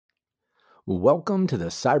Welcome to the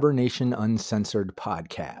Cybernation Uncensored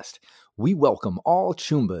podcast. We welcome all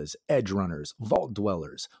Choombas, Edge Runners, Vault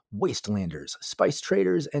Dwellers, Wastelanders, Spice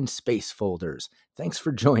Traders, and Space Folders. Thanks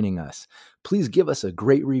for joining us. Please give us a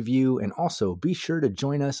great review and also be sure to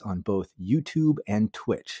join us on both YouTube and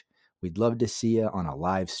Twitch. We'd love to see you on a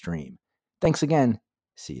live stream. Thanks again.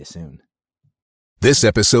 See you soon. This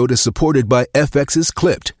episode is supported by FX's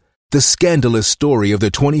Clipped, the scandalous story of the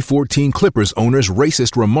 2014 Clippers owner's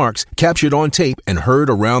racist remarks captured on tape and heard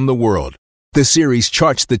around the world. The series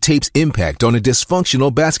charts the tape's impact on a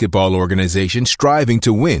dysfunctional basketball organization striving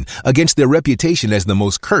to win against their reputation as the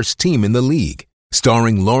most cursed team in the league.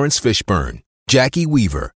 Starring Lawrence Fishburne, Jackie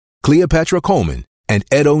Weaver, Cleopatra Coleman, and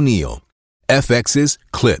Ed O'Neill. FX's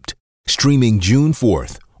Clipped, streaming June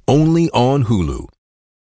 4th, only on Hulu.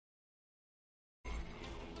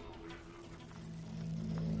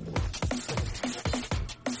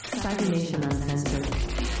 Cybernation Uncensored.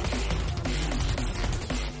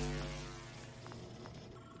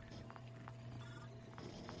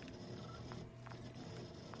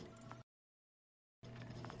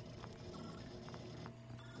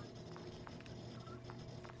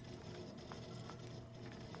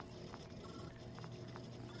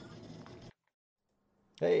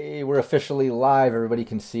 Hey, we're officially live. Everybody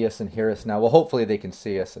can see us and hear us now. Well, hopefully they can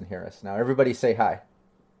see us and hear us now. Everybody say hi.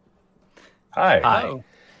 Hi. Hi.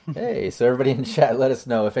 Hey, so everybody in chat, let us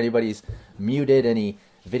know if anybody's muted, any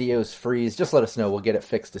videos freeze. Just let us know. We'll get it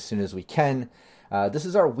fixed as soon as we can. This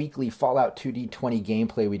is our weekly Fallout 2D20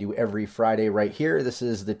 gameplay we do every Friday right here. This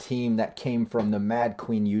is the team that came from the Mad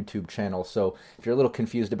Queen YouTube channel. So if you're a little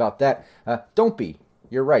confused about that, don't be.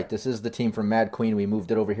 You're right. This is the team from Mad Queen. We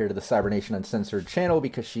moved it over here to the Cybernation Uncensored channel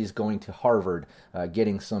because she's going to Harvard,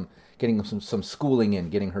 getting some schooling in,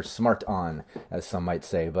 getting her smart on, as some might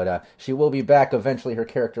say. But she will be back eventually. Her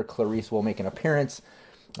character, Clarice, will make an appearance,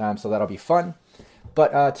 so that'll be fun.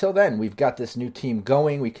 But till then, we've got this new team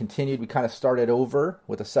going. We continued. We kind of started over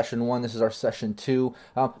with a session 1. This is our session 2.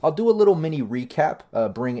 I'll do a little mini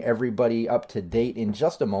recap, bring everybody up to date in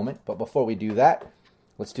just a moment. But before we do that,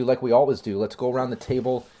 let's do like we always do. Let's go around the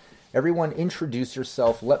table. Everyone introduce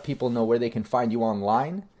yourself. Let people know where they can find you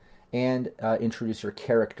online. And introduce your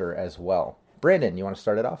character as well. Brandon, you want to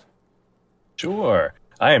start it off? Sure.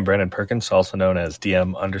 I am Brandon Perkins, also known as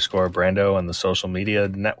DM_Brando on the social media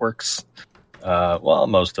networks. Well,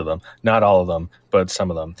 most of them. Not all of them, but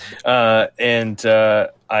some of them. And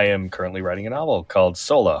I am currently writing a novel called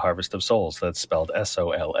Sola, Harvest of Souls. That's spelled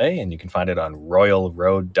Sola, and you can find it on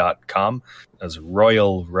royalroad.com. That's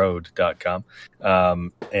royalroad.com.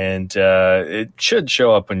 And it should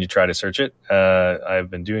show up when you try to search it.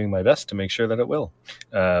 I've been doing my best to make sure that it will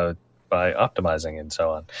by optimizing and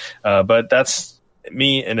so on. But that's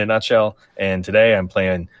me in a nutshell. And today I'm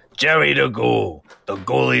playing Jerry the Ghoul, the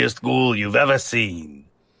ghouliest ghoul you've ever seen.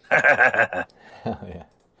 Oh, yeah.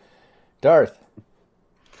 Darth.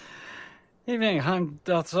 Evening, I'm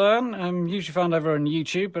Darthzern. I'm usually found over on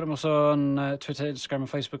YouTube, but I'm also on Twitter, Instagram,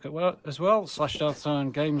 and Facebook as well.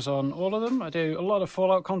 /Darthzern Games on all of them. I do a lot of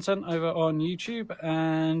Fallout content over on YouTube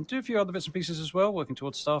and do a few other bits and pieces as well, working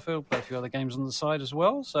towards Starfield, play a few other games on the side as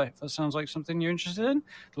well. So if that sounds like something you're interested in,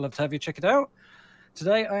 I'd love to have you check it out.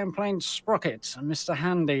 Today I am playing Sprocket, Mr.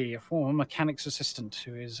 Handy, a former mechanics assistant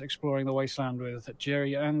who is exploring the wasteland with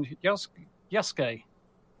Jerry and Yasuke. Yasuke.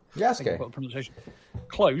 Pronunciation.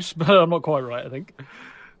 Close, but I'm not quite right, I think.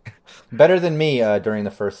 Better than me during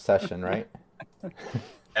the first session, right?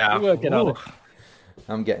 Yeah. We're working on it.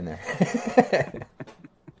 I'm getting there.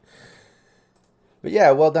 But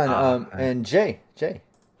yeah, well done. And Jay.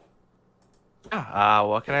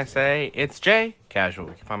 What can I say? It's Jay Casual.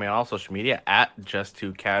 You can find me on all social media at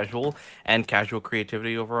Just2Casual and Casual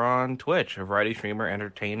Creativity over on Twitch. A variety streamer,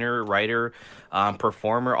 entertainer, writer,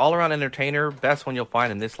 performer, all around entertainer. Best one you'll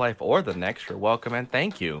find in this life or the next. You're welcome and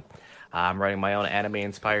thank you. I'm writing my own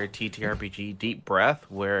anime-inspired TTRPG, Deep Breath,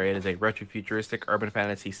 where it is a retrofuturistic urban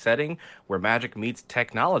fantasy setting where magic meets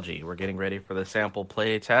technology. We're getting ready for the sample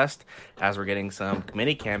play test as we're getting some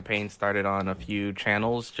mini-campaigns started on a few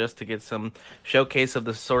channels just to get some showcase of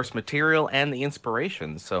the source material and the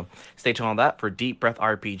inspiration. So stay tuned on that for Deep Breath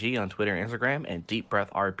RPG on Twitter and Instagram and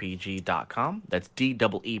deepbreathrpg.com. That's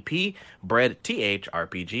DEEP, bread,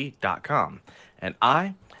 THRPG.com. And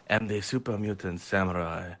I am the Super Mutant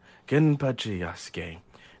Samurai, Genpachi Yasuke,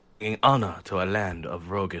 bringing honor to a land of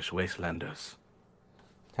roguish wastelanders.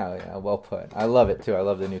 Hell yeah, well put. I love it too. I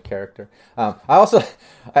love the new character. I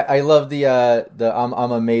love the I'm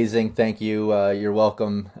amazing. Thank you. You're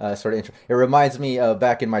welcome. Sort of intro. It reminds me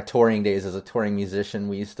back in my touring days as a touring musician.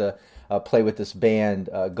 We used to play with this band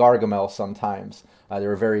Gargamel sometimes. They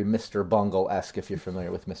were very Mr. Bungle-esque, if you're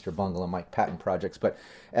familiar with Mr. Bungle and Mike Patton projects. But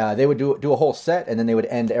they would do a whole set, and then they would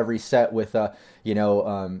end every set with,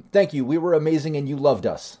 thank you, we were amazing and you loved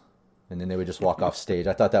us. And then they would just walk off stage.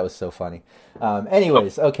 I thought that was so funny.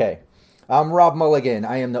 Anyways, okay. I'm Rob Mulligan.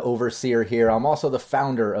 I am the overseer here. I'm also the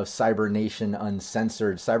founder of Cybernation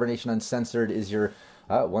Uncensored. Cybernation Uncensored is your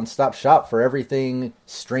one-stop shop for everything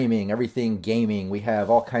streaming, everything gaming. We have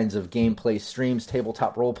all kinds of gameplay streams,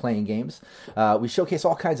 tabletop role-playing games. We showcase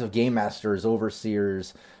all kinds of game masters,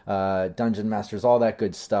 overseers, dungeon masters, all that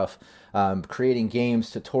good stuff. Creating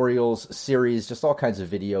games, tutorials, series, just all kinds of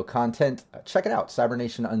video content. Check it out,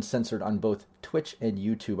 Cybernation Uncensored on both Twitch and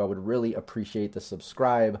YouTube. I would really appreciate the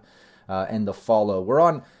subscribe and the follow. We're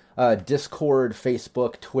on Discord,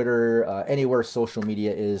 Facebook, Twitter, anywhere social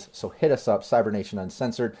media is. So hit us up, Cybernation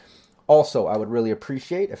Uncensored. Also, I would really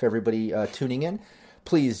appreciate if everybody tuning in,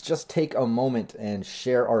 please just take a moment and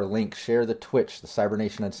share our link. Share the Twitch, the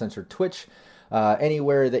Cybernation Uncensored Twitch.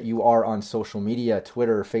 Anywhere that you are on social media,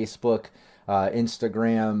 Twitter, Facebook,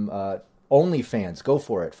 Instagram, OnlyFans, go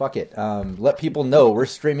for it. Fuck it. Let people know we're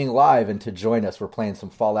streaming live, and to join us, we're playing some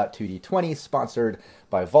Fallout 2D20, sponsored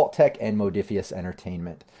by Vault-Tec and Modifius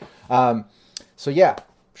Entertainment. So yeah,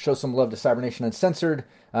 show some love to Cybernation Uncensored.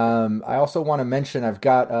 I also want to mention I've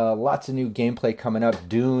got lots of new gameplay coming up.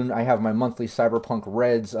 Dune, I have my monthly Cyberpunk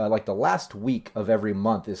Reds. Like the last week of every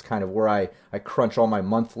month is kind of where I crunch all my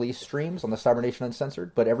monthly streams on the Cybernation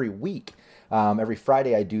Uncensored. But every week, every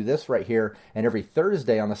Friday I do this right here. And every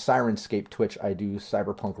Thursday on the Sirenscape Twitch, I do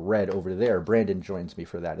Cyberpunk Red over there. Brandon joins me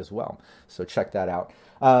for that as well. So check that out.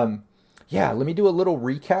 Yeah, let me do a little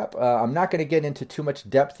recap. I'm not going to get into too much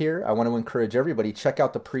depth here. I want to encourage everybody, check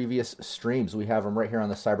out the previous streams. We have them right here on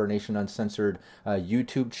the Cybernation Uncensored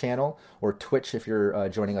YouTube channel, or Twitch if you're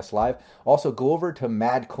joining us live. Also, go over to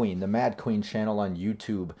Mad Queen, the Mad Queen channel on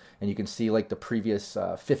YouTube, and you can see like the previous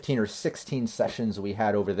 15 or 16 sessions we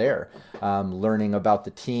had over there, learning about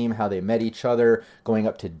the team, how they met each other, going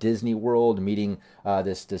up to Disney World, meeting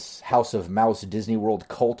this House of Mouse Disney World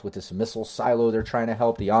cult with this missile silo they're trying to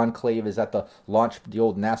help. The Enclave is at the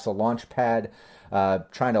old NASA launch pad,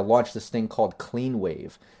 trying to launch this thing called Clean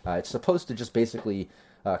Wave. It's supposed to just basically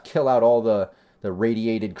kill out all the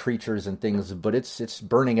radiated creatures and things, but it's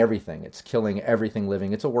burning everything. It's killing everything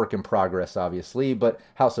living. It's a work in progress, obviously, but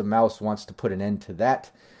House of Mouse wants to put an end to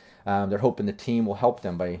that. They're hoping the team will help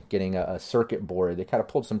them by getting a circuit board. They kind of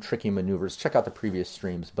pulled some tricky maneuvers. Check out the previous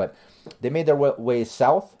streams, but they made their way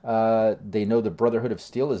south. They know the Brotherhood of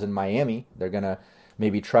Steel is in Miami. They're going to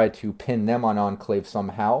maybe try to pin them on Enclave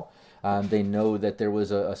somehow. They know that there was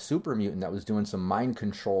a super mutant that was doing some mind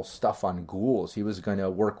control stuff on ghouls. He was going to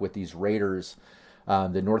work with these raiders,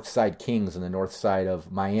 the North Side Kings and the north side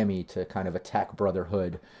of Miami, to kind of attack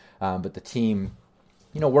Brotherhood. But the team,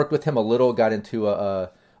 worked with him a little, got into a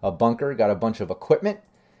bunker, got a bunch of equipment.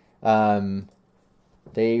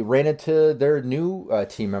 They ran into their new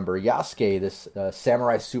team member, Yasuke, this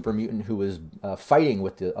samurai super mutant who was fighting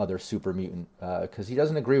with the other super mutant, because he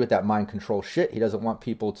doesn't agree with that mind control shit. He doesn't want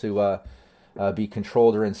people to be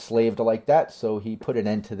controlled or enslaved like that, so he put an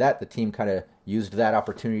end to that. The team kind of used that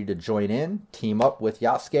opportunity to join in, team up with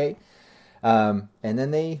Yasuke, and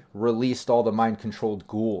then they released all the mind-controlled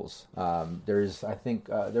ghouls. There was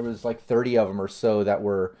like 30 of them or so that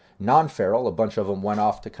were non-feral. A bunch of them went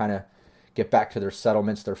off to kind of get back to their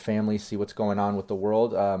settlements, their families, see what's going on with the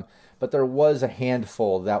world. But there was a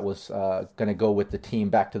handful that was going to go with the team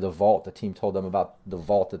back to the vault. The team told them about the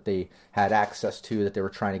vault that they had access to, that they were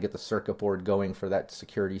trying to get the circuit board going for that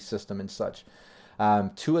security system and such.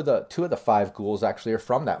 Two of the 5 ghouls actually are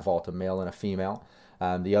from that vault, a male and a female.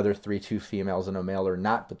 The other 3, 2 females and a male, are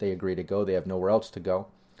not, but they agree to go. They have nowhere else to go.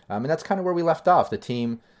 And that's kind of where we left off. The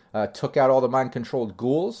team took out all the mind-controlled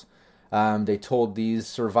ghouls. They told these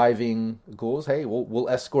surviving ghouls, hey, we'll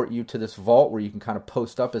escort you to this vault where you can kind of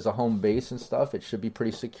post up as a home base and stuff. It should be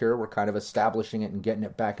pretty secure. We're kind of establishing it and getting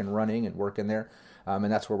it back and running and working there.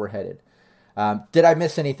 And that's where we're headed. Did I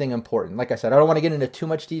miss anything important? Like I said, I don't want to get into too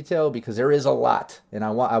much detail because there is a lot. And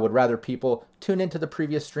I would rather people tune into the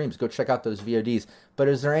previous streams. Go check out those VODs. But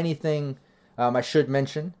is there anything I should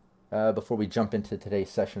mention before we jump into today's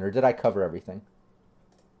session? Or did I cover everything?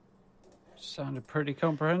 Sounded pretty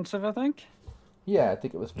comprehensive, I think. Yeah, I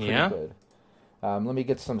think it was pretty good. Let me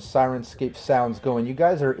get some Sirenscape sounds going. You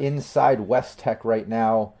guys are inside West Tech right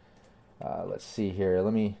now. Let's see here.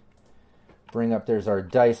 Let me bring up, there's our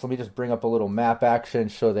dice. Let me just bring up a little map action,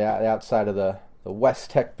 show the outside of the West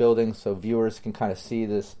Tech building so viewers can kind of see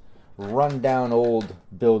this run-down old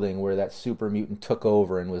building where that super mutant took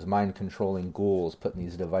over and was mind-controlling ghouls putting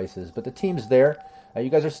these devices. But the team's there. You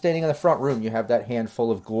guys are standing in the front room. You have that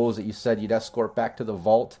handful of ghouls that you said you'd escort back to the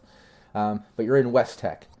vault. But you're in West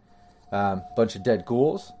Tech. Bunch of dead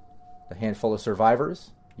ghouls, a handful of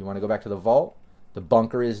survivors. You want to go back to the vault. The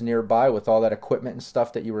bunker is nearby with all that equipment and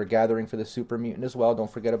stuff that you were gathering for the super mutant as well.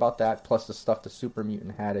 Don't forget about that. Plus the stuff the super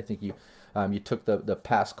mutant had. I think you took the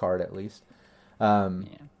pass card at least.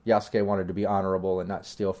 Yasuke wanted to be honorable and not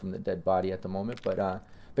steal from the dead body at the moment.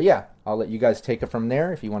 But yeah, I'll let you guys take it from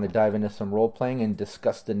there if you want to dive into some role playing and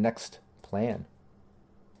discuss the next plan.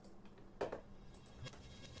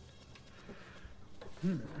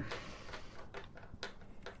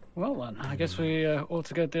 Well then, I guess we ought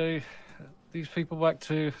to get these people back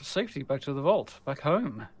to safety, back to the vault, back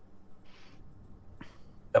home.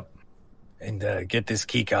 Yep. And get this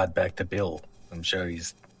key card back to Bill. I'm sure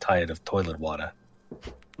he's tired of toilet water.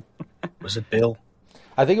 Was it Bill?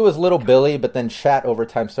 I think it was Little Billy, but then chat over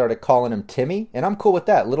time started calling him Timmy, and I'm cool with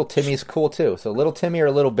that. Little Timmy's cool too. So Little Timmy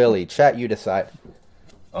or Little Billy, chat, you decide.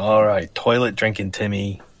 All right, toilet drinking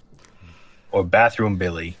Timmy or bathroom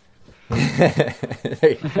Billy.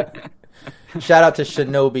 Shout out to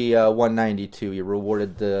Shinobi 192. You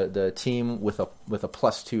rewarded the team with a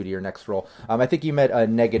 +2 to your next roll. I think you meant a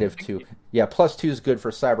 -2. Yeah, +2 is good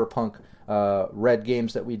for Cyberpunk Red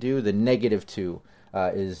games that we do. The -2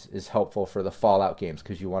 is helpful for the Fallout games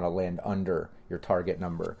because you want to land under your target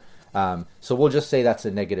number. So we'll just say that's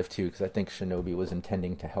a -2 because I think Shinobi was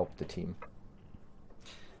intending to help the team.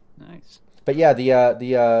 Nice. But yeah,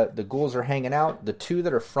 the ghouls are hanging out. The two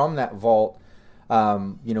that are from that vault,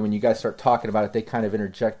 when you guys start talking about it, they kind of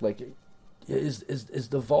interject like, "Is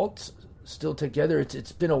the vault still together?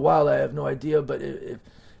 It's been a while. I have no idea. But if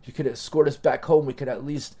you could escort us back home, we could at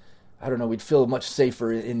least, I don't know, we'd feel much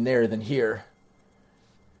safer in there than here."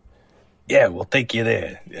 Yeah, we'll take you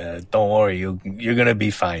there. Don't worry, you're gonna be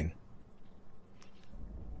fine.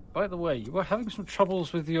 By the way, you were having some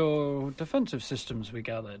troubles with your defensive systems, we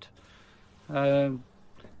gathered. Have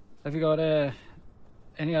you got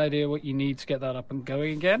any idea what you need to get that up and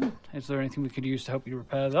going again? Is there anything we could use to help you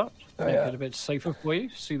repair that? Make it a bit safer for you,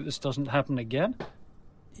 see that this doesn't happen again?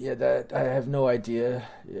 Yeah, that I have no idea.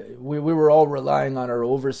 We were all relying on our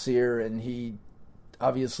overseer, and he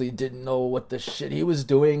obviously didn't know what the shit he was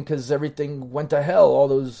doing because everything went to hell. All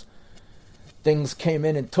those things came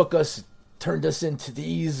in and took us, turned us into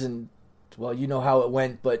these, and, well, you know how it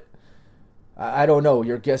went, but I don't know.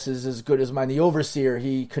 Your guess is as good as mine. The overseer,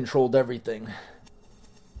 he controlled everything.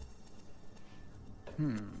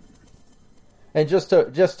 And just to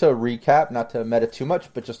recap, not to meta too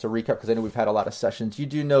much, but just to recap, because I know we've had a lot of sessions, you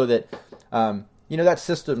do know that, that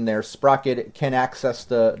system there, Sprocket, can access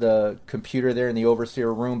the computer there in the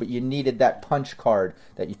overseer room, but you needed that punch card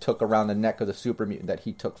that you took around the neck of the super mutant that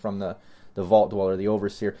he took from the vault dweller, the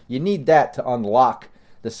overseer. You need that to unlock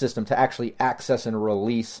the system, to actually access and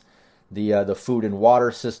release the food and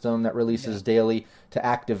water system that releases daily, to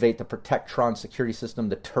activate the Protectron security system,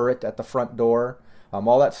 the turret at the front door.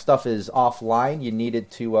 All that stuff is offline. You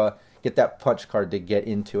needed to get that punch card to get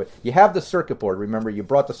into it. You have the circuit board. Remember, you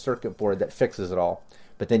brought the circuit board that fixes it all,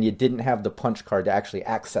 but then you didn't have the punch card to actually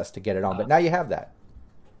access to get it on. But now you have that.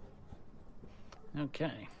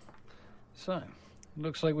 Okay. So,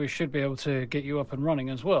 looks like we should be able to get you up and running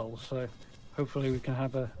as well. So, hopefully we can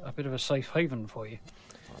have a bit of a safe haven for you.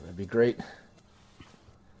 Oh, that'd be great.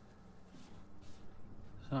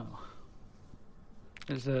 So,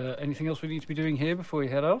 is there anything else we need to be doing here before we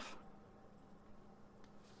head off?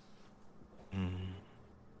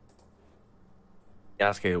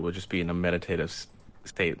 Yasuke will just be in a meditative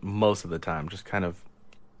state most of the time, just kind of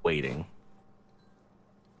waiting.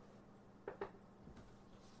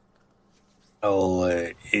 Well,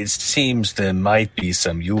 it seems there might be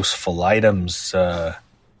some useful items. I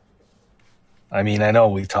mean, I know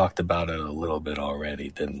we talked about it a little bit already,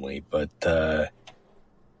 didn't we? But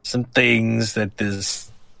some things that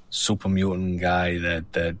this super mutant guy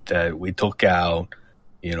that we took out,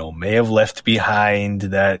 may have left behind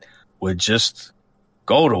that would just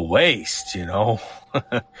go to waste, Wow,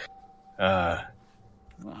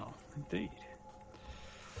 indeed.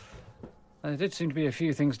 There did seem to be a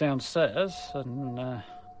few things downstairs, and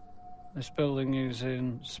this building is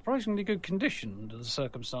in surprisingly good condition under the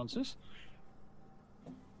circumstances.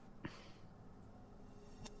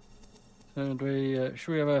 So should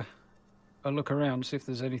we have a look around, see if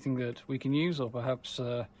there's anything that we can use, or perhaps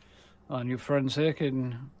our new friends here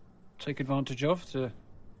can take advantage of to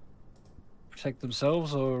protect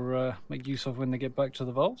themselves or make use of when they get back to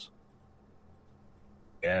the vaults?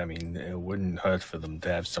 Yeah, I mean, it wouldn't hurt for them to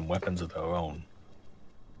have some weapons of their own.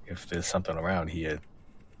 if there's something around here.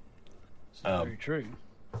 It's very true.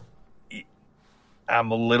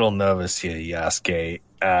 I'm a little nervous here, Yasuke.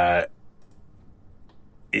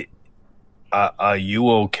 Are you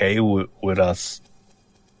okay with us,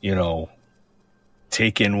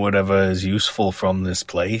 taking whatever is useful from this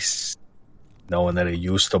place, knowing that it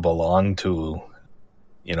used to belong to,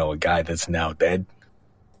 a guy that's now dead?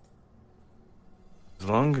 As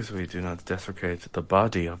long as we do not desecrate the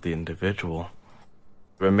body of the individual,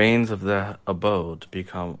 remains of the abode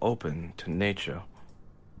become open to nature.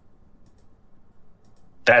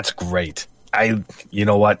 That's great. You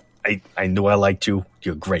know what? I knew I liked you.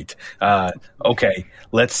 You're great. Okay,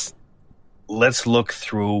 let's look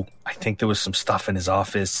through. I think there was some stuff in his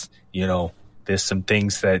office. There's some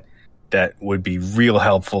things that would be real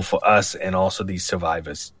helpful for us and also these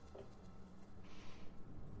survivors.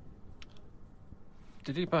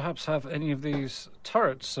 Did he perhaps have any of these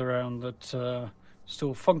turrets around that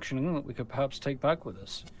still functioning that we could perhaps take back with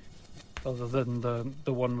us, other than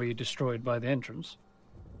the one we destroyed by the entrance?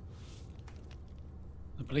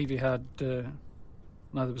 I believe he had. No,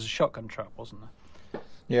 there was a shotgun trap, wasn't there?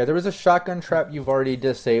 Yeah, there was a shotgun trap you've already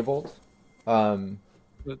disabled. But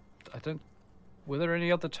I don't. Were there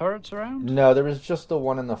any other turrets around? No, there was just the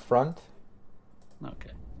one in the front.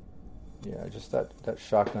 Okay. Yeah, just that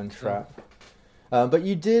shotgun trap. But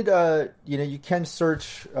you did, you can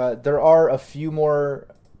search. There are a few more.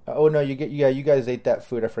 Oh no, you guys ate that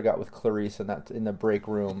food. I forgot with Clarice, and that's in the break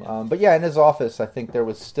room. But yeah, in his office, I think there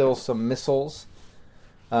was still some missiles,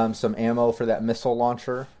 some ammo for that missile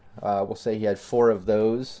launcher. We'll say he had 4 of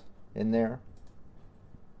those in there.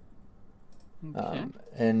 Okay.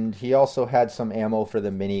 And he also had some ammo for the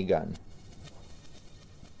minigun.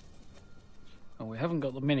 Well, we haven't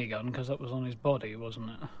got the minigun because that was on his body,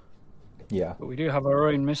 wasn't it? Yeah. But we do have our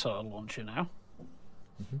own missile launcher now.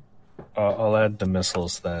 Mm-hmm. I'll add the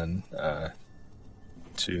missiles then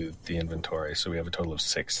to the inventory, so we have a total of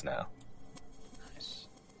 6 now. Nice.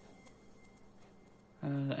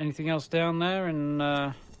 Anything else down there in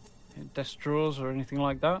desk drawers or anything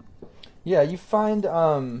like that? Yeah, you find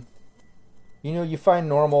you find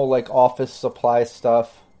normal like office supply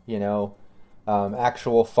stuff,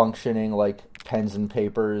 actual functioning like pens and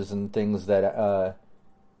papers and things that are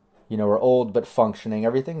old but functioning.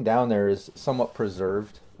 Everything down there is somewhat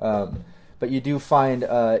preserved. But you do find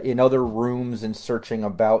in other rooms and searching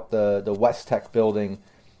about the West Tech building,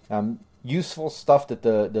 useful stuff that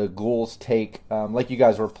the ghouls take, like you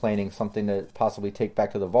guys were planning something to possibly take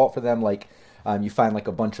back to the vault for them. Like you find like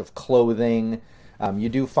a bunch of clothing. You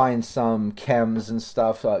do find some chems and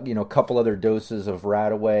stuff. A couple other doses of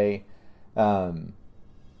Radaway.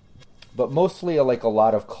 But mostly like a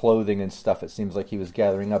lot of clothing and stuff. It seems like he was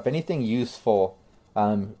gathering up anything useful.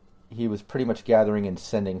 He was pretty much gathering and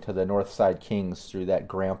sending to the Northside Kings through that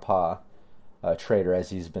grandpa trader,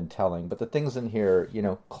 as he's been telling. But the things in here,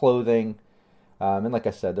 clothing, and like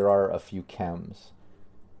I said, there are a few chems.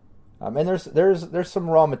 And there's some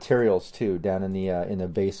raw materials too down in the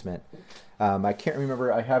basement. I can't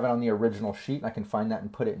remember. I have it on the original sheet, and I can find that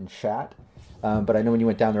and put it in chat. But I know when you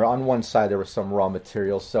went down there, on one side there was some raw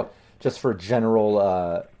materials. So just for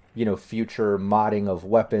general, future modding of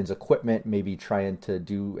weapons, equipment, maybe trying to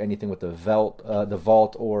do anything with the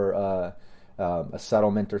vault, or a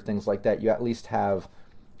settlement or things like that, you at least have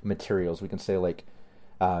materials. We can say like,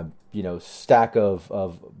 stack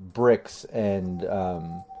of bricks and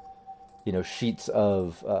sheets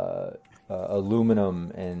of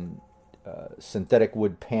aluminum and synthetic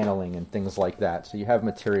wood paneling and things like that. So you have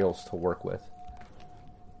materials to work with.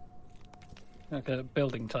 Like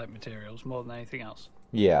building type materials more than anything else.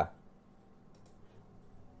 Yeah.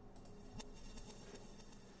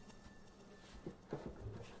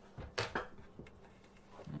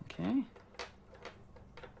 Okay.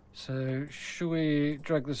 So, should we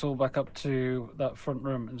drag this all back up to that front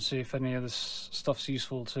room and see if any of this stuff's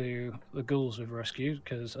useful to the ghouls we've rescued?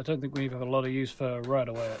 Because I don't think we have a lot of use for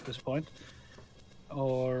Radaway at this point.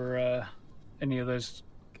 Or any of those...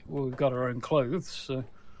 Well, we've got our own clothes, so...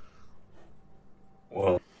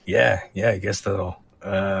 Well, yeah, I guess that'll...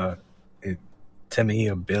 Timmy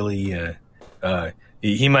or Billy,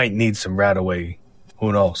 he might need some Radaway.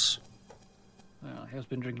 Who knows? Well, he has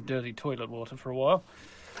been drinking dirty toilet water for a while.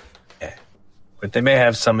 Yeah. But they may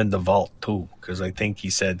have some in the vault, too, because I think he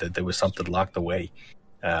said that there was something locked away.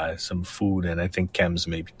 Some food, and I think chems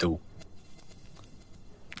maybe, too.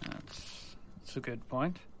 That's a good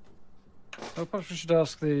point. Well, perhaps we should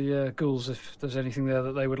ask the ghouls if there's anything there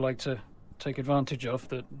that they would like to take advantage of,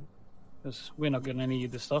 because we're not going to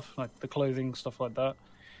need the stuff, like the clothing, stuff like that.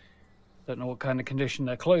 Don't know what kind of condition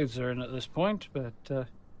their clothes are in at this point, but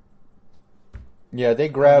Yeah, they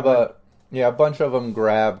grab a bunch of them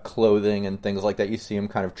grab clothing and things like that. You see them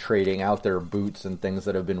kind of trading out their boots and things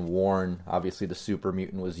that have been worn. Obviously, the super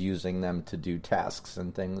mutant was using them to do tasks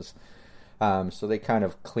and things. So they kind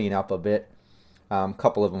of clean up a bit. A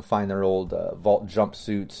couple of them find their old vault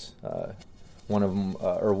jumpsuits. One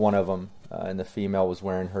of them, and the female was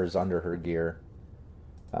wearing hers under her gear.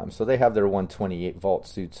 So they have their 128 vault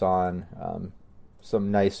suits on.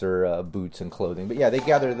 Some nicer boots and clothing. But yeah, they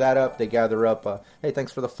gather that up. They gather up, hey,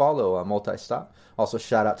 thanks for the follow, Multi-Stop. Also,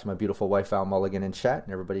 shout out to my beautiful wife, Al Mulligan, in chat,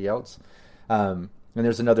 and everybody else. And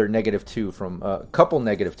there's another -2 from, a couple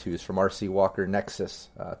 -2s from RC Walker Nexus.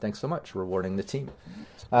 Thanks so much, rewarding the team.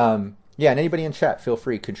 Yeah, and anybody in chat, feel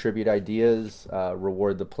free, contribute ideas,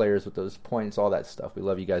 reward the players with those points, all that stuff. We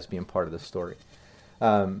love you guys being part of the story.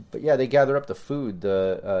 But yeah, they gather up the food,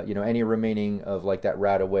 any remaining of like that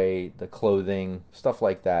rat away, the clothing, stuff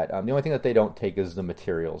like that. The only thing that they don't take is the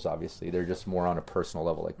materials. Obviously, they're just more on a personal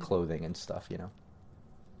level, like clothing and stuff.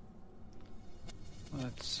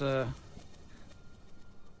 Let's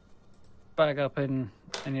bag up in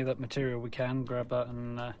any of that material we can, grab that,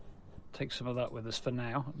 and take some of that with us for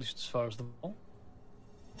now, at least as far as the vault.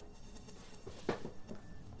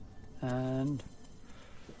 And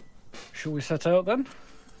shall we set out then?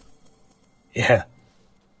 Yeah.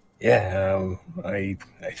 I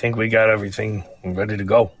think we got everything ready to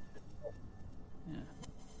go. Yeah,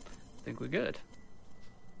 I think we're good.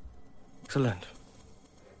 Excellent.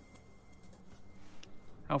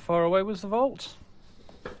 How far away was the vault?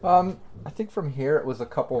 I think from here it was a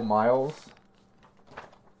couple miles.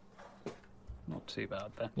 Not too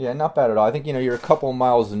bad then. Yeah, not bad at all. I think you're a couple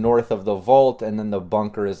miles north of the vault, and then the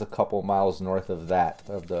bunker is a couple miles north of that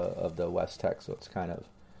of the West Tech. So it's kind of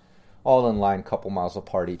all in line, couple miles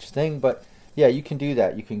apart each thing. But yeah, you can do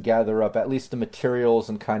that. You can gather up at least the materials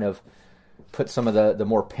and kind of put some of the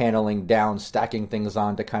more paneling down, stacking things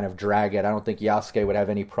on to kind of drag it. I don't think Yasuke would have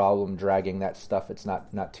any problem dragging that stuff. It's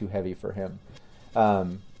not too heavy for him.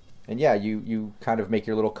 And yeah, you kind of make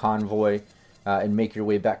your little convoy and make your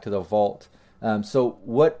way back to the vault. So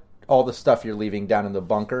what all the stuff you're leaving down in the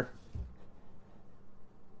bunker?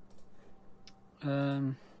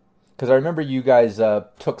 Because I remember you guys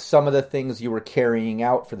took some of the things you were carrying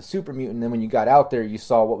out for the super mutant, and then when you got out there, you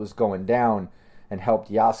saw what was going down and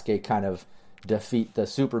helped Yasuke kind of defeat the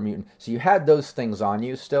super mutant. So you had those things on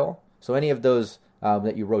you still. So any of those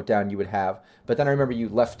that you wrote down, you would have. But then I remember you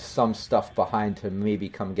left some stuff behind to maybe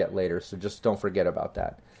come get later. So just don't forget about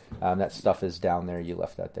that. That stuff is down there. You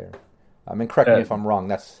left that there. And correct me if I'm wrong.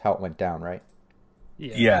 That's how it went down, right?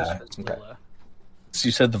 Yeah. Okay. So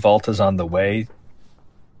you said the vault is on the way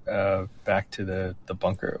back to the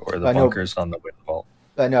bunker, or the bunker's on the way to the vault?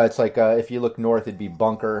 No, it's like if you look north, it'd be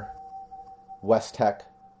bunker, West Tech,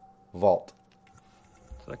 vault.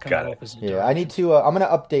 So kind of opposite direction. I need to. I'm going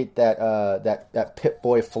to update that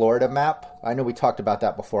Pip-Boy Florida map. I know we talked about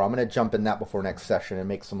that before. I'm going to jump in that before next session and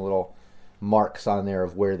make some little marks on there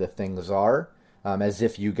of where the things are, as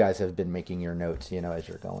if you guys have been making your notes, as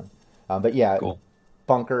you're going. But yeah, cool.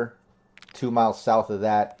 Bunker, 2 miles south of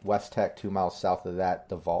that. West Tech, 2 miles south of that.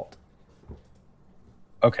 The vault.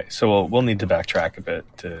 Okay, so we'll need to backtrack a bit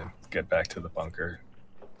to get back to the bunker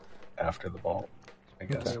after the vault, I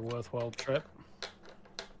guess. It's a worthwhile trip.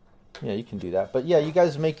 Yeah, you can do that. But yeah, you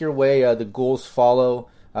guys make your way. The ghouls follow,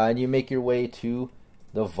 and you make your way to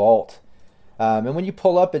the vault. And when you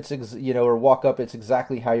pull up, or walk up, it's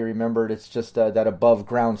exactly how you remembered. It's just that above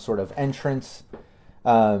ground sort of entrance.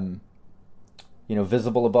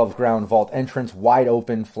 Visible above ground vault entrance, wide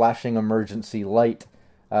open, flashing emergency light.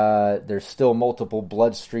 There's still multiple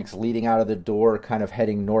blood streaks leading out of the door, kind of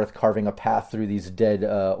heading north, carving a path through these dead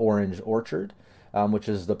orange orchard. Which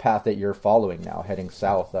is the path that you're following now, heading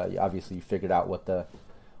south. Obviously, you figured out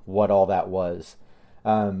what all that was.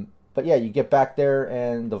 But yeah, you get back there,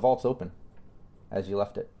 and the vault's open as you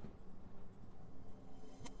left it.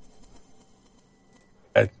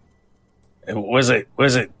 Was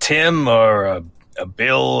it Tim or a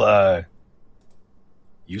Bill?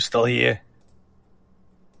 You still here?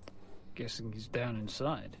 Guessing he's down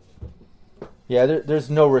inside. Yeah, there's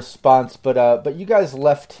no response, but you guys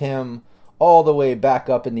left him all the way back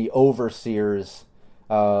up in the overseer's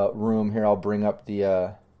room. Here, I'll bring up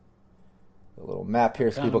the little map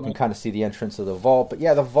here so people can kind of see the entrance of the vault. But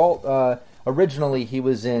yeah, the vault, originally he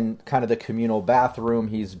was in kind of the communal bathroom.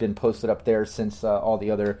 He's been posted up there since all the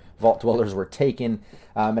other vault dwellers were taken.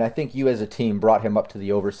 And I think you as a team brought him up to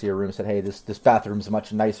the overseer room and said, hey, this bathroom's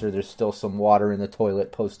much nicer. There's still some water in the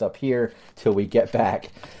toilet. Post up here till we get back.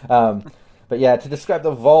 But yeah, to describe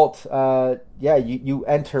the vault, you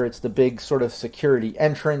enter. It's the big sort of security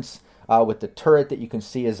entrance. with the turret that you can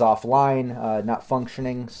see is offline, not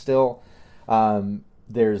functioning still.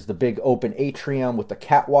 There's the big open atrium with the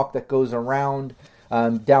catwalk that goes around.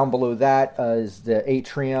 Down below that is the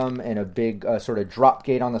atrium and a big sort of drop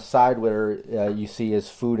gate on the side where you see is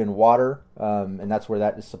food and water, and that's where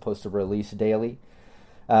that is supposed to release daily.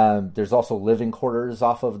 There's also living quarters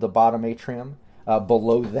off of the bottom atrium.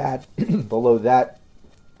 Below that,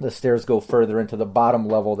 the stairs go further into the bottom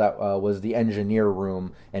level. That was the engineer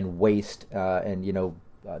room and waste and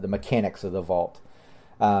the mechanics of the vault.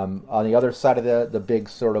 On the other side of the big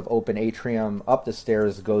sort of open atrium, up the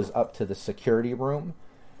stairs goes up to the security room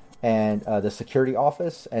and the security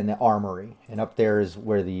office and the armory. And up there is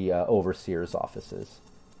where the overseer's office is.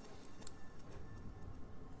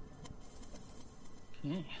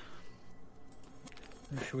 Okay.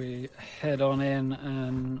 Should we head on in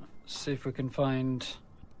and see if we can find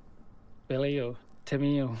Billy or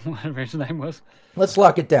Timmy or whatever his name was? Let's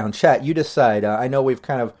lock it down. Chat, you decide. I know we've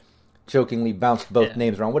kind of jokingly bounced both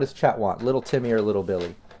names around. What does chat want? Little Timmy or Little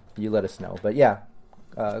Billy? You let us know. But yeah,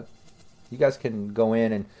 you guys can go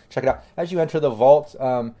in and check it out. As you enter the vault,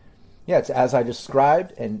 it's as I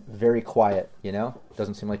described and very quiet,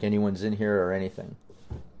 Doesn't seem like anyone's in here or anything.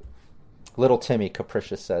 Little Timmy,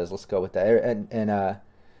 Capricious says. Let's go with that. And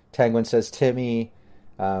Tangwin says, Timmy,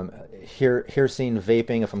 here seen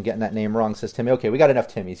vaping, if I'm getting that name wrong, says Timmy. Okay, we got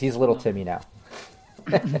enough Timmys. He's Little Timmy now.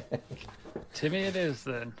 Timmy it is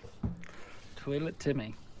then. Toilet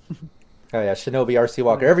Timmy. Oh yeah, Shinobi RC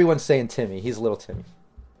Walker. Everyone's saying Timmy. He's Little Timmy.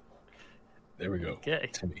 There we go. Okay.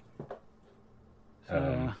 Timmy.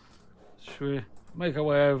 Should we make our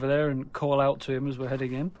way over there and call out to him as we're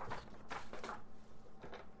heading in?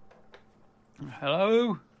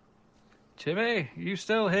 Hello? Timmy, you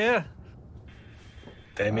still here?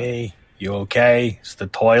 Timmy, you okay? Is the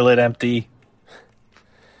toilet empty?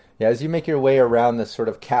 Yeah, as you make your way around this sort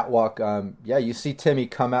of catwalk, you see Timmy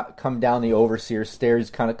come down the overseer's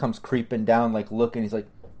stairs. Kind of comes creeping down, like looking. He's like,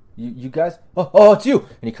 "You guys? Oh, it's you!"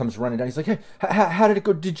 And he comes running down. He's like, "Hey, how did it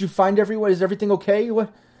go? Did you find everyone? Is everything okay?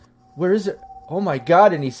 What? Where is it? Oh my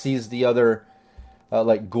God!" And he sees the other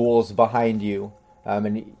ghouls behind you,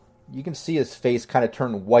 and you can see his face kind of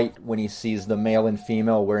turn white when he sees the male and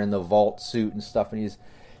female wearing the vault suit and stuff. And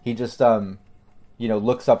he just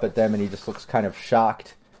looks up at them and he just looks kind of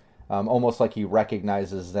shocked. Almost like he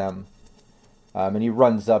recognizes them. And he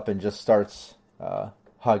runs up and just starts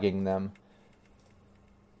hugging them.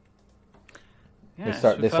 Yes,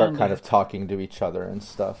 they start kind of talking to each other and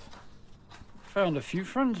stuff. Found a few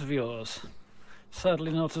friends of yours.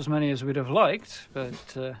 Sadly not as many as we'd have liked,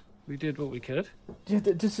 but we did what we could. Yeah,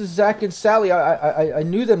 this is Zach and Sally. I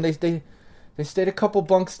knew them. They stayed a couple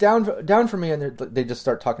bunks down from me, and they just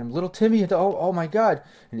start talking. Little Timmy, oh my God.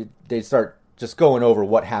 And they start just going over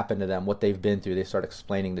what happened to them, what they've been through. They start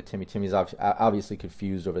explaining to Timmy. Timmy's obviously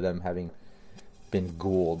confused over them having been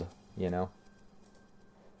ghouled,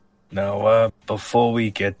 Now, before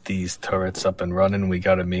we get these turrets up and running, we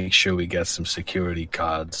got to make sure we get some security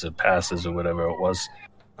cards or passes or whatever it was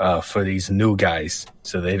for these new guys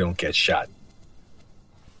so they don't get shot.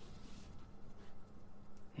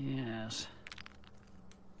 Yes.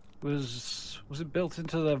 Was it built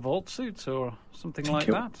into their vault suits or something like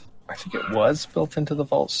that? I think it was built into the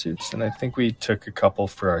vault suits, and I think we took a couple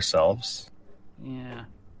for ourselves. Yeah.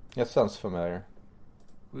 That sounds familiar.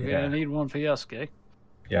 We're going to need one for Yasuke.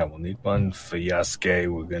 Yeah, we'll need one for Yasuke.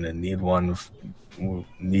 We're going to need one. We'll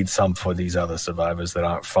need some for these other survivors that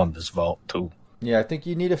aren't from this vault, too. Yeah, I think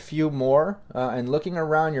you need a few more. And looking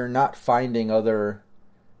around, you're not finding other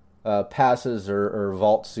passes or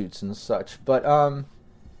vault suits and such. But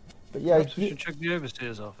yeah, perhaps we should check the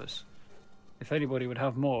overseer's office. If anybody would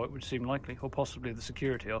have more, it would seem likely, or possibly the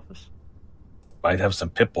security office. Might have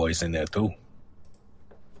some Pip Boys in there, too.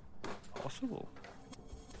 Possible.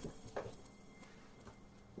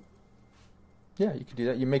 Yeah, you could do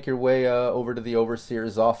that. You make your way over to the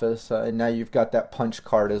overseer's office, and now you've got that punch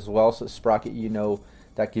card as well. So Sprocket,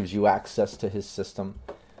 that gives you access to his system.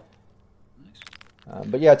 Nice.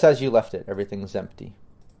 But yeah, it's as you left it. Everything's empty.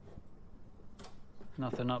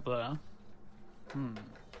 Nothing up there.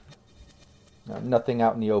 Nothing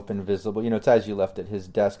out in the open visible. It's as you left it. His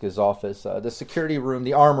desk, his office, the security room,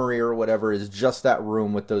 the armory or whatever is just that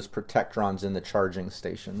room with those protectrons in the charging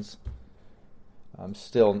stations.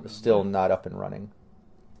 Still not up and running.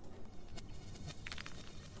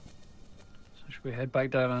 So should we head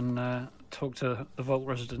back down and talk to the vault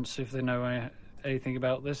residents, see if they know anything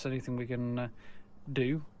about this, anything we can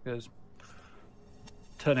do? Because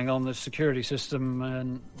turning on the security system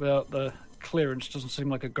and without the clearance doesn't seem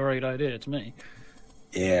like a great idea to me.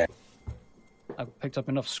 Yeah. I've picked up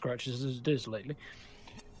enough scratches as it is lately.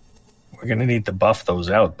 We're going to need to buff those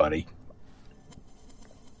out, buddy.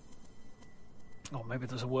 Oh, maybe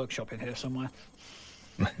there's a workshop in here somewhere.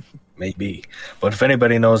 Maybe. But if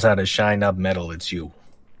anybody knows how to shine up metal, it's you.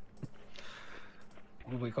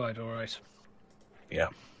 We'll be quite all right. Yeah.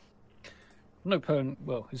 No permanent.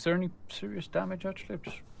 Well, is there any serious damage actually?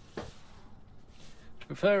 To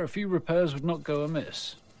be fair, a few repairs would not go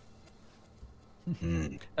amiss.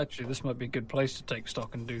 Actually, this might be a good place to take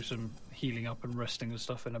stock and do some healing up and resting and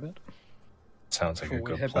stuff in a bit. Sounds like Before a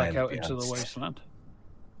we good head plan. back out into the wasteland.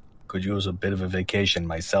 Could use a bit of a vacation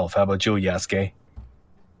myself. How about you, Yasuke?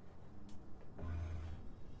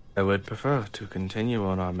 I would prefer to continue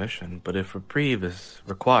on our mission, but if reprieve is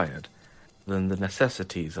required, then the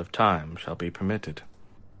necessities of time shall be permitted.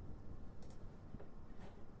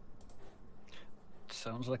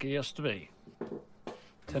 Sounds like he has to be.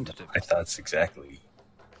 Tentative. I thought it's exactly.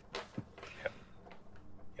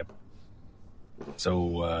 Yep.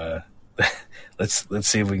 So let's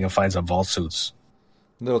see if we can find some vault suits.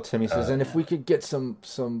 Little Timmy says, and if we could get some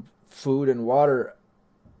food and water,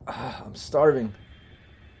 I'm starving.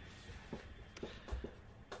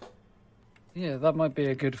 Yeah, that might be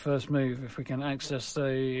a good first move if we can access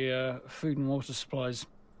the food and water supplies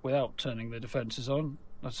without turning the defenses on.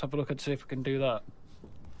 Let's have a look and see if we can do that.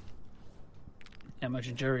 I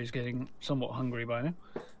imagine Jerry's getting somewhat hungry by now.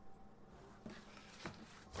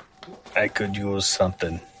 I could use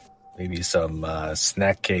something. Maybe some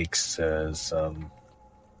snack cakes, some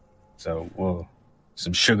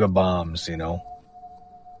sugar bombs, you know.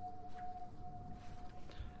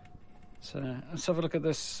 So let's have a look at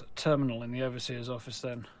this terminal in the Overseer's office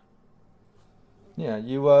then. Yeah,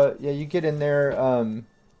 you get in there. And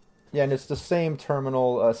it's the same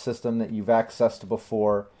terminal system that you've accessed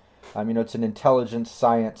before. It's an intelligence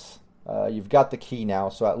science. You've got the key now,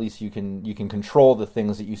 so at least you can control the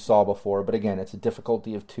things that you saw before. But again, it's a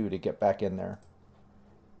difficulty of 2 to get back in there.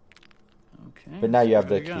 Okay. But now you have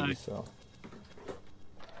the key,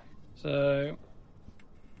 So,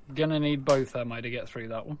 gonna need both, am I, to get through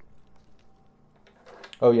that one?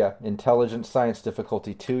 Oh yeah, intelligence science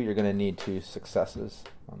difficulty 2. You're going to need 2 successes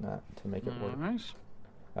on that to make it work. Nice.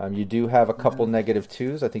 You do have a couple negative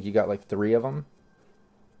 2s. I think you got like 3 of them.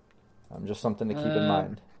 Just something to keep in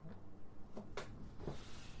mind.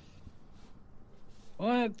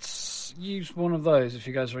 Let's use one of those if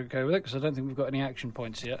you guys are okay with it, because I don't think we've got any action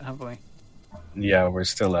points yet, have we? Yeah, we're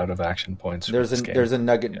still out of action points. There's a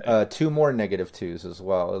nugget, 2 more negative 2s as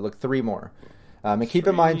well. Look, 3 more. And keep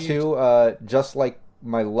in mind too, just like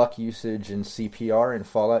my luck usage in CPR and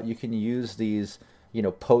Fallout, you can use these,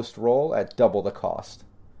 post roll at double the cost.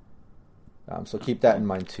 So keep that in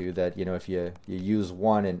mind too. That if you use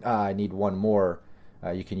 1 and I need 1 more,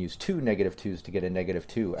 you can use 2 negative 2s to get a negative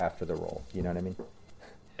 2 after the roll. You know what I mean?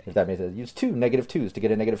 If that makes sense, use 2 negative 2s to get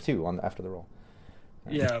a negative 2 after the roll.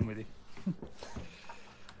 Yeah, I'm with you.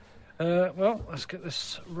 Well, let's get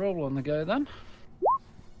this roll on the go then.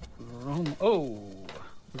 Oh,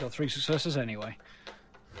 we got 3 successes anyway.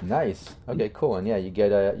 Nice. Okay, cool. And yeah, you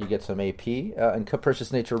get some AP and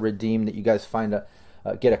Capricious Nature redeem that you guys find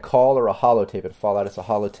get a call or a holotape at Fallout. It's a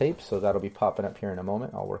holotape, so that'll be popping up here in a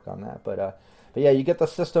moment. I'll work on that. But yeah, you get the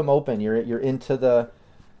system open. You're into the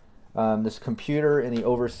this computer in the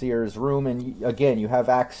Overseer's room, and again, you have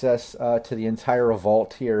access to the entire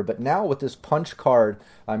vault here. But now with this punch card,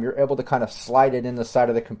 you're able to kind of slide it in the side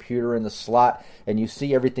of the computer in the slot, and you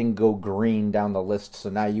see everything go green down the list. So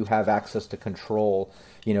now you have access to control,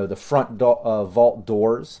 the front vault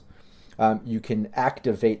doors. You can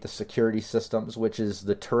activate the security systems, which is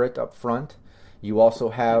the turret up front. You also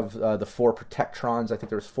have the 4 Protectrons. I think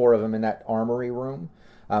there's 4 of them in that armory room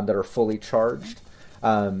that are fully charged.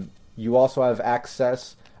 You also have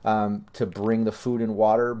access to bring the food and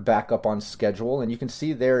water back up on schedule. And you can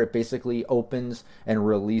see there it basically opens and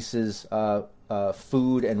releases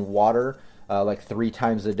food and water like 3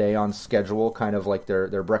 times a day on schedule, kind of like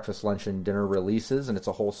their breakfast, lunch, and dinner releases. And it's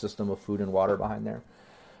a whole system of food and water behind there.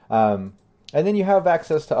 And then you have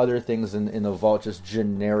access to other things in the vault, just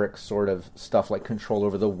generic sort of stuff like control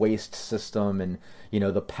over the waste system and,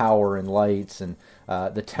 the power and lights and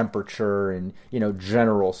the temperature and,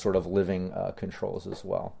 general sort of living controls as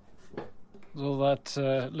well. All that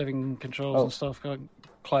living controls and stuff,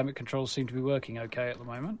 climate controls seem to be working okay at the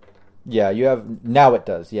moment. Yeah, now it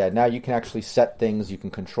does. Yeah, now you can actually set things, you can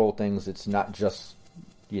control things. It's not just,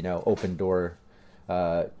 open door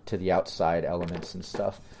to the outside elements and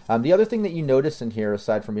stuff. The other thing that you notice in here,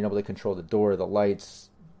 aside from being able to control the door, the lights,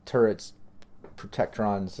 turrets,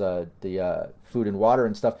 protectrons, the food and water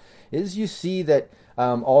and stuff, is you see that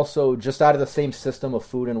also just out of the same system of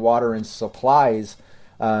food and water and supplies,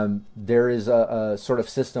 there is a sort of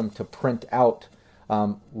system to print out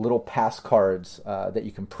little pass cards that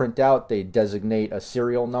you can print out. They designate a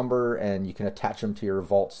serial number, and you can attach them to your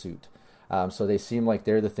vault suit. So they seem like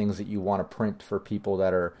they're the things that you want to print for people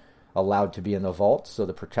that are allowed to be in the vault, so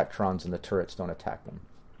the Protectrons and the turrets don't attack them.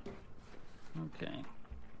 Okay.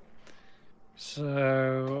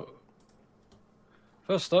 So,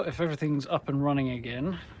 first up, if everything's up and running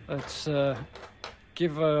again, let's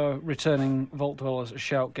give returning Vault Dwellers a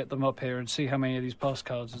shout, get them up here, and see how many of these pass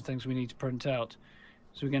cards and things we need to print out.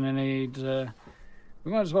 So we're going to need...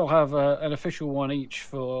 we might as well have an official one each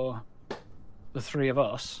for the three of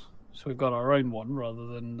us. So we've got our own one rather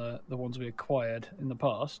than the ones we acquired in the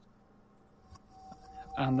past.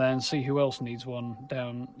 And then see who else needs one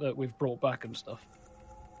down that we've brought back and stuff.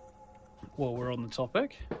 While we're on the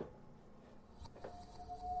topic.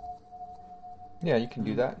 Yeah, you can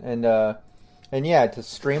do that. And yeah, to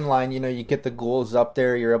streamline, you get the ghouls up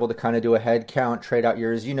there, you're able to kind of do a head count, trade out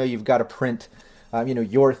yours. You've got to print,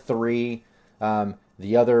 your 3.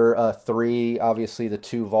 The other 3, obviously the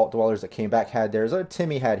 2 Vault Dwellers that came back had theirs.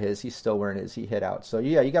 Timmy had his. He's still wearing his. He hid out. So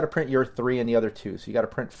yeah, you got to print your 3 and the other 2. So you got to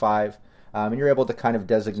print 5. And you're able to kind of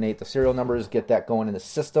designate the serial numbers, get that going in the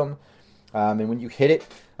system. And when you hit it,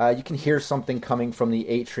 you can hear something coming from the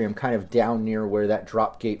atrium kind of down near where that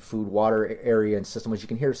drop gate food water area and system was. You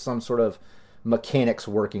can hear some sort of mechanics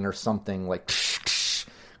working or something like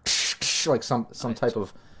some type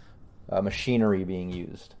of machinery being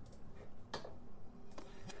used.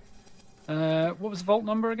 What was the vault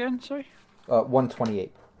number again? Sorry?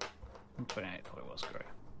 128. 128, thought it was. Great.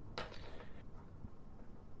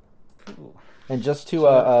 Cool. And just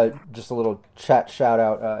to just a little chat shout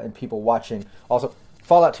out and people watching. Also,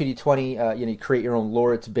 Fallout 2D20, you create your own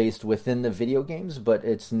lore. It's based within the video games, but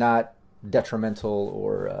it's not detrimental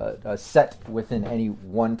or set within any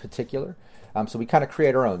one particular. So we kind of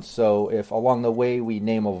create our own. So if along the way we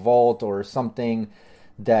name a vault or something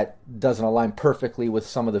that doesn't align perfectly with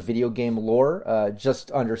some of the video game lore,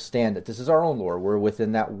 just understand that this is our own lore. We're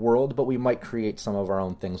within that world, but we might create some of our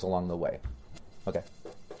own things along the way. Okay.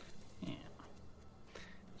 Yeah.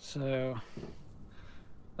 So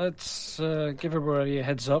let's give everybody a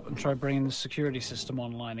heads up and try bringing the security system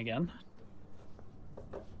online again.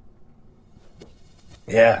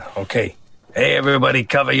 Yeah, okay. Hey, everybody,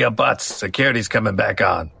 cover your butts. Security's coming back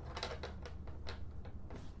on.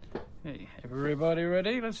 Hey, everybody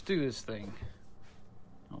ready? Let's do this thing.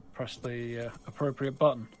 I'll press the appropriate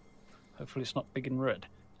button. Hopefully it's not big and red.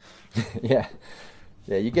 Yeah.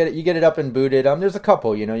 Yeah, you get it up and booted. There's a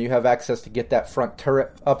couple, you have access to get that front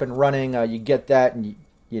turret up and running. You get that and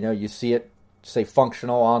you see it say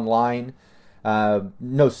functional online.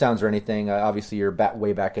 No sounds or anything. Obviously you're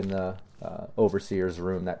way back in the overseer's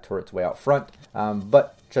room. That turret's way out front.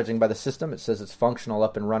 But judging by the system, it says it's functional,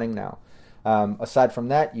 up and running now. Aside from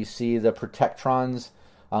that, you see the Protectrons.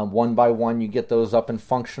 One by one, you get those up and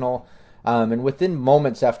functional. And within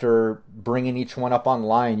moments after bringing each one up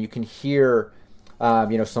online, you can hear,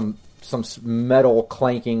 some metal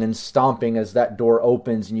clanking and stomping as that door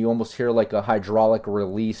opens, and you almost hear like a hydraulic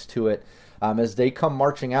release to it as they come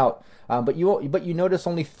marching out. But you notice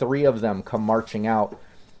only 3 of them come marching out.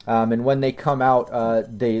 And when they come out,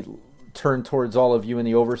 they turn towards all of you in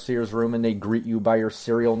the Overseer's room, and they greet you by your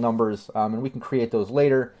serial numbers. And we can create those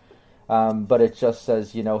later. But it just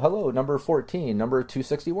says, hello, number 14, number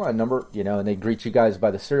 261, and they greet you guys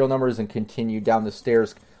by the serial numbers and continue down the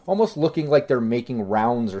stairs, almost looking like they're making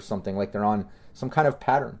rounds or something, like they're on some kind of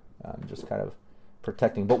pattern, just kind of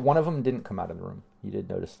protecting. But one of them didn't come out of the room. You did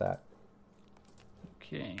notice that.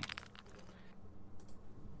 Okay.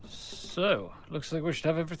 So, looks like we should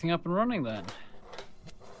have everything up and running then.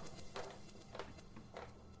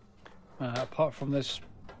 Apart from this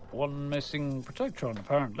one missing Protectron,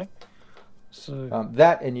 apparently. So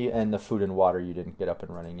that and the food and water you didn't get up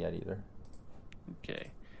and running yet either. Okay.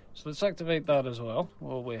 So let's activate that as well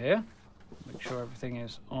while we're here. Make sure everything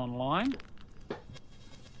is online.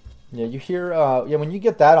 Yeah, you hear, when you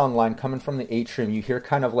get that online coming from the atrium, you hear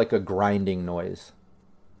kind of like a grinding noise.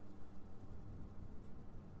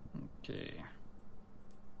 Okay.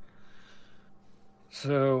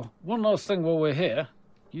 So, one last thing while we're here.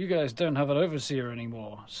 You guys don't have an overseer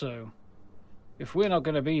anymore, so if we're not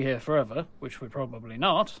going to be here forever, which we're probably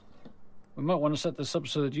not, we might want to set this up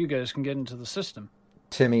so that you guys can get into the system.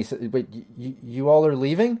 Timmy, wait, you all are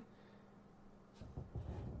leaving?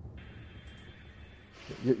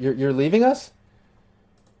 You're leaving us?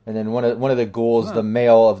 And then one of the ghouls, the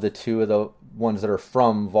male of the 2 of the ones that are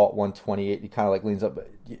from Vault 128, he kind of like leans up.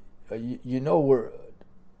 We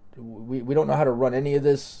don't know how to run any of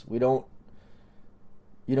this. We don't.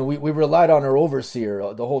 we relied on our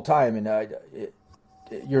overseer the whole time, and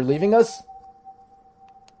you're leaving us?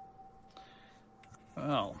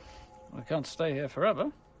 Well, we can't stay here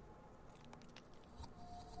forever.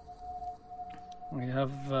 We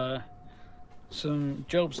have some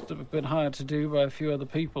jobs that we've been hired to do by a few other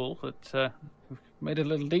people that we've made a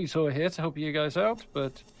little detour here to help you guys out,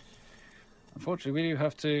 but unfortunately we do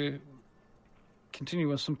have to continue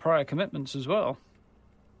with some prior commitments as well.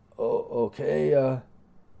 Oh, okay.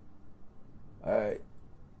 I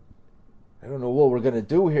don't know what we're gonna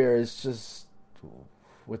do here. It's just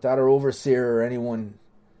without our overseer or anyone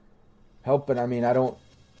helping. I mean, I don't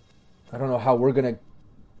know how we're gonna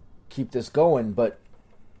keep this going, but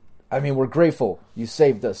I mean, we're grateful you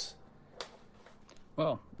saved us.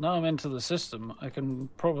 Well, now I'm into the system, I can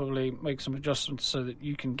probably make some adjustments so that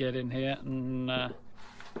you can get in here and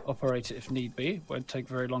operate it if need be. It won't take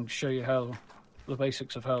very long to show you how the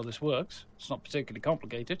basics of how this works. It's not particularly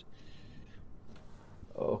complicated.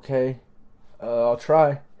 Okay, I'll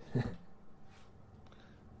try.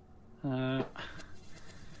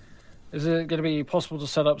 Is it going to be possible to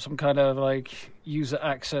set up some kind of like user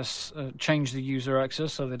access, change the user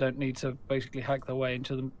access so they don't need to basically hack their way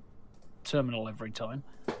into the terminal every time?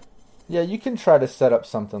 Yeah, you can try to set up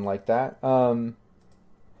something like that. Yeah,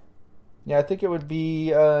 I think it would be,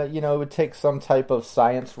 it would take some type of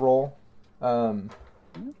science roll. Yeah,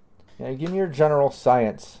 give me your general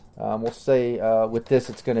science. We'll say with this,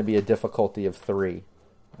 it's going to be a difficulty of 3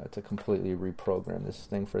 to completely reprogram this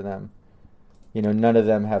thing for them. None of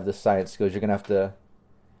them have the science skills. You're gonna have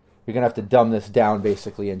to dumb this down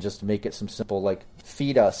basically and just make it some simple like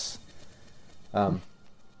feed us,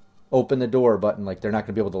 open the door button. Like they're not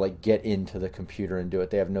gonna be able to like get into the computer and do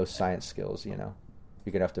it. They have no science skills. You're gonna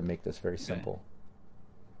have to make this very simple. Okay.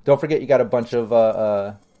 Don't forget you got a bunch of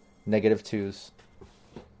 -2s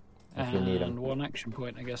if you need them. And 1 action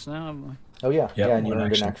point, I guess now. Haven't we? Oh yeah, yep, yeah, and you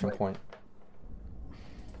earned an action point.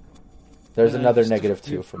 There's another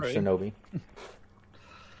 -2 from Shinobi.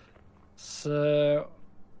 So,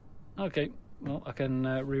 okay. Well, I can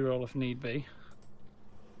reroll if need be.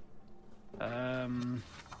 Can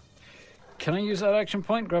I use that action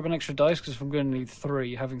point? Grab an extra dice, because if I'm going to need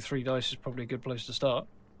 3, having 3 dice is probably a good place to start.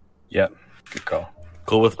 Yep, good call.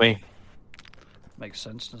 Cool with me. Makes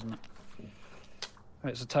sense, doesn't it?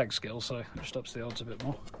 It's a tag skill, so it just ups the odds a bit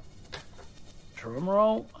more. Drum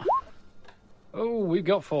roll. Oh, we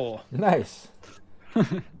got 4. Nice.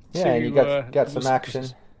 Yeah, and you got some action.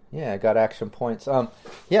 Yeah, got action points.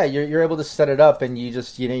 Yeah, you're able to set it up, and you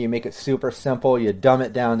just you make it super simple. You dumb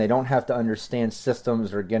it down. They don't have to understand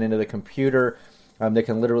systems or get into the computer. They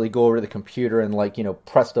can literally go over to the computer and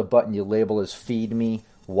press the button you label as feed me,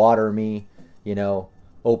 water me,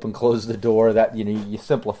 open, close the door. That you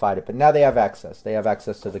simplified it, but now they have access. They have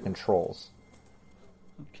access to the controls.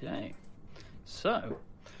 Okay, so.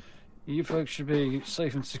 You folks should be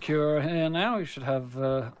safe and secure here now. You should have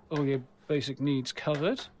all your basic needs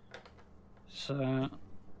covered. So,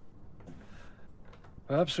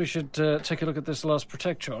 perhaps we should take a look at this last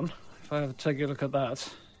Protectron. If I have to take a look at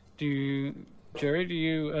that, Jerry, do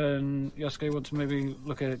you and Yosuke want to maybe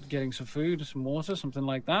look at getting some food, some water, something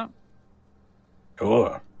like that?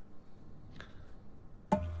 Sure.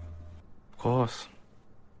 Of course.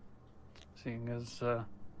 Seeing as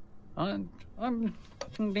I'm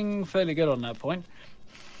being fairly good on that point.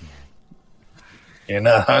 You're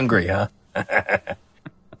not hungry, huh?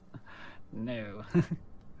 No.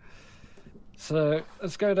 So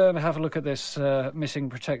let's go down and have a look at this missing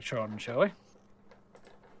Protectron, shall we?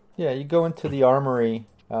 Yeah, you go into the armory,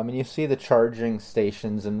 and you see the charging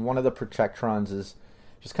stations, and one of the Protectrons is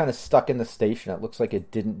just kind of stuck in the station. It looks like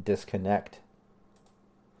it didn't disconnect.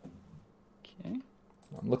 Okay.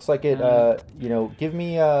 Looks like it, give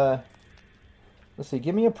me let's see,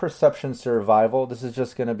 give me a perception survival. This is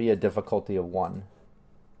just going to be a difficulty of 1.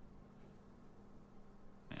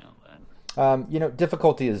 Well, then.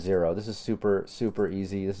 Difficulty is 0. This is super, super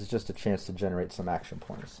easy. This is just a chance to generate some action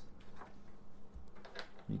points.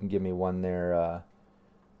 You can give me 1 there.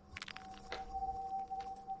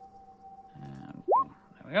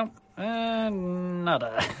 There we go. And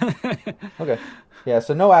nada. Okay. Yeah,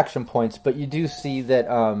 so no action points, but you do see that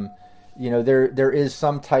there is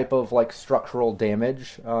some type of like structural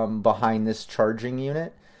damage behind this charging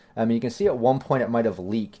unit. You can see at one point it might have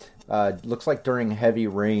leaked. Looks like during heavy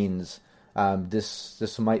rains,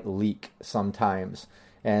 this might leak sometimes,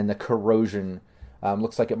 and the corrosion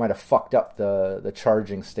looks like it might have fucked up the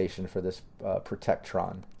charging station for this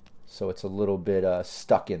Protectron. So it's a little bit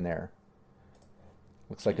stuck in there.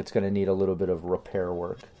 Looks like it's going to need a little bit of repair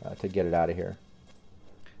work to get it out of here.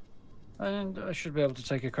 And I should be able to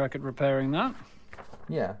take a crack at repairing that.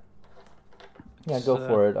 Yeah. Yeah, go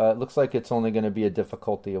for it. It looks like it's only going to be a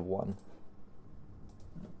difficulty of 1.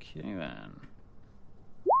 Okay, then.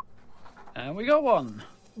 And we got 1.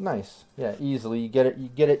 Nice. Yeah, easily. You get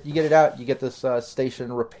it out. You get this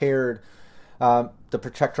station repaired. The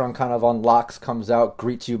Protectron kind of unlocks, comes out,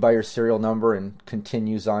 greets you by your serial number, and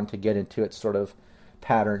continues on to get into its sort of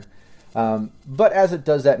pattern. But as it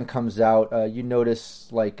does that and comes out, you notice,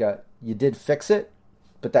 like, you did fix it,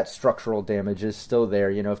 but that structural damage is still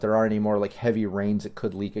there. You know, if there are any more, like, heavy rains, it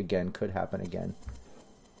could leak again, could happen again.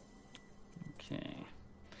 Okay.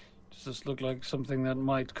 Does this look like something that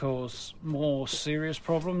might cause more serious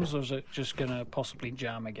problems, or is it just going to possibly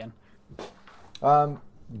jam again?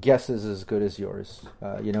 Guess is as good as yours.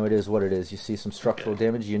 You know, it is what it is. You see some structural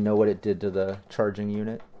damage. You know what it did to the charging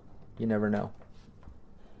unit. You never know.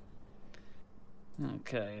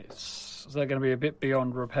 Okay. Is that going to be a bit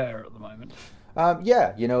beyond repair at the moment?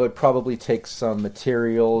 Yeah, you know, it probably takes some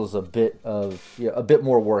materials, a bit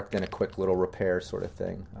more work than a quick little repair sort of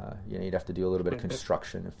thing. You know, you'd have to do a little bit of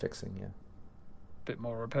construction and fixing, yeah. Bit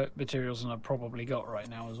more repair materials than I've probably got right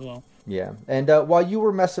now as well. Yeah, and while you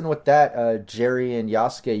were messing with that, Jerry and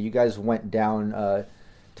Yasuke, you guys went down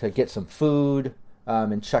to get some food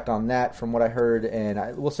and check on that, from what I heard, and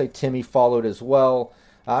I will say Timmy followed as well.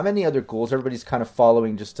 And the other ghouls, everybody's kind of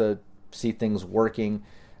following just to see things working.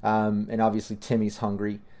 And obviously Timmy's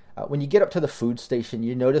hungry. When you get up to the food station,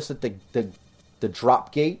 you notice that the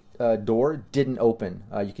drop gate door didn't open.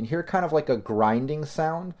 You can hear kind of like a grinding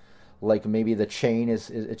sound, like maybe the chain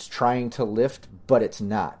it's trying to lift, but it's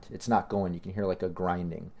not. It's not going. You can hear like a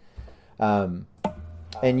grinding. And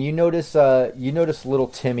you notice little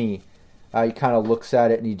Timmy. He kind of looks at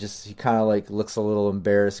it and he kind of like looks a little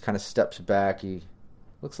embarrassed, kind of steps back. He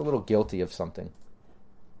looks a little guilty of something.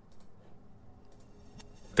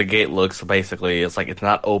 The gate looks basically, it's like it's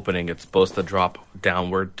not opening. It's supposed to drop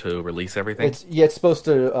downward to release everything. It's supposed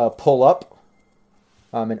to pull up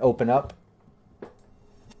and open up.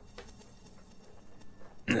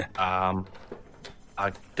 Does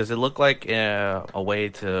it look like a way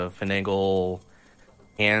to finagle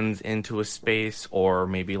hands into a space, or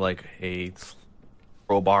maybe like a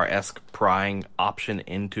crowbar-esque prying option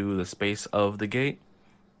into the space of the gate?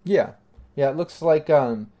 Yeah. It looks like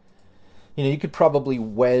you know, you could probably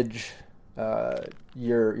wedge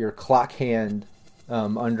your clock hand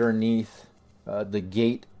underneath the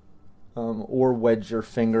gate, or wedge your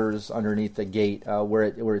fingers underneath the gate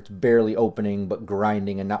where it's barely opening but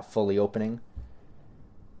grinding and not fully opening.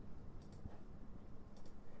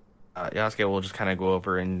 Yasuke will just kind of go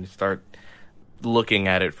over and start looking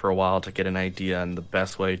at it for a while to get an idea on the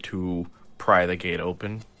best way to pry the gate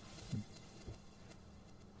open.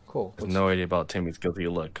 Cool. No idea about Timmy's guilty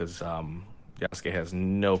look, because Yasuke has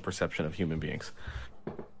no perception of human beings.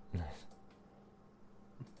 Nice.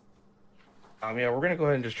 Yeah, we're gonna go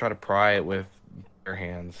ahead and just try to pry it with your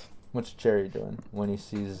hands. What's Jerry doing when he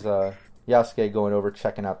sees Yasuke going over,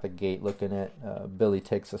 checking out the gate, looking at Billy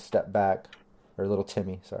takes a step back, or little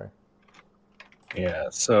Timmy, sorry. Yeah,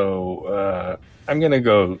 so I'm going to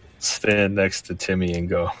go stand next to Timmy and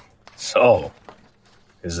go, so,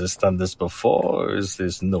 has this done this before, or is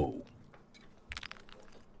this no?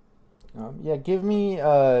 Yeah, give me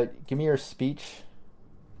your speech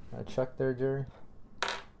check there, Jerry.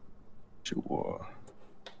 Sure. Oh,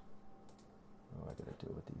 I gotta do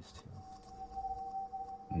it with these two.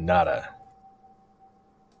 Nada.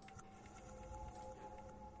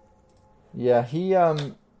 Yeah, he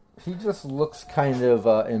just looks kind of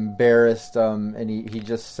embarrassed, and he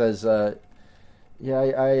just says, "Yeah,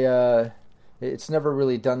 I it's never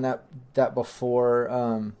really done that before.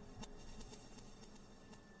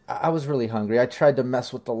 I was really hungry. I tried to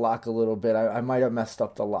mess with the lock a little bit. I might have messed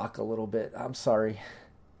up the lock a little bit. I'm sorry."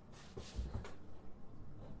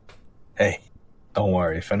 Hey, don't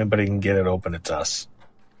worry. If anybody can get it open, it's us.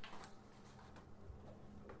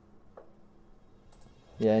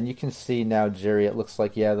 Yeah, and you can see now, Jerry, it looks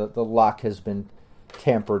like, the lock has been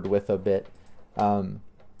tampered with a bit. So,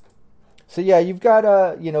 yeah, you've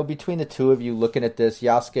got, between the two of you looking at this,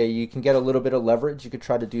 Yasuke, you can get a little bit of leverage. You could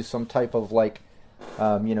try to do some type of,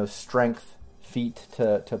 strength feat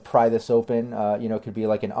to pry this open. It could be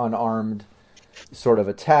like an unarmed sort of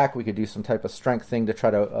attack. We could do some type of strength thing to try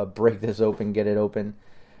to break this open, get it open.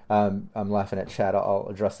 I'm laughing at chat. I'll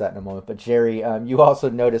address that in a moment. But, Jerry, you also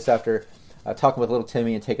noticed after... talking with little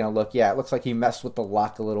Timmy and taking a look, it looks like he messed with the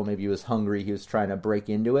lock a little. Maybe he was hungry. He was trying to break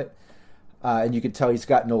into it. And you can tell he's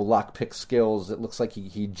got no lockpick skills. It looks like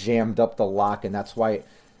he jammed up the lock, and that's why,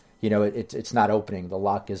 it's not opening. The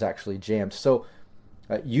lock is actually jammed. So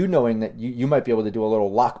you knowing that you might be able to do a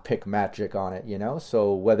little lockpick magic on it, you know?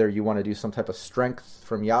 So whether you want to do some type of strength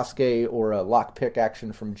from Yasuke or a lockpick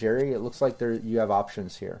action from Jerry, it looks like you have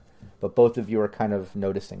options here. But both of you are kind of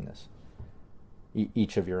noticing this.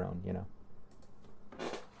 Each of your own, you know?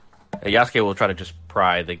 Yasuke will try to just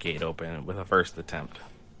pry the gate open with a first attempt.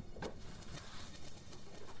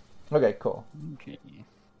 Okay, cool. Okay.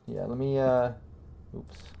 Yeah, let me,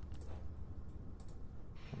 oops.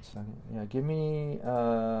 1 second. Yeah, give me,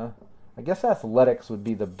 I guess athletics would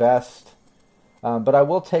be the best. But I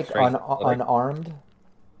will take unarmed.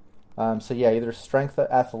 So yeah, either strength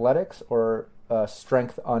athletics or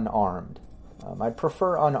strength unarmed. I'd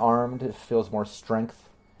prefer unarmed. It feels more strength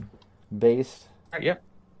based. Yep.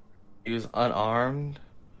 Use unarmed.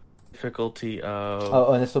 Difficulty of...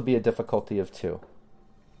 Oh, and this will be a difficulty of 2.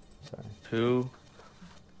 Sorry. 2.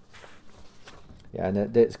 Yeah,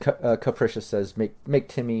 and Capricious says, make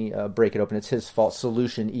Timmy break it open. It's his fault.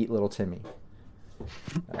 Solution, eat little Timmy.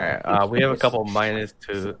 All right, we have a couple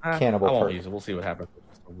 -2. Cannibal I won't perk. use it. We'll see what happens.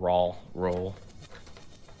 Just a raw roll.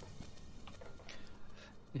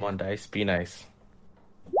 1 dice. Be nice.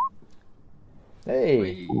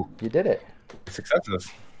 Hey, you did it.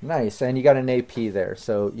 Successes. Nice, and you got an AP there.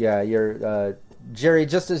 So yeah, you're Jerry.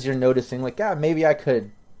 Just as you're noticing, like, maybe I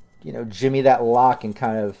could, jimmy that lock and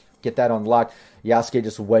kind of get that unlocked. Yasuke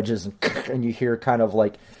just wedges and you hear kind of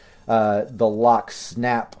like the lock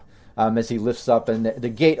snap as he lifts up, and the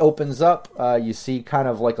gate opens up. You see kind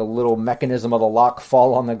of like a little mechanism of the lock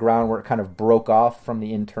fall on the ground where it kind of broke off from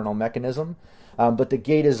the internal mechanism. But the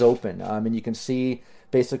gate is open, and you can see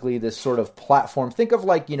basically this sort of platform. Think of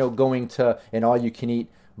like, going to an all-you-can-eat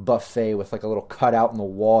buffet with like a little cutout in the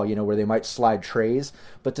wall, where they might slide trays.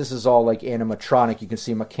 But this is all like animatronic. You can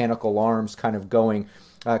see mechanical arms kind of going,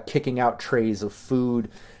 kicking out trays of food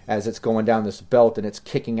as it's going down this belt, and it's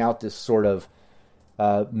kicking out this sort of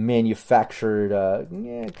manufactured,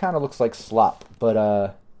 it kind of looks like slop, but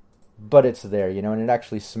it's there, and it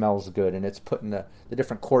actually smells good, and it's putting the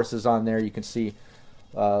different courses on there. You can see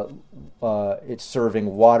it's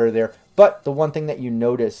serving water there. But the one thing that you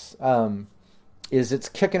notice is it's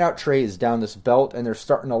kicking out trays down this belt, and they're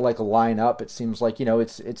starting to like line up. It seems like,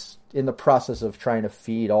 it's in the process of trying to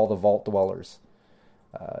feed all the vault dwellers,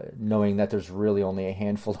 knowing that there's really only a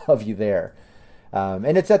handful of you there.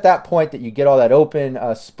 And it's at that point that you get all that open.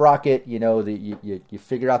 Sprocket, you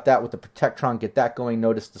figure out that with the Protectron, get that going.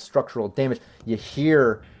 Notice the structural damage. You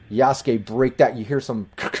hear Yasuke break that. You hear some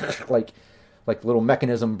like little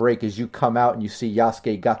mechanism break as you come out, and you see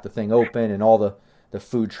Yasuke got the thing open, and all the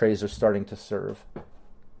food trays are starting to serve.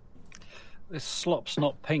 This slop's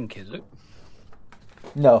not pink, is it?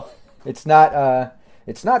 No, it's not.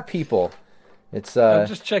 It's not people. It's. I'm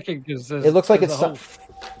just checking because it looks like it's a whole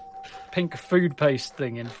pink food paste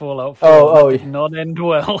thing in Fallout 4. Oh, did not end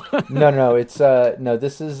well. No. It's no.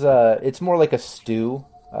 This is it's more like a stew.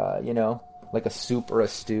 Like a soup or a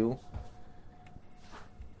stew.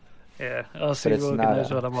 Yeah, I'll see Morgan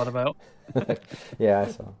knows what I'm on about. Yeah, I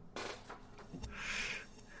saw.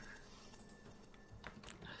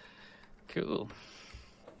 Cool.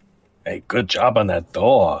 Hey, good job on that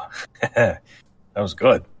door. That was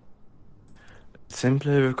good.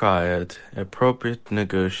 Simply required appropriate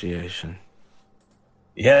negotiation.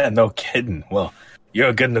 Yeah, no kidding. Well, you're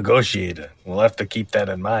a good negotiator. We'll have to keep that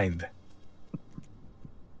in mind.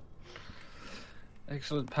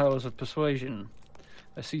 Excellent powers of persuasion.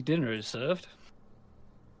 I see dinner is served.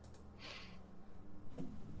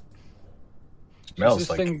 Smells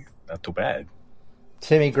like not too bad.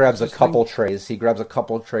 Timmy grabs a couple trays. He grabs a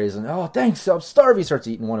couple trays and, oh, thanks, I'm starving. He starts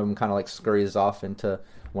eating one of them, kind of like scurries off into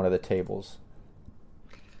one of the tables.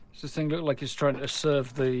 Does this thing look like it's trying to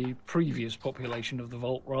serve the previous population of the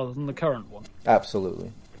vault rather than the current one?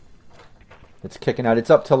 Absolutely. It's kicking out. It's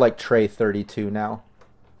up to like tray 32 now.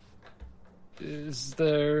 Was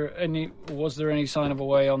there any sign of a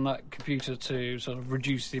way on that computer to sort of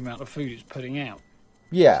reduce the amount of food it's putting out?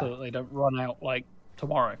 Yeah. So that they don't run out like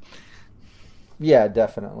tomorrow. Yeah,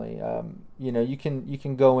 definitely. You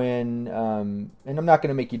can go in, and I'm not going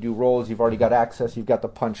to make you do rolls. You've already got access. You've got the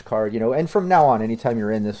punch card, and from now on, anytime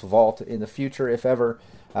you're in this vault in the future, if ever,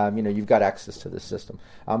 you've got access to this system.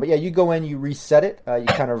 But yeah, you go in, you reset it. You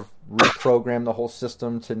kind of reprogram the whole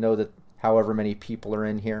system to know that however many people are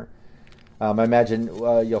in here. I imagine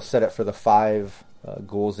you'll set it for the 5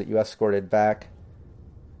 ghouls that you escorted back.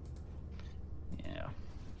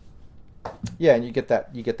 Yeah, and you get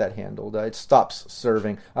that handled. It stops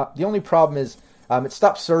serving. The only problem is it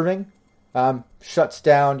stops serving, shuts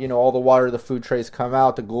down. All the water, the food trays come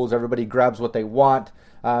out. The ghouls, everybody grabs what they want.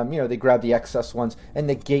 They grab the excess ones, and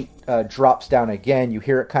the gate drops down again. You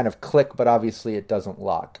hear it kind of click, but obviously it doesn't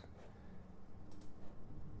lock.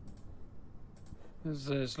 Does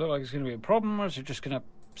this look like it's going to be a problem, or is it just going to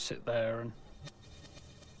sit there and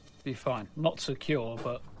be fine? Not secure,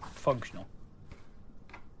 but functional.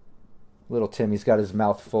 Little Timmy's got his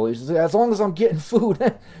mouth full. He's like, as long as I'm getting food.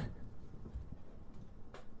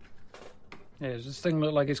 Yeah, does this thing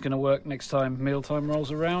look like it's going to work next time mealtime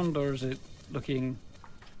rolls around, or is it looking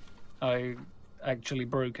actually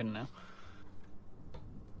broken now?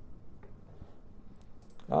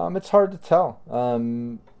 It's hard to tell.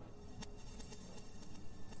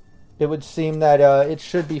 It would seem that it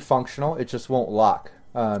should be functional. It just won't lock.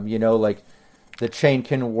 Like the chain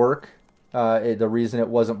can work. The reason it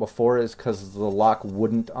wasn't before is because the lock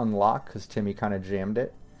wouldn't unlock because Timmy kind of jammed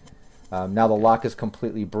it. Now the lock is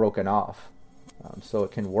completely broken off. So it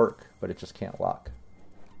can work, but it just can't lock.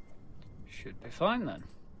 Should be fine then.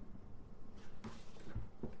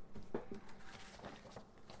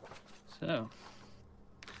 So,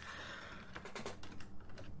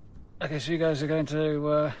 I guess you guys are going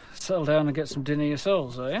to settle down and get some dinner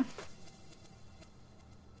yourselves, are you?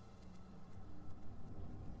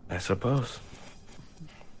 I suppose.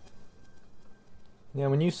 Yeah,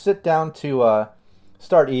 when you sit down to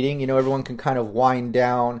start eating, everyone can kind of wind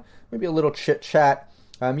down, maybe a little chit chat.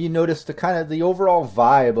 You notice the overall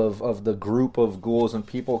vibe of the group of ghouls and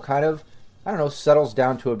people kind of, settles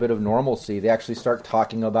down to a bit of normalcy. They actually start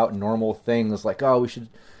talking about normal things like, oh, we should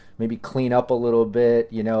maybe clean up a little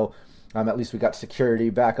bit, at least we got security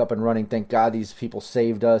back up and running. Thank God these people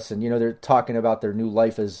saved us. And, they're talking about their new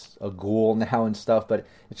life as a ghoul now and stuff, but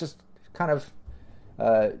it's just kind of,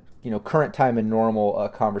 current time and normal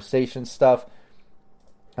conversation stuff.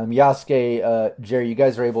 Yasuke, Jerry, you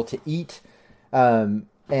guys are able to eat,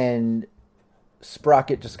 and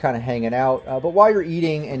Sprocket just kind of hanging out. But while you're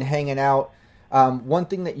eating and hanging out, one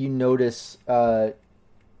thing that you notice,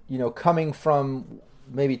 coming from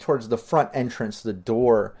maybe towards the front entrance, the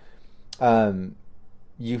door,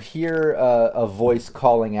 you hear a voice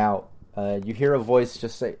calling out. You hear a voice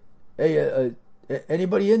just say, "Hey,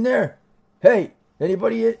 anybody in there? Hey,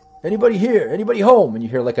 anybody here? Anybody home?" And you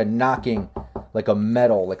hear like a knocking, like a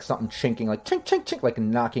metal, like something chinking, like chink, chink, chink, like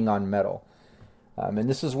knocking on metal. And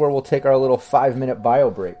this is where we'll take our little 5-minute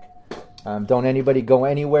bio break. Don't anybody go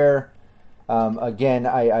anywhere. Again,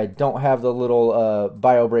 I don't have the little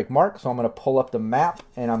bio break mark, so I'm going to pull up the map,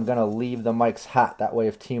 and I'm going to leave the mics hot. That way,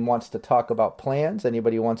 if team wants to talk about plans,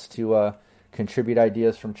 anybody wants to contribute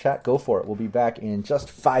ideas from chat, go for it. We'll be back in just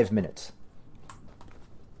 5 minutes.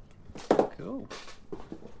 Cool.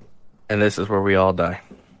 And this is where we all die.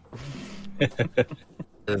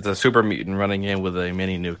 There's a super mutant running in with a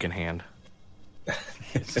mini nuke in hand.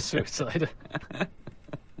 Suicide.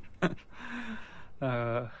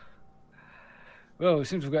 Well, it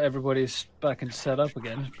seems we've got everybody's back and set up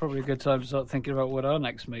again. It's probably a good time to start thinking about what our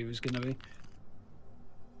next move is going to be.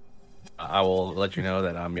 I will let you know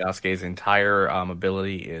that Yasuke's entire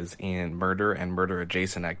ability is in murder and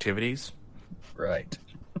murder-adjacent activities. Right.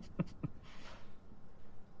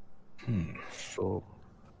 So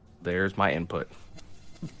there's my input.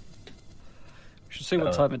 We should see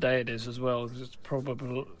what time of day it is as well, because it's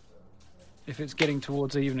probably, if it's getting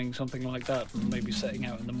towards evening, something like that, maybe setting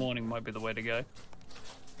out in the morning might be the way to go.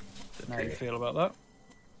 Don't know how you feel about that.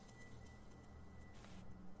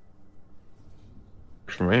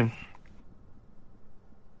 For me.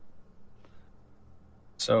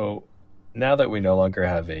 So now that we no longer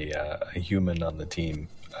have a human on the team,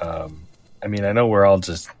 I know we're all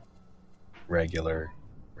just regular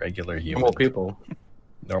humans.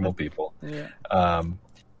 Normal people. Yeah.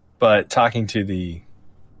 But talking to the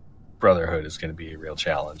Brotherhood is going to be a real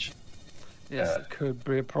challenge. Yes, it could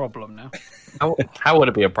be a problem now. How would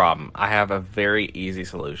it be a problem? I have a very easy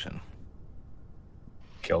solution.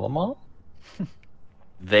 Kill them all?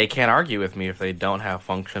 They can't argue with me if they don't have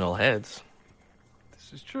functional heads.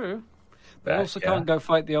 This is true. They also can't go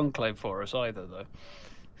fight the Enclave for us either, though.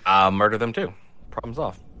 I'll murder them too. Problem's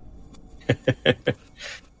off.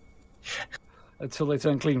 Until they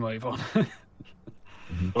turn clean wave on.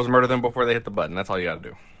 Just murder them before they hit the button. That's all you got to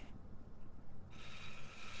do.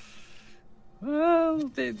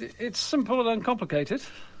 Well, it's simple and uncomplicated.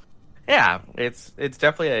 Yeah, it's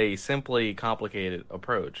definitely a simply complicated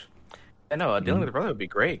approach. I know dealing with the Brotherhood would be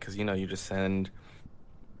great because you just send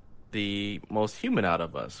the most human out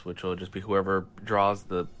of us, which will just be whoever draws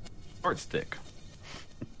the short stick.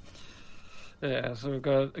 Yeah, so we've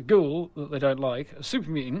got a ghoul that they don't like, a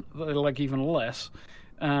super mutant that they like even less,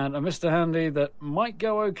 and a Mr. Handy that might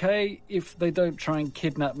go okay if they don't try and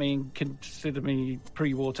kidnap me and consider me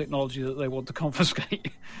pre-war technology that they want to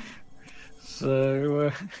confiscate.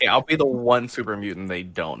 So, yeah, I'll be the one super mutant they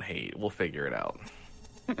don't hate. We'll figure it out.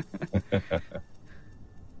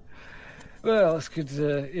 well, that's good.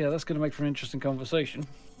 That's going to make for an interesting conversation.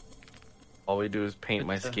 All we do is paint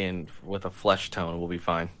my skin with a flesh tone. We'll be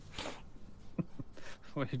fine.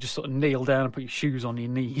 Well, you just sort of kneel down and put your shoes on your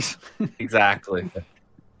knees. Exactly.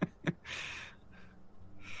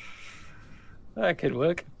 That could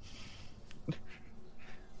work.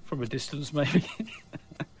 From a distance, maybe.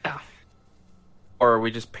 Or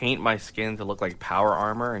we just paint my skin to look like power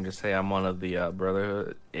armor and just say I'm one of the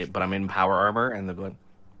Brotherhood, but I'm in power armor, and they're going,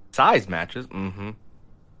 size matches.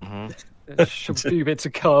 Shove a few bits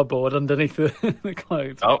of cardboard underneath the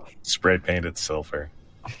clothes. Oh, Spray painted silver.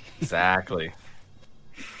 exactly.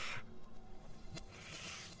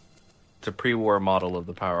 It's a pre-war model of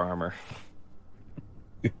the power armor.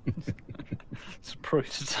 It's a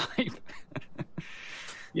prototype.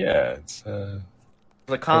 Yeah, it's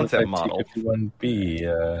The concept model.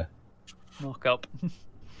 T51B. Mock up.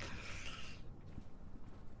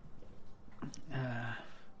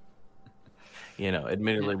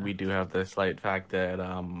 Admittedly, we do have the slight fact that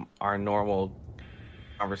our normal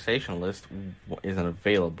conversationalist isn't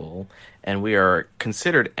available, and we are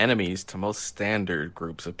considered enemies to most standard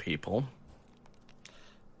groups of people.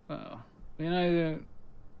 Well, we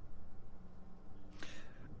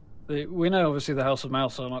know obviously the House of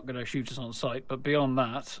Mouse are not going to shoot us on sight, but beyond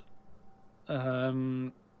that,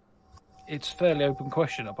 it's fairly open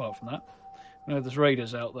question. Apart from that, there's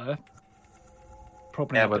raiders out there.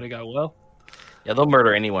 Probably not going to go well. Yeah, they'll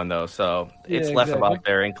murder anyone though, so it's less exactly. about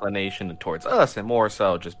their inclination towards us and more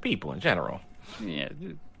so just people in general. Yeah.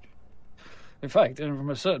 In fact, and from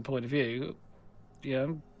a certain point of view,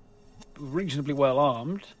 reasonably well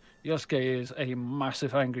armed, Yasuke is a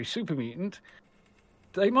massive angry super mutant.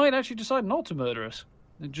 They might actually decide not to murder us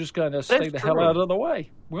and just kind of stay the hell out of the way.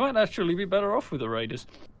 We might actually be better off with the raiders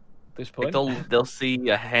at this point. Like they'll see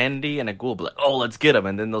a Handy and a Ghoul, be like, oh, let's get them,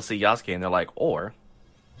 and then they'll see Yasuke and they're like, or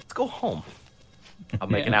let's go home. I'll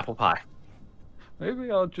make an apple pie.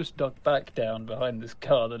 Maybe I'll just duck back down behind this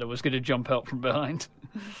car that I was going to jump out from behind.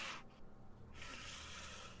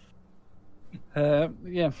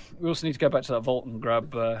 We also need to go back to that vault and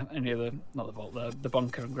grab any of the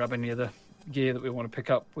bunker, and grab any of the gear that we want to pick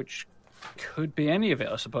up, which could be any of it,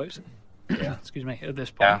 I suppose. Yeah. Excuse me, at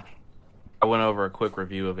this point. Yeah. I went over a quick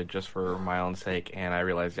review of it just for my own sake, and I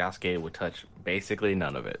realized Yasuke would touch basically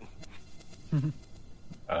none of it.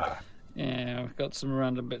 Yeah, we've got some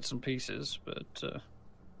random bits and pieces, but...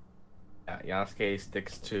 Yasuke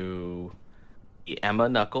sticks to the Emma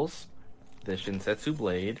Knuckles, the Shinsetsu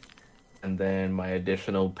Blade, and then my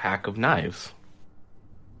additional pack of knives.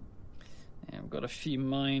 Yeah, we've got a few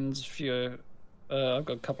mines, I've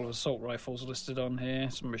got a couple of assault rifles listed on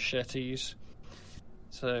here, some machetes.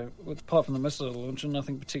 So, apart from the missile launcher,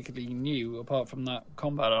 nothing particularly new, apart from that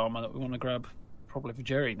combat armor that we want to grab, probably for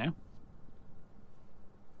Jerry now.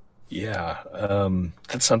 Yeah,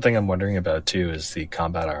 that's something I'm wondering about too, is the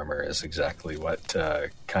combat armor is exactly what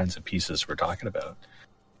kinds of pieces we're talking about.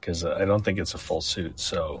 Because I don't think it's a full suit,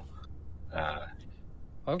 so...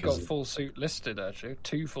 I've got full suit listed, actually.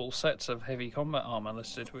 2 full sets of heavy combat armor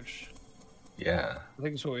listed, which... Yeah. I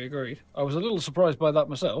think is what we agreed. I was a little surprised by that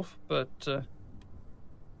myself, but...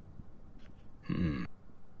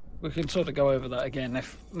 We can sort of go over that again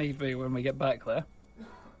if need be when we get back there.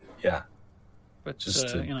 Yeah. But just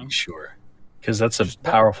to be sure, because that's a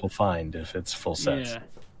powerful find if it's full sets.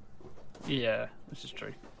 Yeah, this is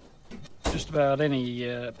true. Just about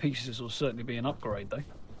any pieces will certainly be an upgrade, though.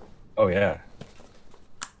 Oh yeah,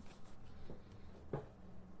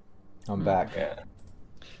 I'm back. yeah.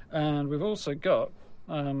 And we've also got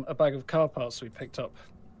a bag of car parts we picked up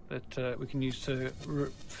that we can use to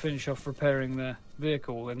finish off repairing the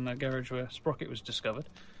vehicle in the garage where Sprocket was discovered.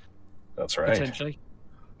 That's right. Potentially.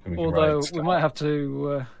 Although we might have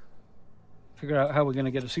to figure out how we're going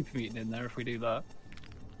to get a super mutant in there if we do that.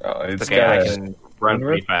 Oh, it's okay, I can run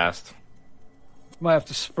pretty fast. Might have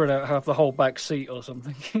to spread out half the whole back seat or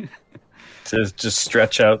something. To just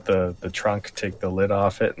stretch out the trunk, take the lid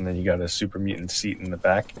off it, and then you got a super mutant seat in the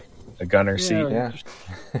back, a gunner seat. Yeah. Just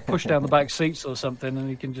push down the back seats or something, and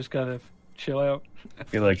you can just kind of chill out.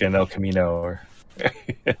 Feel like an El Camino or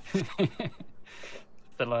Something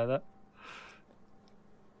like that.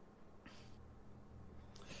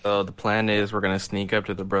 So the plan is we're going to sneak up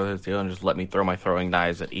to the Brotherhood's deal and just let me throw my throwing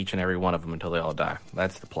knives at each and every one of them until they all die.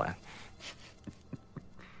 That's the plan.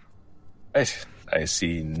 I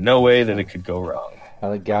see no way that it could go wrong. I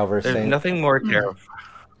like Galver There's saying nothing more terrifying.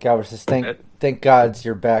 Galver says, thank gods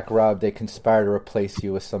you're back, Rob. They conspire to replace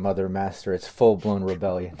you with some other master. It's full-blown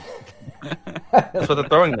rebellion. That's what the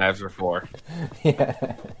throwing knives are for.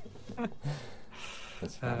 Yeah.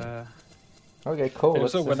 That's fine. Okay, cool. Yeah,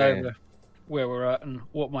 Let's so just- went over where we're at and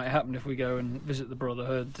what might happen if we go and visit the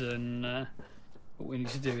Brotherhood and what we need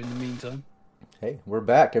to do in the meantime. Hey, we're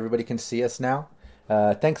back. Everybody can see us now.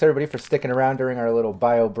 Thanks, everybody, for sticking around during our little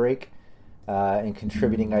bio break and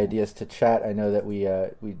contributing ideas to chat. I know that we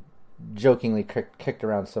jokingly kicked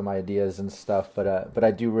around some ideas and stuff, but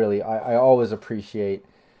I do really, I always appreciate,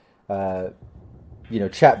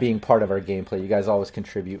 chat being part of our gameplay. You guys always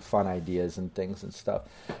contribute fun ideas and things and stuff.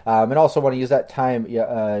 And also want to use that time,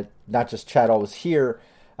 not just chat always here,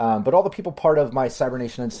 but all the people part of my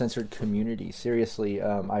Cybernation Uncensored community. Seriously,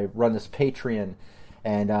 I run this Patreon,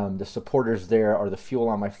 and the supporters there are the fuel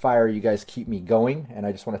on my fire. You guys keep me going, and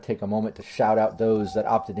I just want to take a moment to shout out those that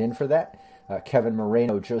opted in for that. Kevin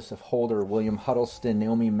Moreno, Joseph Holder, William Huddleston,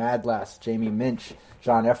 Naomi Madlass, Jamie Minch,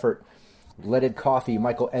 John Effort, Leaded Coffee,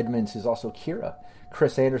 Michael Edmonds, who's also Kira,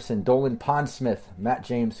 Chris Anderson, Dolan Pondsmith, Matt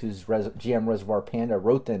James, who's GM Reservoir Panda,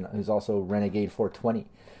 Rothan, who's also Renegade 420,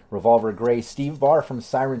 Revolver Gray, Steve Barr from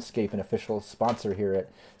Sirenscape, an official sponsor here at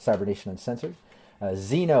Cybernation Uncensored,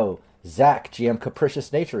 Zeno, Zach, GM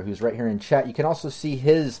Capricious Nature, who's right here in chat. You can also see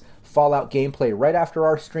his Fallout gameplay right after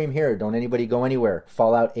our stream here. Don't anybody go anywhere.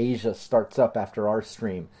 Fallout Asia starts up after our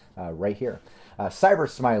stream right here. Cyber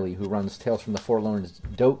Smiley, who runs Tales from the Forlorn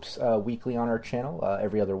Dopes weekly on our channel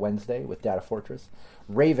every other Wednesday with Data Fortress.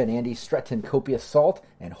 Raven, Andy Stretton, Copious Salt,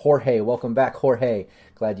 and Jorge. Welcome back, Jorge.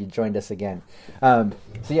 Glad you joined us again. I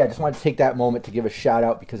just wanted to take that moment to give a shout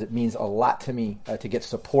out because it means a lot to me to get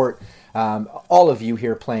support. All of you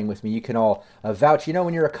here playing with me, you can all vouch.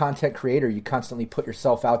 When you're a content creator, you constantly put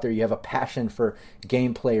yourself out there. You have a passion for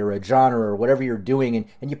gameplay or a genre or whatever you're doing,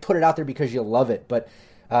 and you put it out there because you love it. But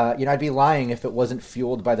I'd be lying if it wasn't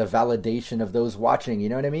fueled by the validation of those watching. You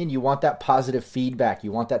know what I mean? You want that positive feedback.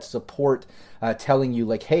 You want that support telling you,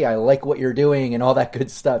 like, hey, I like what you're doing and all that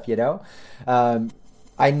good stuff,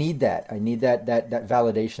 I need that. I need that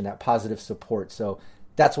validation, that positive support. So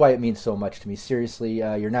that's why it means so much to me. Seriously,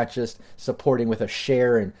 you're not just supporting with a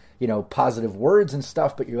share and, positive words and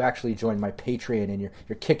stuff, but you actually join my Patreon and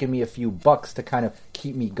you're kicking me a few bucks to kind of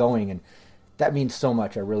keep me going. And that means so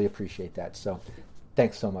much. I really appreciate that. So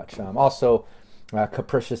thanks so much. Also,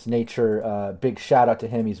 Capricious Nature, big shout out to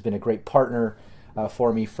him. He's been a great partner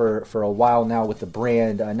for me for a while now with the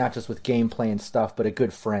brand, not just with gameplay and stuff, but a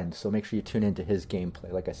good friend. So make sure you tune into his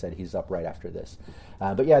gameplay. Like I said, he's up right after this.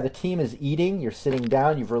 But yeah, the team is eating. You're sitting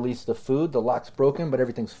down. You've released the food. The lock's broken, but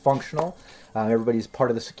everything's functional. Everybody's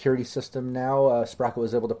part of the security system now. Sprocket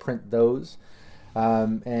was able to print those.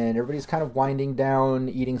 And everybody's kind of winding down,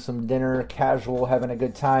 eating some dinner, casual, having a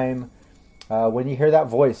good time. When you hear that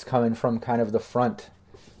voice coming from kind of the front,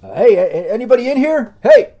 hey, anybody in here?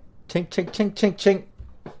 Hey! Chink, chink, chink, chink, chink.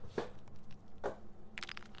 Are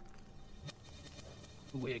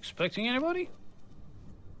we expecting anybody?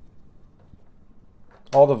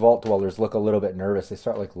 All the Vault Dwellers look a little bit nervous. They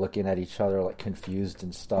start looking at each other confused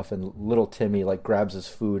and stuff. And little Timmy grabs his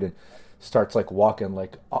food and starts walking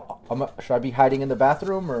should I be hiding in the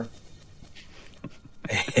bathroom or?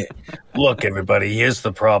 Look, everybody, here's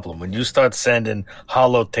the problem. When you start sending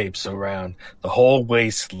holotapes around the whole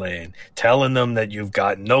wasteland, telling them that you've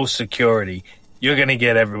got no security, you're going to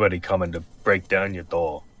get everybody coming to break down your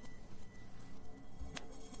door.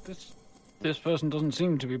 This person doesn't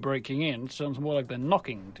seem to be breaking in. It sounds more like they're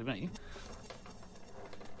knocking to me.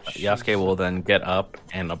 Yasuke will then get up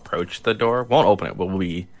and approach the door. Won't open it, but will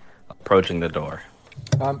be approaching the door.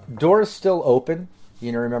 Door is still open.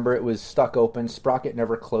 Remember it was stuck open. Sprocket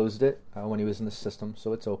never closed it when he was in the system,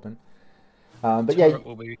 so it's open. But yeah,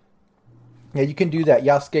 you can do that.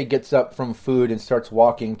 Yasuke gets up from food and starts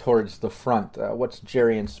walking towards the front. What's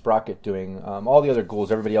Jerry and Sprocket doing? All the other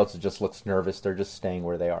ghouls, everybody else just looks nervous. They're just staying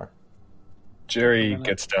where they are. Jerry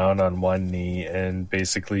gets down on one knee and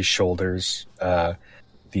basically shoulders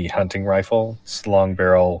the hunting rifle. It's long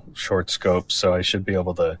barrel, short scope, so I should be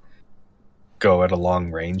able to go at a long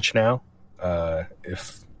range now.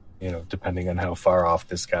 If, depending on how far off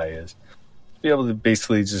this guy is. Be able to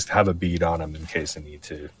basically just have a bead on him in case I need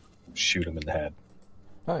to shoot him in the head.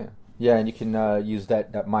 Oh, yeah. Yeah, and you can use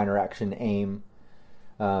that minor action aim.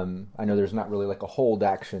 I know there's not really a hold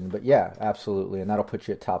action, but yeah, absolutely. And that'll put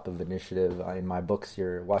you at top of initiative. In my books,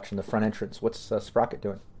 you're watching the front entrance. What's Sprocket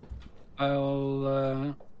doing?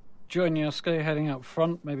 I'll join Yasuke heading out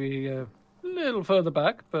front, maybe a little further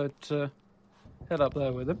back, but head up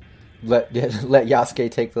there with him. Let Yasuke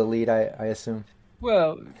take the lead, I assume.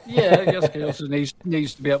 Well, yeah, Yasuke also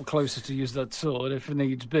needs to be up closer to use that sword if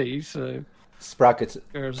needs be. So Sprocket's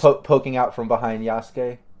there's poking out from behind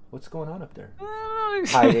Yasuke. What's going on up there?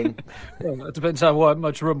 Hiding. Well, it depends how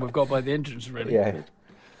much room we've got by the entrance, really. Yeah.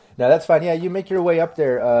 No, that's fine. Yeah, you make your way up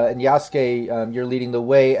there, and Yasuke, you're leading the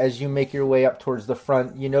way. As you make your way up towards the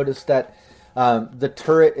front, you notice that the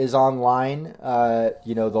turret is online.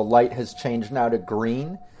 The light has changed now to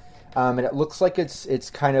green, and it looks like it's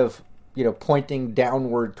kind of pointing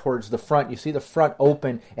downward towards the front. You see the front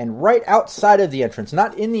open, and right outside of the entrance,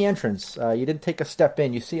 not in the entrance, you didn't take a step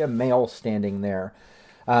in. You see a male standing there.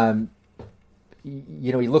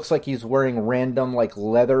 He looks like he's wearing random like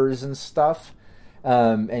leathers and stuff.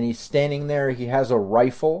 And he's standing there. He has a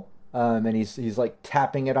rifle, and he's like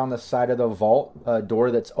tapping it on the side of the vault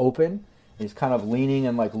door that's open. He's kind of leaning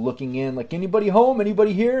and like looking in, like anybody home,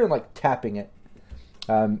 anybody here, and like tapping it.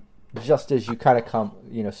 Just as you kind of come,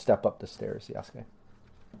 step up the stairs, Yasuke.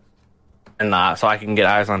 And so I can get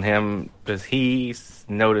eyes on him. Does he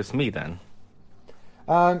notice me then?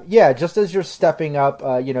 Yeah, just as you're stepping up,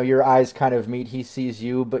 your eyes kind of meet. He sees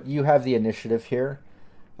you, but you have the initiative here.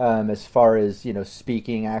 As far as,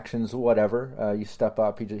 speaking, actions, whatever, you step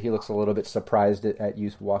up. He looks a little bit surprised at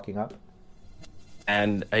you walking up.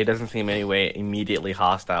 And he doesn't seem any way immediately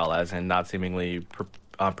hostile, as in not seemingly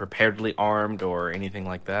preparedly armed or anything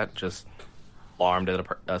like that, just armed as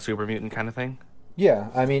a super mutant kind of thing? Yeah,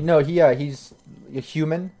 I mean, no, he's a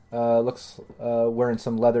human, looks wearing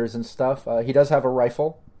some leathers and stuff. He does have a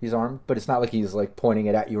rifle. He's armed, but it's not like he's like pointing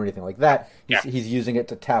it at you or anything like that. He's using it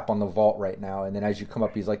to tap on the vault right now. And then as you come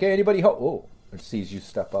up, he's like, "Hey, anybody home?" Oh, and sees you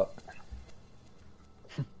step up.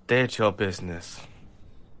 That's your business.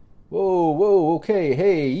 Whoa, okay,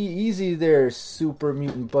 hey, easy there, super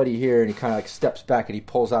mutant buddy here. And he kind of like steps back and he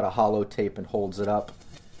pulls out a holotape and holds it up.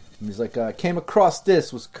 And he's like, "Came across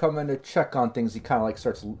this, was coming to check on things." He kind of like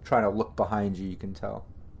starts trying to look behind you. You can tell.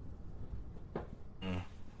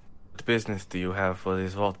 What business do you have for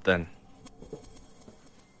this vault then?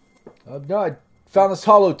 No, I found this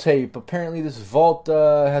holotape. Apparently this vault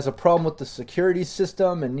has a problem with the security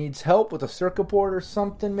system and needs help with a circuit board or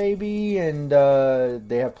something maybe, and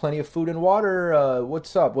they have plenty of food and water.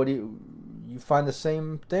 What's up? What do you find the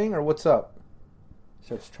same thing, or what's up?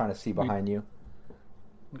 Starts trying to see behind you.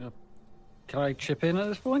 Can I chip in at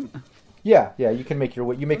this point? Yeah, you can make your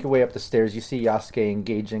way. You make your way up the stairs. You see Yasuke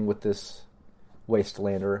engaging with this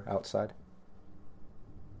wastelander outside.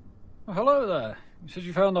 Oh, hello there. You said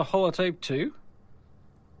you found a holotape too?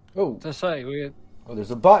 Oh, To say,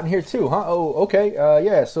 there's a bot in here too, huh? Oh, okay.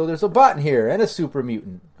 Yeah, so there's a bot in here and a super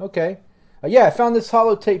mutant. Okay. Yeah, I found this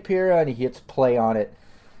holotape here, and he hits play on it.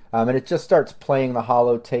 And it just starts playing the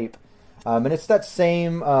holotape. And it's that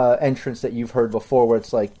same entrance that you've heard before, where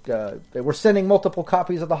it's like, we're sending multiple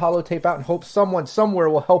copies of the holotape out in hopes someone somewhere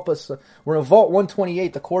will help us. We're in Vault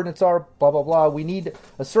 128. The coordinates are blah, blah, blah. We need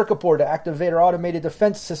a circuit board to activate our automated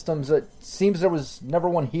defense systems. It seems there was never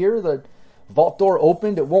one here. The vault door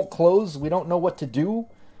opened. It won't close. We don't know what to do.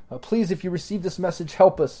 Please, if you receive this message,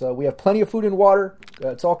 help us. We have plenty of food and water.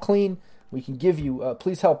 It's all clean. We can give you.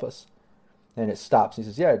 Please help us. And it stops. He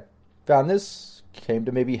says, yeah, found this. Came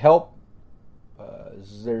to maybe help.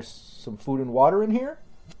 Is there some food and water in here?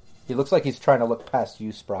 He looks like he's trying to look past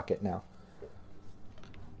you, Sprocket, now.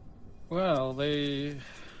 Well, we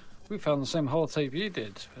found the same holotape you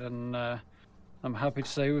did, and I'm happy to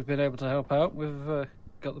say we've been able to help out. We've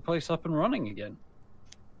got the place up and running again.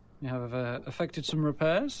 We have effected some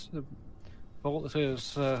repairs. The vault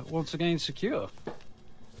is once again secure.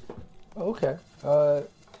 Okay.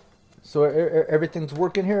 So everything's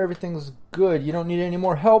working here? Everything's good? You don't need any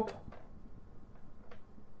more help?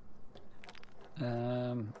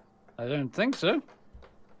 I don't think so.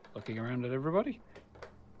 Looking around at everybody.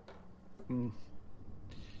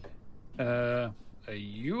 Are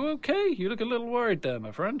you okay? You look a little worried there,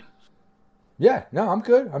 my friend. Yeah, no, I'm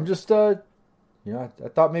good. I'm just, I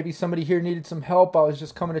thought maybe somebody here needed some help. I was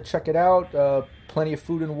just coming to check it out. Plenty of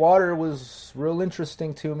food and water was real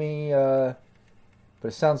interesting to me. But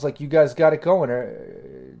it sounds like you guys got it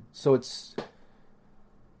going. So it's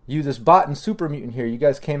you, this bot, and super mutant here. You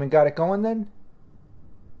guys came and got it going then?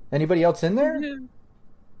 Anybody else in there? Yeah.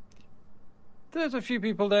 There's a few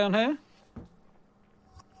people down here.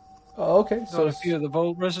 Oh, okay. So Got a few of the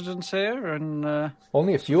Vault residents here, and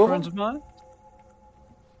only a few of friends them? of mine.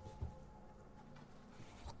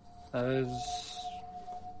 There's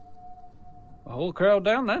a whole crowd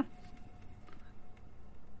down there.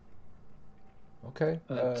 Okay.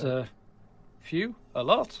 But a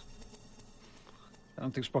lot. I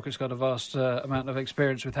don't think Sprocket's got a vast amount of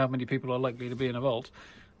experience with how many people are likely to be in a vault,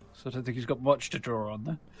 so I don't think he's got much to draw on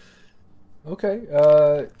there.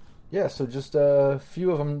 Okay. Yeah. So just a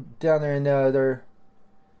few of them down there, and they're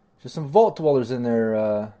just some vault dwellers in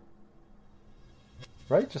there.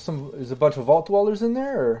 Right? There's a bunch of vault dwellers in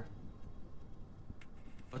there, or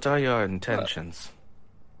What are your intentions?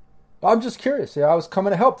 I'm just curious. Yeah, I was coming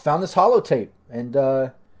to help. Found this holotape, and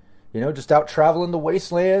just out traveling the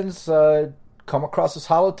wastelands. Come across this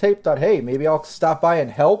holotape. Thought, hey, maybe I'll stop by and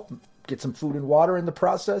help. Get some food and water in the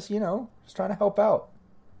process. Just trying to help out.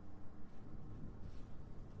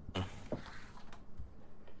 What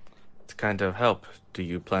kind of help do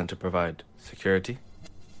you plan to provide? Security?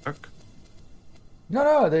 Work?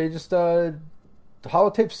 No. They just the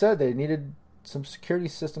holotape said they needed some security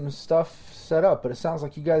system stuff set up, but it sounds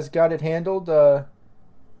like you guys got it handled. So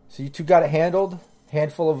you two got it handled.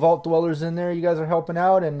 Handful of vault dwellers in there. You guys are helping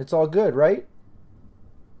out, and it's all good, right?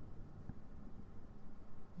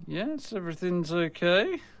 Yes, everything's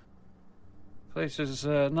okay. Place is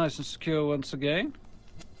nice and secure once again.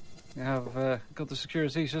 We have got the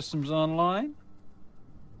security systems online.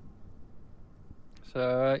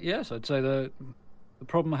 So, yes, I'd say the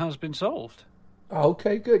problem has been solved. Oh,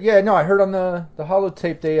 okay, good. Yeah, no, I heard on the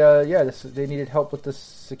holotape they needed help with the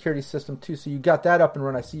security system too. So you got that up and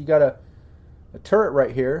running. I see you got a turret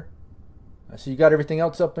right here. So you got everything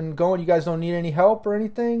else up and going. You guys don't need any help or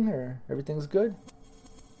anything, or everything's good?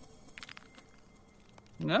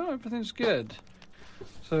 No, everything's good.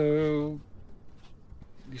 So,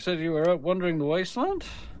 you said you were out wandering the wasteland?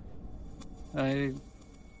 Do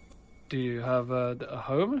you have a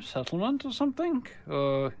home, a settlement or something?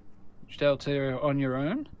 Or just out here on your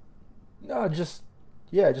own? No, just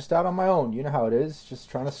out on my own. You know how it is.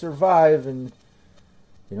 Just trying to survive, and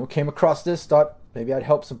came across this. Thought maybe I'd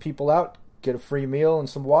help some people out, get a free meal and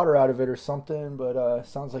some water out of it or something. But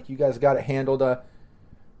sounds like you guys got it handled.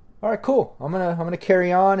 All right, cool. I'm gonna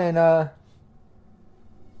carry on, and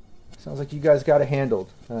sounds like you guys got it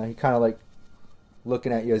handled. He kind of like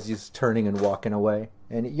looking at you as he's turning and walking away.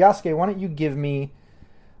 And Yasuke, why don't you give me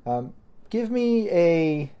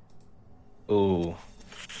a? Ooh.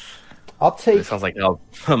 I'll take. It sounds like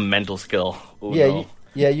a mental skill. Ooh, yeah, no.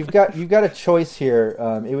 you've got a choice here.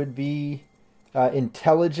 It would be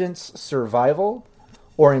intelligence, survival,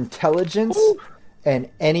 or intelligence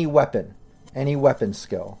and any weapon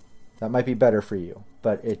skill. That might be better for you,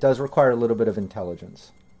 but it does require a little bit of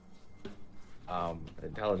intelligence.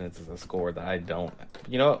 Intelligence is a score that I don't.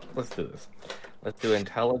 You know what? Let's do this. Let's do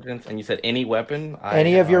intelligence. And you said any weapon?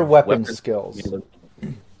 Any of your weapon skills.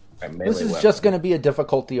 This is just going to be a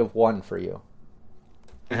difficulty of 1 for you.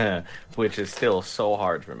 Which is still so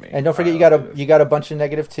hard for me. And don't forget, you got a bunch of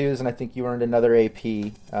 -2s, and I think you earned another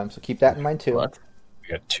AP. So keep that in mind too. What? We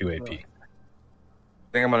got 2 AP.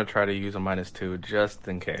 I think I'm going to try to use a -2 just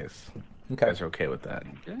in case. You Okay. guys are okay with that?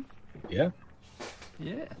 Okay. Yeah.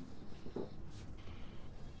 Yeah.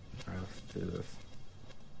 All right, let's do this.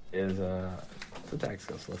 It's attack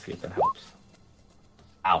skill, so let's see if that helps.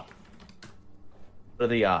 Ow. What are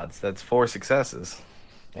the odds? That's 4 successes.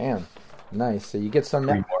 Damn, nice. So you get some.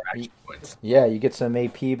 3 more action points. Yeah, you get some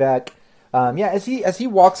AP back. As he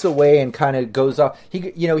walks away and kind of goes off,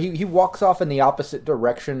 he walks off in the opposite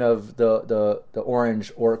direction of the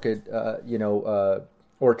orange orchid,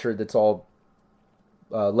 orchard that's all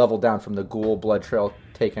leveled down from the ghoul blood trail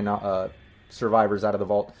taking survivors out of the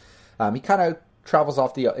vault. He kind of travels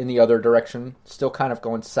off in the other direction, still kind of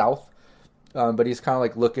going south. But he's kind of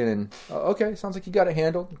like looking and, okay, sounds like you got it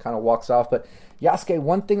handled, and kind of walks off. But Yasuke,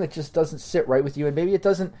 one thing that just doesn't sit right with you, and maybe it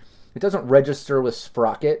doesn't register with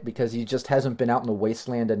Sprocket because he just hasn't been out in the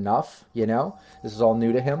wasteland enough, This is all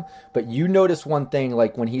new to him. But you notice one thing,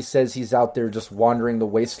 like when he says he's out there just wandering the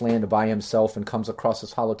wasteland by himself and comes across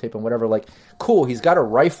this holotape and whatever, like, cool, he's got a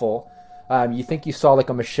rifle. You think you saw like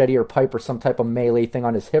a machete or pipe or some type of melee thing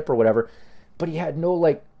on his hip or whatever, but he had no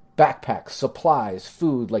like backpacks, supplies,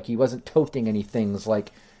 food, like he wasn't toting any things,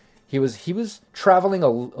 like he was traveling a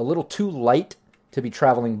little too light to be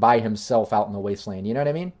traveling by himself out in the wasteland, you know what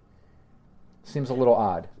I mean? Seems a little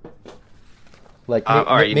odd. Like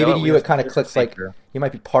maybe to you it kind of clicks like you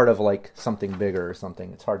might be part of like something bigger or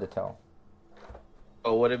something. It's hard to tell.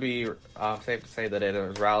 Oh, would it be safe to say that it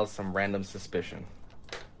aroused some random suspicion?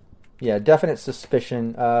 Yeah, definite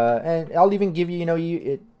suspicion. And I'll even give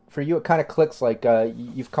you, for you, it kind of clicks like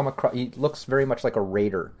you've come across. He looks very much like a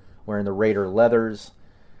raider, wearing the raider leathers,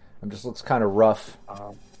 and just looks kind of rough.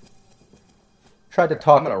 Tried to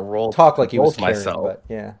talk. I'm gonna roll talk like he was both carrying, myself. but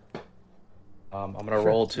yeah. I'm gonna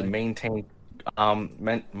roll to maintain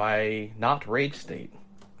my not rage state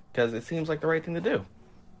because it seems like the right thing to do.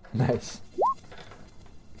 Nice.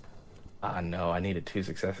 No, I needed 2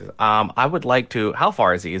 successes. I would like to. How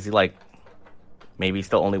far is he? Is he like maybe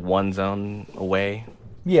still only one zone away.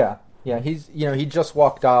 Yeah. He's he just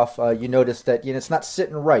walked off. You notice that it's not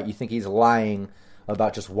sitting right. You think he's lying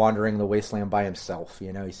about just wandering the wasteland by himself.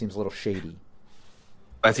 He seems a little shady.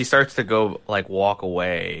 As he starts to go walk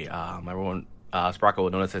away, everyone Sprocket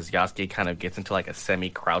will notice as Yasuke kind of gets into a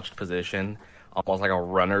semi-crouched position, almost like a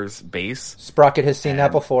runner's base. Sprocket has seen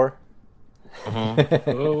that before.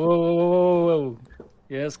 Mm-hmm. Whoa.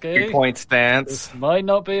 Yes, okay. 3-point stance. This might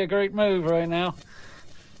not be a great move right now.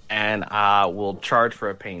 And we'll charge for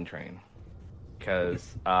a pain train because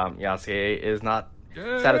Yasuke is not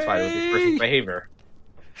satisfied with this person's behavior.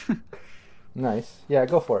 Nice. Yeah,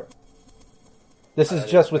 go for it. This is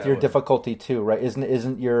just with your difficulty too, right?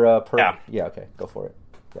 Isn't your perk? Yeah. Yeah. Okay, go for it.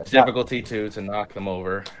 Yeah, Difficulty 2 to knock them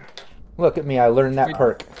over. Look at me! I learned that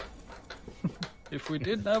perk. If we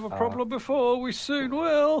didn't have a problem before, we soon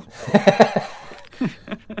will.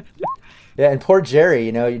 Yeah, and poor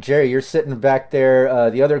Jerry. Jerry, you're sitting back there.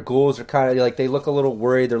 The other ghouls are kind of they look a little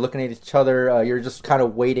worried. They're looking at each other. You're just kind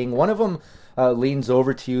of waiting. One of them leans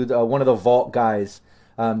over to you. One of the vault guys,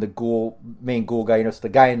 the main ghoul guy. It's the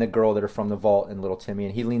guy and the girl that are from the vault, and little Timmy.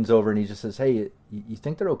 And he leans over and he just says, "Hey, you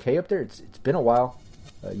think they're okay up there? It's been a while.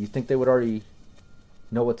 You think they would already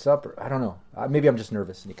know what's up? Or I don't know. Maybe I'm just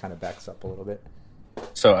nervous." And he kind of backs up a little bit.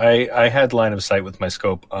 So I had line of sight with my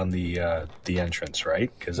scope on the entrance,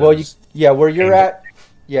 right? Where you're at,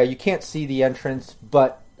 you can't see the entrance,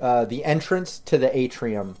 but the entrance to the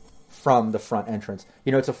atrium from the front entrance.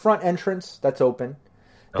 It's a front entrance that's open.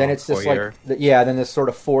 Then it's this then this sort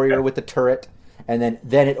of foyer with the turret, and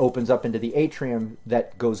then it opens up into the atrium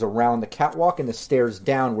that goes around the catwalk and the stairs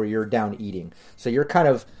down where you're down eating. So you're kind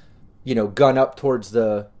of, gun up towards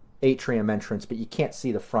the atrium entrance, but you can't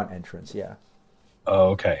see the front entrance. Yeah. Oh,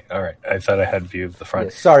 okay. All right. I thought I had view of the front.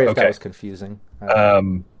 Yeah, sorry if that was confusing.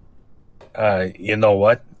 You know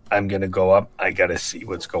what? I'm going to go up. I got to see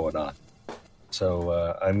what's going on.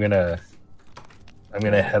 So I'm going to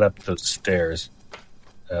head up those stairs.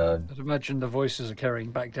 I'd imagine the voices are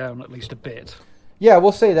carrying back down at least a bit. Yeah,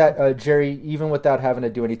 we'll say that, Jerry, even without having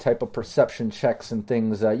to do any type of perception checks and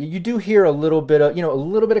things, you do hear a little bit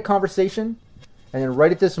of conversation. And then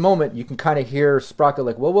right at this moment, you can kind of hear Sprocket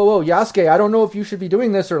whoa, Yasuke, I don't know if you should be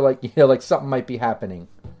doing this, or something might be happening.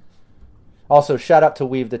 Also, shout out to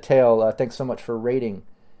Weave the Tail. Thanks so much for rating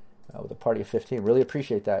with a party of 15. Really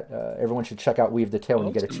appreciate that. Everyone should check out Weave the Tail when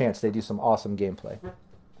you get a chance. They do some awesome gameplay.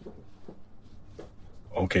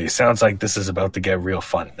 Okay, sounds like this is about to get real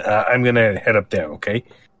fun. I'm going to head up there, okay?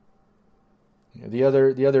 The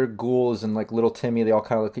other ghouls and little Timmy, they all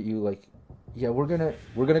kind of look at you yeah, we're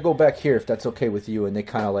gonna go back here if that's okay with you, and they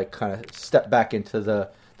kind of step back into the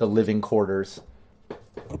living quarters.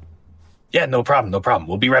 Yeah, no problem.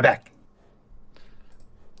 We'll be right back.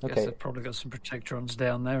 Okay. Guess they've probably got some Protectrons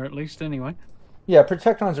down there at least, anyway. Yeah,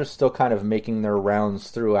 Protectrons are still kind of making their rounds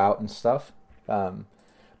throughout and stuff.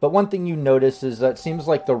 But one thing you notice is that it seems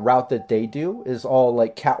like the route that they do is all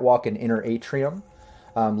catwalk and inner atrium,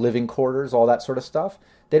 living quarters, all that sort of stuff.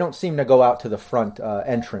 They don't seem to go out to the front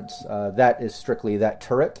entrance. That is strictly that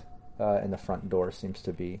turret, and the front door seems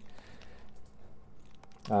to be.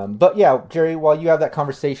 But yeah, Jerry, while you have that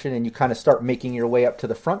conversation and you kind of start making your way up to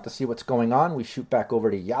the front to see what's going on, we shoot back over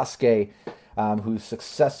to Yasuke, who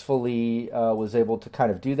successfully was able to kind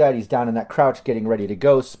of do that. He's down in that crouch getting ready to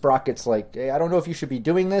go. Sprocket's like, hey, I don't know if you should be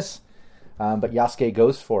doing this, but Yasuke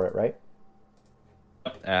goes for it, right?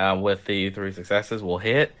 With the 3 successes, we'll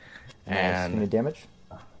hit. And any damage?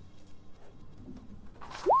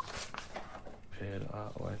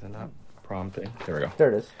 Why is it not prompting? There we go.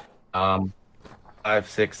 There it is. 5,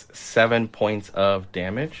 6, 7 points of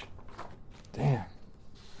damage. Damn.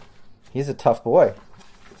 He's a tough boy.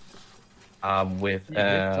 With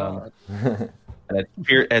and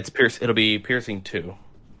it's pierce. It'll be piercing 2.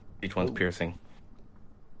 Each one's piercing.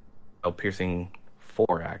 Oh, piercing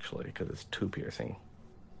 4 actually, because it's 2 piercing.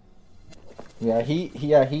 Yeah, he.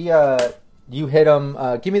 You hit him.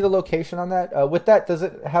 Give me the location on that. With that, does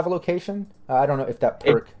it have a location? I don't know if that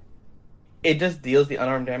perk. It just deals the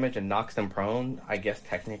unarmed damage and knocks them prone. I guess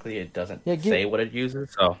technically it doesn't say what it uses,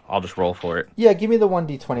 so I'll just roll for it. Yeah, give me the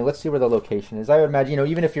 1d20. Let's see where the location is. I would imagine,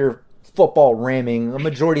 even if you're football ramming, the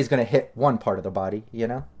majority is going to hit one part of the body,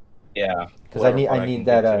 Yeah. Because I need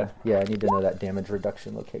that. I need to know that damage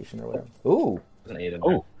reduction location or whatever. Ooh. There's an 8 in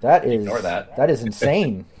there. That is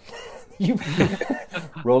insane. You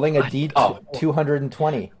rolling a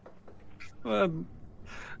D220.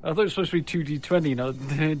 I thought it was supposed to be 2d20, not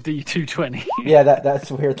D220. Yeah,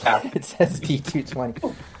 that's weird. It says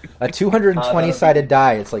D220. A 220-sided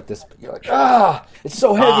die. It's like this. You're like, it's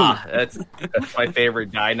so heavy. That's my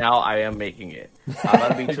favorite die now. I am making it. I'm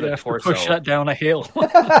gonna be to the torso. Push that down a hill.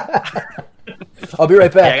 I'll be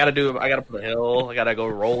right back. Yeah, I gotta put a hill. I gotta go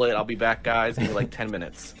roll it. I'll be back, guys. Give me like 10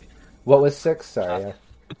 minutes. What was 6? Sorry.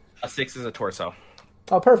 A 6 is a torso.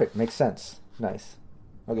 Oh, perfect. Makes sense. Nice.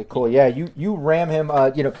 Okay, cool. Yeah, you ram him.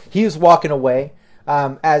 He's walking away.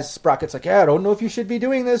 As Sprocket's like, I don't know if you should be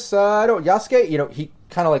doing this. Yasuke, he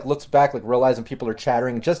kind of like looks back, like realizing people are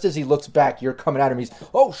chattering. Just as he looks back, you're coming at him. He's,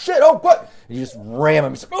 oh shit, oh what? And you just ram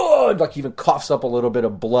him. He's like, oh, like even coughs up a little bit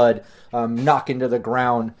of blood, knock into the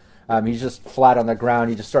ground. He's just flat on the ground.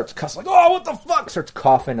 He just starts cussing, like, oh, what the fuck? Starts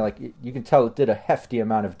coughing. Like you can tell it did a hefty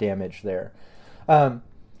amount of damage there.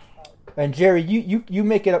 And Jerry, you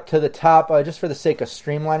make it up to the top just for the sake of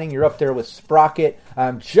streamlining. You're up there with Sprocket,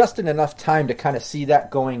 just in enough time to kind of see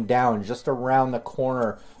that going down. Just around the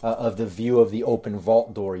corner of the view of the open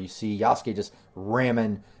vault door, you see Yasuke just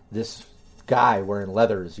ramming this guy wearing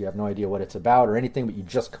leathers. You have no idea what it's about or anything, but you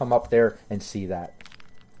just come up there and see that.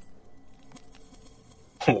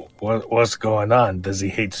 What's going on? Does he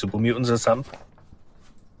hate super mutants or something?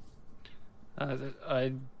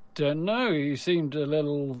 I don't know. He seemed a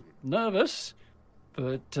little nervous,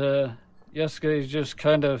 but Yasuke just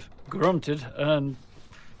kind of grunted and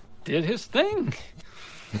did his thing.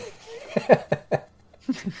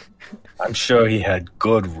 I'm sure he had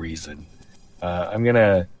good reason. I'm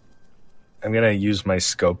gonna use my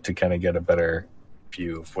scope to kind of get a better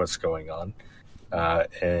view of what's going on.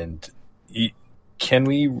 Can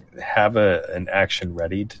we have an action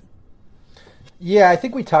readied? Yeah, I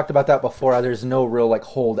think we talked about that before. There's no real like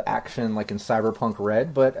hold action like in Cyberpunk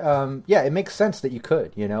Red, but yeah, it makes sense that you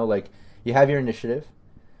could. Like you have your initiative,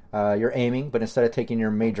 you're aiming, but instead of taking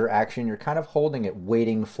your major action, you're kind of holding it,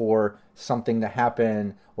 waiting for something to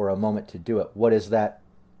happen or a moment to do it. What is that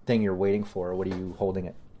thing you're waiting for? What are you holding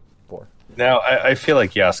it for? Now, I feel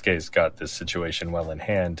like Yasuke's got this situation well in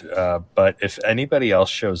hand, but if anybody else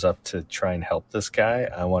shows up to try and help this guy,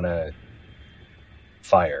 I want to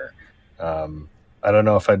fire. I don't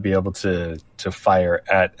know if I'd be able to fire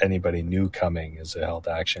at anybody new coming as a held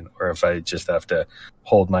action, or if I just have to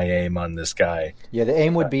hold my aim on this guy. Yeah, the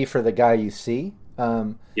aim would be for the guy you see.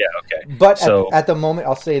 Yeah, okay. But at the moment,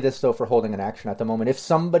 I'll say this, though, for holding an action at the moment. If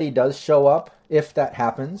somebody does show up, if that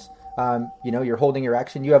happens, you're holding your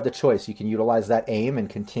action, you have the choice. You can utilize that aim and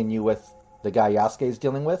continue with the guy Yasuke is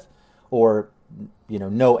dealing with, or,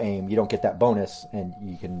 no aim, you don't get that bonus, and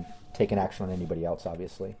you can take an action on anybody else,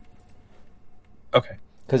 obviously. Okay.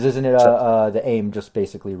 Because isn't it the aim just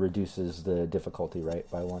basically reduces the difficulty, right,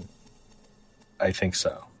 by 1? I think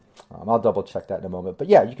so. I'll double check that in a moment. But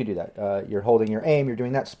yeah, you can do that. You're holding your aim. You're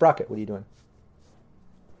doing that. Sprocket, what are you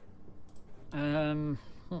doing?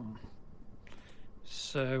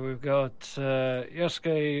 So we've got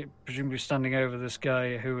Yasuke presumably standing over this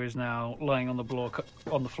guy who is now lying on the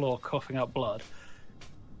floor coughing up blood.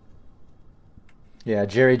 Yeah,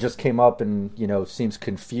 Jerry just came up and, seems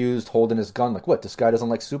confused, holding his gun. Like, what, this guy doesn't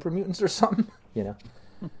like super mutants or something? I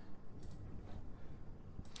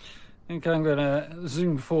think I'm going to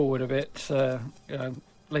zoom forward a bit.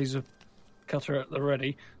 Laser cutter at the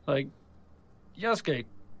ready. Like, Yasuke,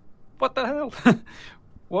 what the hell?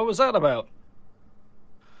 What was that about?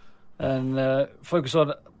 And focus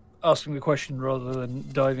on asking the question rather than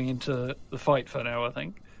diving into the fight for now, I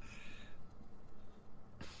think.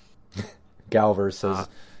 Galver says,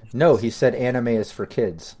 no, he said anime is for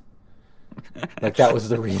kids. Like, that was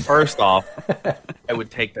the reason. First off, I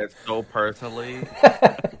would take that so personally.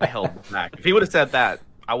 I held back. If he would have said that,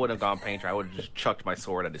 I wouldn't have gone painter. I would have just chucked my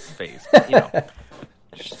sword at his face.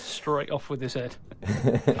 Just straight off with his head.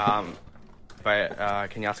 Can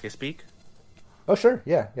Yasuke speak? Oh, sure.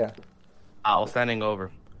 Yeah. I was standing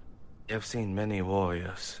over. You've seen many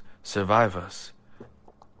warriors, survivors.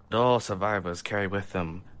 And all survivors carry with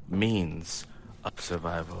them means of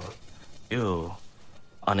survival. You,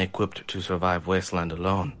 unequipped to survive Wasteland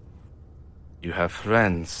alone. You have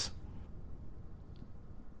friends.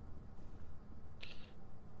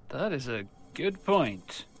 That is a good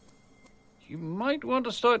point. You might want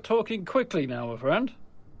to start talking quickly now, my friend.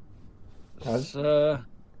 Yasuke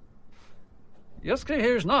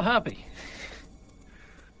here is not happy.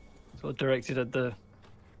 Sort of directed at the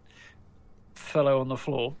fellow on the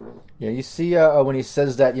floor. Yeah, you see when he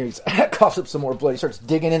says that, he coughs up some more blood. He starts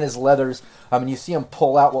digging in his leathers. And you see him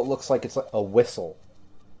pull out what looks like it's like a whistle.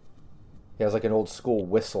 He has like an old school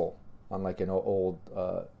whistle on like an old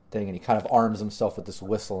thing, and he kind of arms himself with this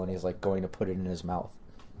whistle, and he's like going to put it in his mouth.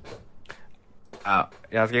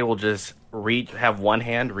 Yasuke will just have one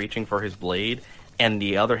hand reaching for his blade and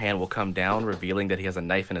the other hand will come down, revealing that he has a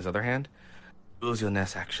knife in his other hand. Choose your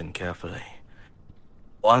next action carefully.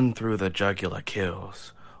 One through the jugular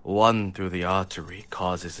kills. One through the artery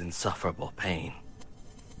causes insufferable pain.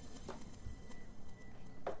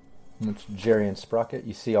 It's Jerry and Sprocket.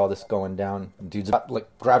 You see all this going down. Dude's like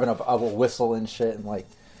grabbing up a whistle and shit, and like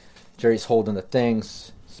Jerry's holding the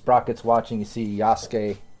things. Sprocket's watching. You see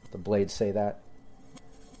Yasuke, the blade, say that.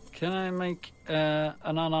 Can I make an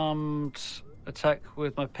unarmed attack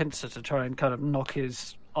with my pincer to try and kind of knock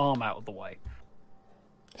his arm out of the way?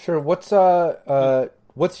 Sure.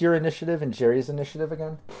 What's your initiative and Jerry's initiative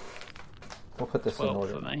again? We'll put this in 12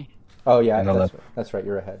 order. for me. Oh yeah, No, that's right.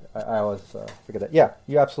 You're ahead. I always forget that. Yeah,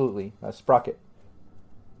 you absolutely. Sprocket.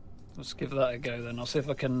 Let's give that a go then. I'll see if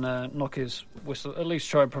I can knock his whistle, at least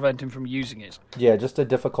try and prevent him from using it. Yeah, just a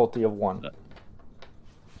difficulty of 1.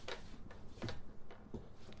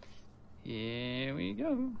 Here we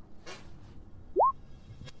go.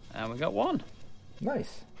 And we got 1.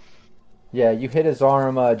 Nice. Yeah, you hit his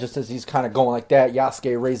arm just as he's kind of going like that.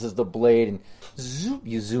 Yasuke raises the blade and zoop,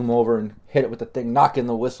 you zoom over and hit it with the thing, knocking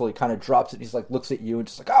the whistle. He kind of drops it. He's like, looks at you and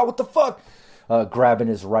just like, oh, what the fuck? Grabbing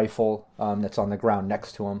his rifle that's on the ground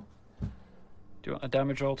next to him. Do you want a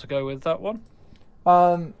damage roll to go with that one?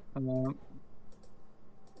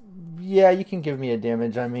 Yeah, you can give me a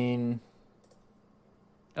damage. I mean,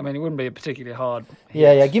 it wouldn't be a particularly hard.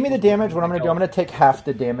 Yeah. Give me the damage. What I'm going to do, I'm going to take half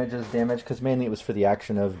the damage as damage because mainly it was for the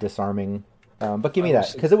action of disarming. But give me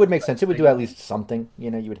that because it would make sense. It would do at least something. You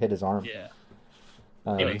would hit his arm. Yeah.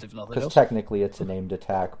 Because technically it's a named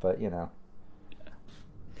attack, but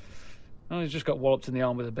Oh, he's just got walloped in the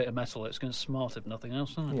arm with a bit of metal. It's going to smart if nothing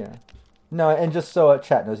else, isn't it? Yeah. No, and just so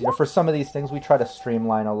chat knows, for some of these things we try to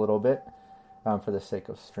streamline a little bit for the sake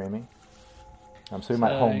of streaming. So we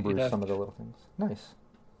might homebrew some of the little things. Nice.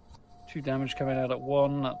 2 damage coming out at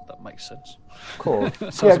 1. That makes sense. Cool.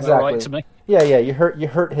 Sounds yeah, exactly. about right to me. Yeah. You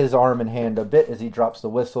hurt his arm and hand a bit as he drops the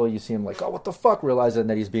whistle. You see him like, oh, what the fuck? Realizing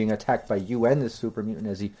that he's being attacked by you and this super mutant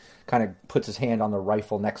as he kind of puts his hand on the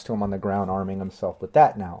rifle next to him on the ground, arming himself with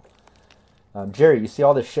that now. Jerry, you see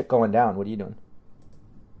all this shit going down. What are you doing?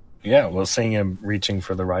 Yeah, well, seeing him reaching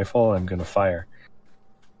for the rifle, I'm going to fire.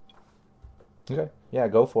 Okay. Yeah,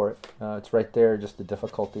 go for it. It's right there, just the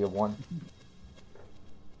difficulty of 1.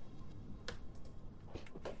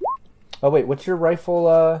 Oh, wait, what's your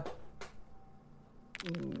rifle,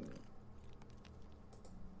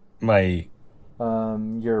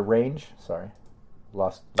 your range? Sorry.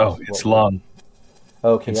 Lost it's long.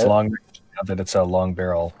 Okay. It's long range now that it's a long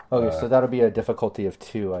barrel. Okay, so that'll be a difficulty of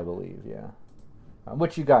 2, I believe, yeah.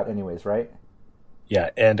 Which you got anyways, right?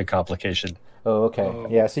 Yeah, and a complication. Oh, okay.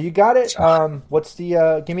 Yeah, so you got it. What's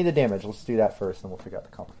the, give me the damage. Let's do that first, and we'll figure out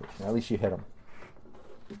the complication. At least you hit him.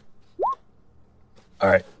 All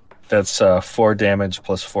right. That's 4 damage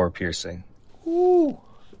plus 4 piercing. Ooh.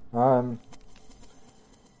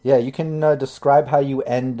 Yeah, you can describe how you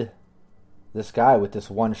end this guy with this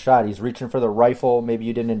one shot. He's reaching for the rifle. Maybe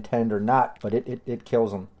you didn't intend or not, but it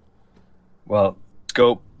kills him. Well,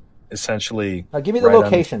 scope essentially. Give me the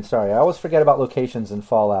location. Sorry, I always forget about locations in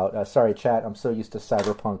Fallout. Sorry, chat. I'm so used to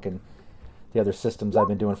Cyberpunk and the other systems I've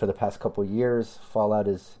been doing for the past couple of years. Fallout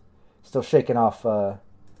is still shaking off the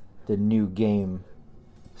new game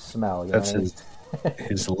smell. That's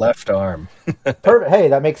his left arm. Perfect. Hey,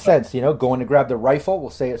 that makes sense. Going to grab the rifle. We'll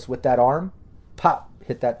say it's with that arm. Pop.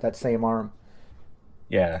 Hit that same arm.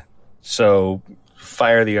 Yeah. So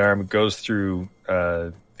fire the arm, goes through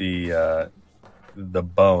the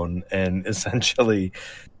bone, and essentially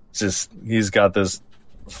he's got this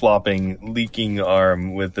flopping, leaking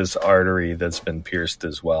arm with this artery that's been pierced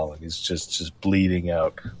as well, and he's just bleeding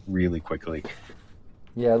out really quickly.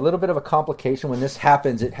 Yeah, a little bit of a complication when this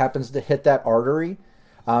happens. It happens to hit that artery,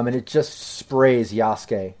 and it just sprays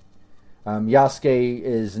Yasuke. Yasuke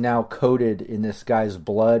is now coated in this guy's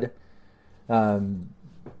blood.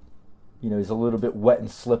 He's a little bit wet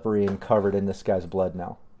and slippery and covered in this guy's blood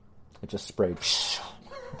now. It just sprayed.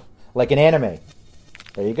 Like an anime.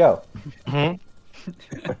 There you go.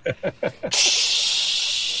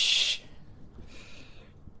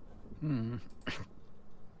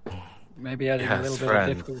 Maybe adding a little bit of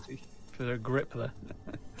difficulty for the grip there.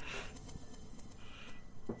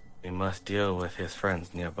 We must deal with his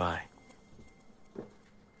friends nearby.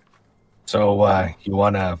 So, you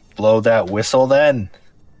want to blow that whistle then?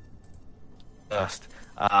 First,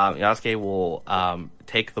 Yasuke will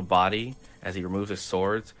take the body as he removes his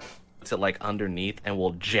swords, puts it underneath, and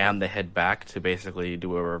will jam the head back to basically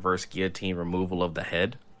do a reverse guillotine removal of the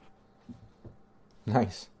head.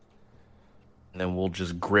 Nice. And then we'll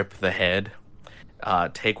just grip the head,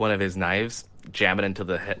 take one of his knives, jam it into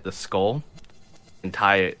the skull, and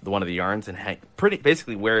tie one of the yarns and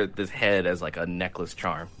basically wear this head as like a necklace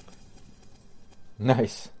charm.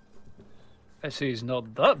 Nice. I see he's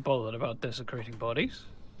not that bothered about desecrating bodies.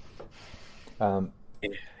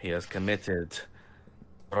 He has committed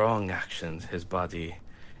wrong actions. His body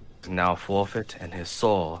is now forfeit, and his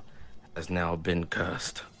soul has now been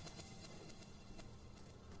cursed.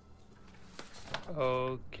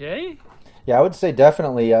 Okay. Yeah, I would say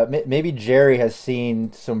definitely. Maybe Jerry has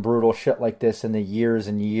seen some brutal shit like this in the years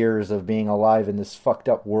and years of being alive in this fucked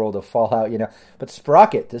up world of Fallout, But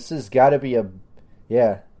Sprocket, this has got to be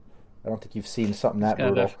yeah. I don't think you've seen something that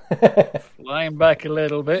brutal. Flying back a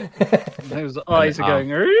little bit. Those eyes are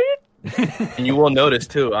going. And you will notice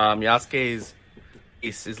too, Yasuke's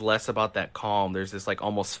face is less about that calm. There's this like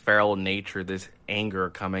almost feral nature, this anger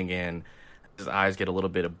coming in. His eyes get a little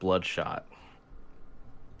bit of bloodshot.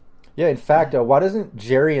 Yeah, in fact, why doesn't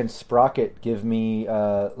Jerry and Sprocket give me...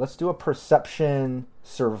 let's do a perception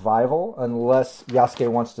survival, unless Yasuke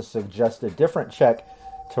wants to suggest a different check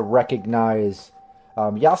to recognize...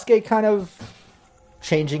 Yasuke kind of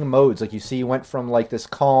changing modes. Like, you see, he went from, like, this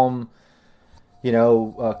calm,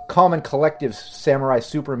 calm and collective samurai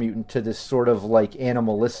super mutant to this sort of, like,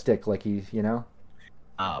 animalistic, like he's,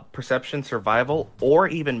 Perception survival, or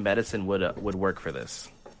even medicine would work for this.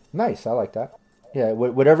 Nice, I like that. Yeah,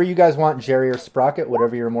 whatever you guys want, Jerry or Sprocket,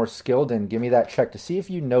 whatever you're more skilled in, give me that check to see if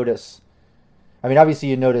you notice. I mean, obviously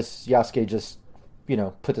you notice Yasuke just,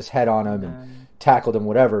 put his head on him and tackled him,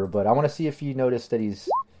 whatever, but I want to see if you notice that he's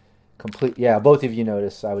complete. Yeah, both of you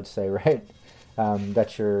notice, I would say, right?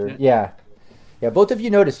 That's your... Yeah, both of you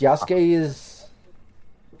notice Yasuke he's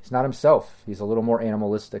not himself. He's a little more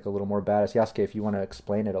animalistic, a little more badass. Yasuke, if you want to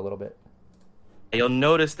explain it a little bit. You'll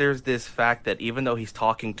notice there's this fact that even though he's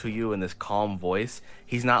talking to you in this calm voice,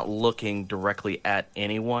 he's not looking directly at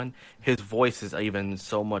anyone. His voice is even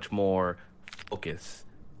so much more focused,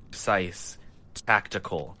 precise,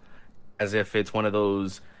 tactical, as if it's one of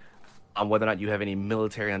those, whether or not you have any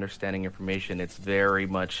military understanding information, it's very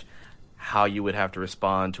much how you would have to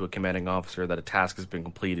respond to a commanding officer that a task has been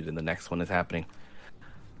completed and the next one is happening.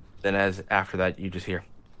 Then after that, you just hear,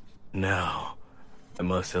 "Now, I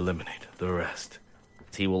must eliminate the rest."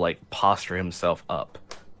 He will like posture himself up,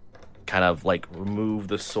 kind of like remove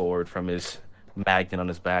the sword from his magnet on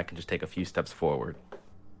his back and just take a few steps forward.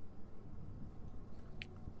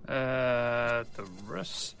 The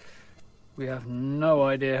rest, we have no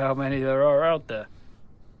idea how many there are out there.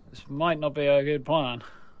 This might not be a good plan.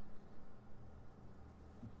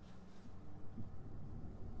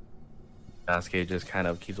 Yasuke just kind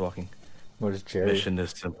of keeps walking. What is Jerry? Mission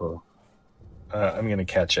is simple. I'm going to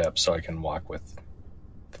catch up so I can walk with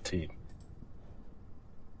the team.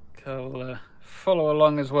 I'll follow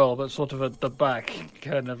along as well, but sort of at the back,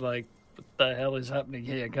 kind of like, what the hell is happening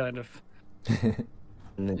here, kind of.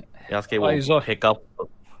 And then Yasuke will pick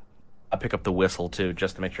up the whistle too,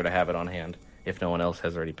 just to make sure to have it on hand if no one else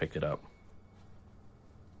has already picked it up.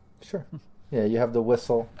 Sure. Yeah, you have the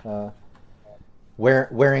whistle.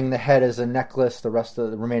 Wearing the head as a necklace. The rest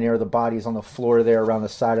of the remaining of the body is on the floor there around the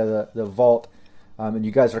side of the vault. And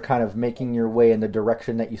you guys are kind of making your way in the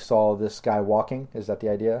direction that you saw this guy walking. Is that the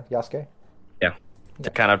idea, Yasuke? Yeah.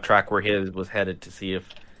 To kind of track where his was headed to see if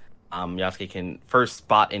Yasuke can first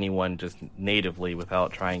spot anyone just natively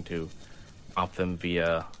without trying to prompt them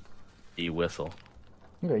via the whistle.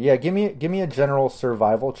 Okay, yeah, give me a general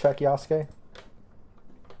survival check, Yasuke.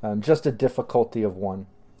 Just a difficulty of 1.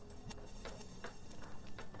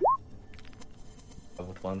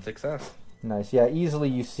 With 1 success. Nice. Yeah, easily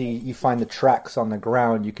you find the tracks on the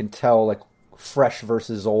ground. You can tell, like, fresh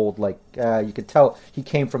versus old. Like, you can tell he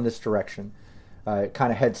came from this direction. It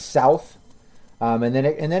kind of heads south, and then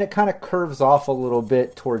it kind of curves off a little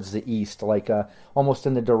bit towards the east, like almost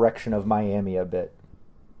in the direction of Miami a bit.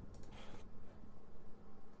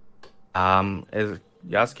 As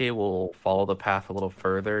Yasuke will follow the path a little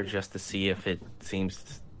further just to see if it seems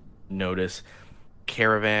to notice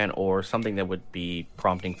caravan or something that would be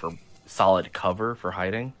prompting for solid cover for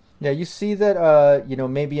hiding. Yeah, you see that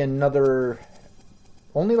maybe another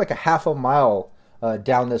only like a half a mile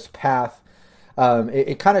down this path.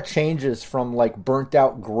 It kind of changes from like burnt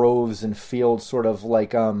out groves and fields, sort of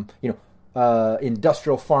like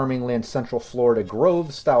industrial farming land, Central Florida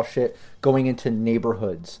grove style shit, going into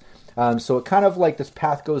neighborhoods. So it kind of like this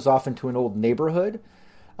path goes off into an old neighborhood,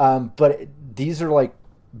 but these are like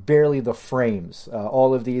barely the frames.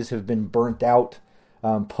 All of these have been burnt out,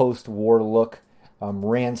 post-war look,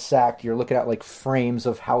 ransacked. You're looking at like frames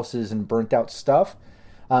of houses and burnt out stuff.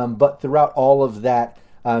 But throughout all of that,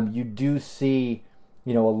 you do see,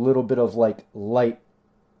 a little bit of like light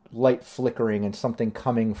light flickering and something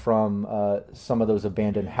coming from some of those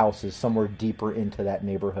abandoned houses somewhere deeper into that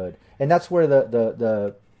neighborhood, and that's where the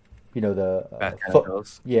the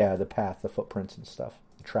footprints and stuff,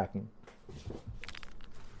 the tracking.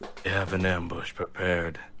 They have an ambush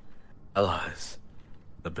prepared. Allies,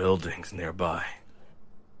 the buildings nearby.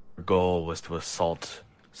 Our goal was to assault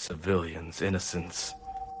civilians, innocents.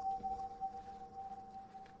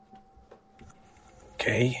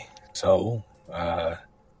 Okay, so,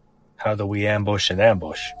 how do we ambush an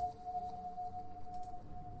ambush?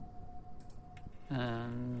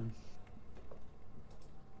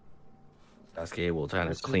 Sasuke will try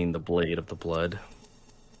to clean the blade of the blood.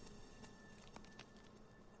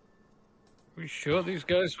 We sure these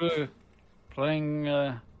guys were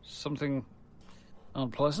playing something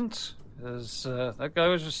unpleasant? As that guy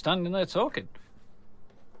was just standing there talking.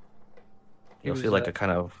 You'll see like a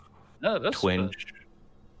kind of twinge.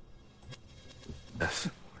 Yes.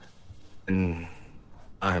 In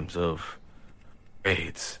times of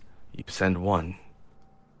raids, you send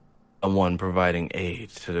someone providing aid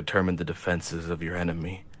to determine the defenses of your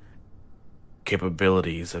enemy,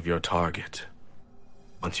 capabilities of your target.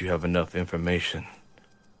 Once you have enough information,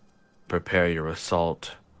 prepare your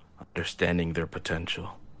assault, understanding their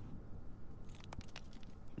potential.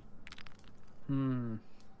 There's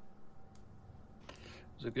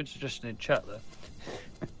a good suggestion in chat there.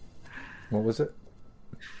 What was it?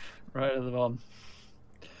 Right at the bottom.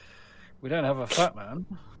 We don't have a fat man.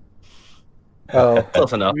 Oh,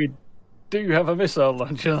 close enough. We do have a missile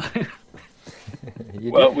launcher.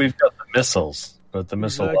 Well, we've got the missiles, but the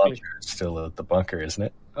missile Exactly. launcher is still at the bunker, isn't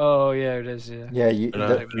it? Oh yeah, it is. Yeah. Yeah, You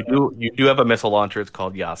do have a missile launcher. It's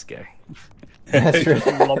called Yasuke. that's true. He's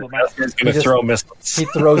going to just- throw missiles. He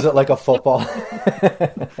throws it like a football.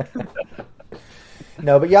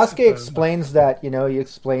 No, but Yasuke explains that,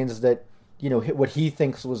 what he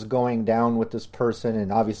thinks was going down with this person,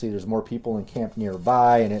 and obviously there's more people in camp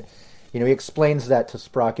nearby, and he explains that to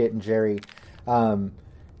Sprocket and Jerry. And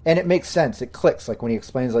it makes sense. It clicks. Like when he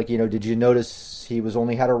explains, did you notice he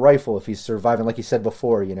only had a rifle if he's surviving? Like he said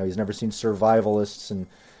before, he's never seen survivalists and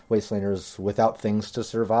wastelanders without things to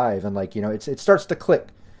survive. And it starts to click.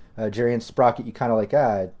 Jerry and Sprocket, you kind of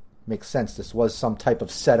it makes sense. This was some type of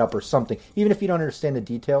setup or something. Even if you don't understand the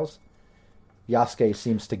details, Yasuke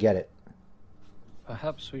seems to get it.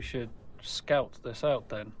 Perhaps we should scout this out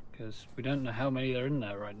then, because we don't know how many are in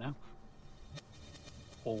there right now,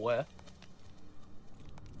 or where.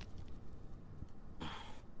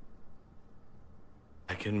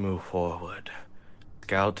 I can move forward.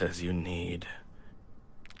 Scout as you need.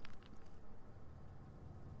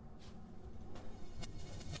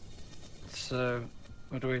 So,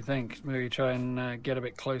 what do we think? Maybe try and get a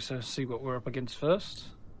bit closer, see what we're up against first.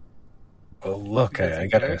 Oh, look, I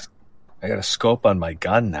got a scope on my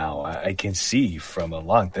gun now. I can see from a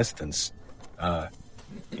long distance.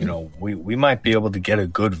 We might be able to get a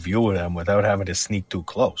good view of them without having to sneak too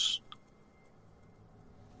close.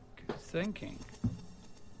 Good thinking.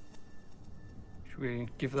 Should we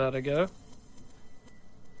give that a go?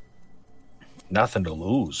 Nothing to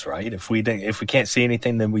lose, right? If we can't see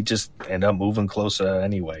anything, then we just end up moving closer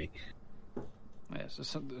anyway. Yes,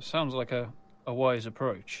 it sounds like a wise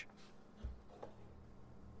approach.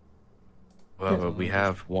 However, we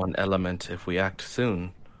have one element. If we act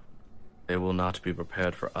soon, they will not be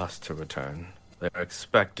prepared for us to return. They are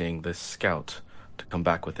expecting this scout to come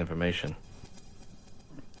back with information.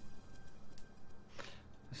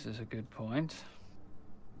 This is a good point.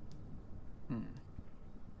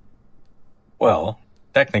 Well,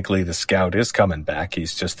 technically the scout is coming back.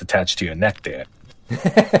 He's just attached to your neck there.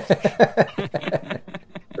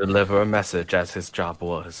 Deliver a message as his job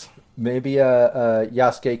was. Maybe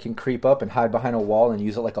Yasuke can creep up and hide behind a wall and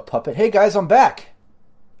use it like a puppet. Hey guys, I'm back.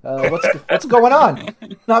 What's going on?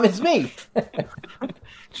 No, it's me.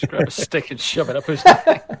 Just grab a stick and shove it up his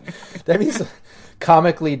neck. That'd be some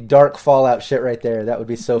comically dark Fallout shit right there. That would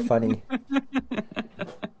be so funny.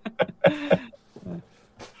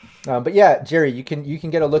 But yeah, Jerry, you can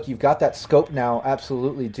get a look. You've got that scope now.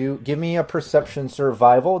 Absolutely. Give me a perception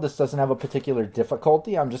survival. This doesn't have a particular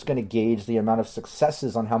difficulty. I'm just going to gauge the amount of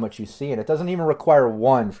successes on how much you see, and it doesn't even require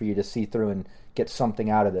one for you to see through and get something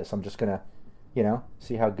out of this. I'm just going to,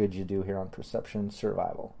 see how good you do here on perception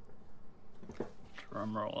survival.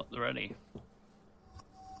 Drum roll at the ready.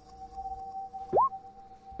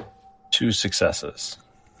 2 successes.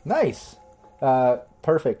 Nice.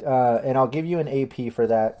 Perfect. And I'll give you an AP for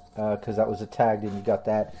that because that was a tagged and you got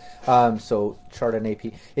that. So chart an AP.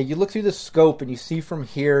 Yeah, you look through the scope and you see from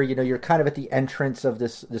here, you're kind of at the entrance of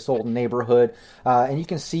this old neighborhood. And you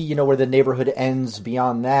can see, where the neighborhood ends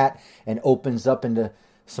beyond that and opens up into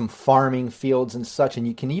some farming fields and such, and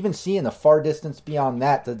you can even see in the far distance beyond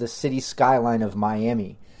that the city skyline of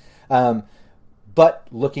Miami. But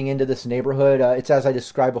looking into this neighborhood, it's as I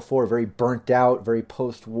described before, very burnt out, very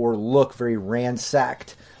post-war look, very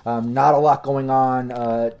ransacked. Not a lot going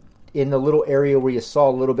on. In the little area where you saw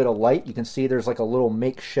a little bit of light, you can see there's like a little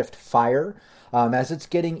makeshift fire. As it's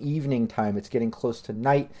getting evening time, it's getting close to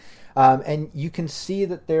night. And you can see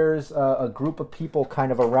that there's a group of people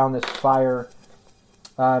kind of around this fire.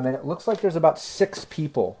 And it looks like there's about 6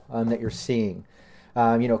 people that you're seeing.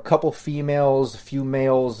 A couple females, a few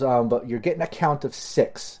males, but you're getting a count of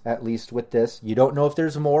 6 at least with this. You don't know if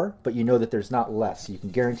there's more, but you know that there's not less. You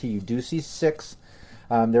can guarantee you do see 6.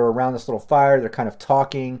 They're around this little fire. They're kind of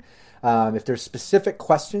talking. If there's specific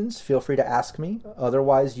questions, feel free to ask me.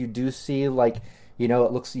 Otherwise, you do see it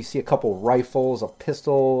looks, you see a couple rifles, a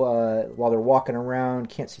pistol while they're walking around.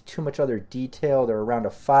 Can't see too much other detail. They're around a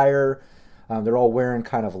fire. They're all wearing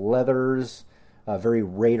kind of leathers, very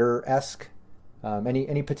Raider-esque.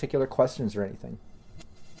 Any particular questions or anything?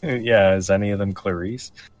 Yeah, is any of them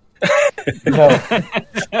Clarice? No.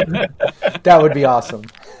 That would be awesome.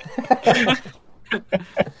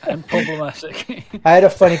 And problematic. I had a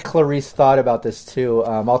funny Clarice thought about this too.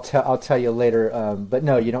 I'll tell you later. But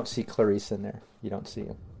no, you don't see Clarice in there. You don't see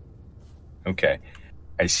him. Okay.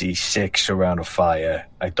 I see 6 around a fire.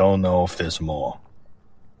 I don't know if there's more.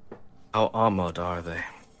 How armored are they?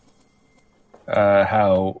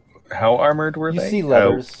 How armored were You they? see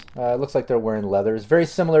leathers. It looks like they're wearing leathers. Very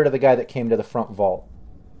similar to the guy that came to the front vault.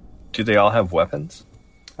 Do they all have weapons?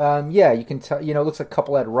 Yeah, you can tell. It looks like a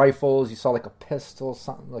couple had rifles. You saw like a pistol,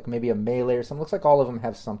 something like maybe a melee or something. Looks like all of them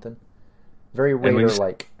have something. Very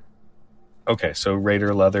Raider-like. Okay, so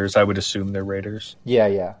Raider leathers. I would assume they're Raiders.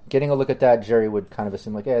 Yeah. Getting a look at that, Jerry would kind of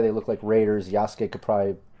assume like, yeah, they look like Raiders. Yasuke could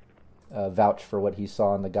probably vouch for what he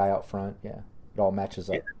saw in the guy out front. Yeah, it all matches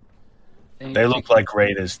up. Yeah. They look like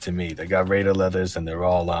Raiders to me. They got Raider leathers and they're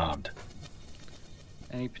all armed.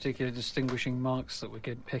 Any particular distinguishing marks that we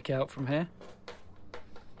could pick out from here?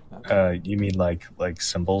 You mean like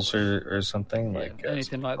symbols or something? Yeah, like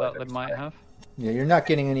anything like that they might have? Yeah, you're not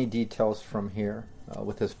getting any details from here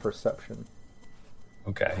with his perception.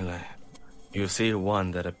 Okay. You see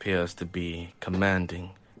one that appears to be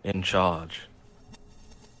commanding, in charge.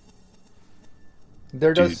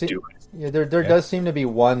 There does seem to be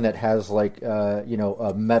one that has like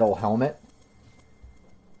a metal helmet.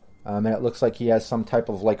 And it looks like he has some type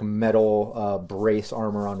of like metal brace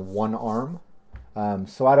armor on one arm.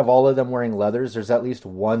 So out of all of them wearing leathers, there's at least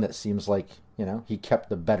one that seems like, he kept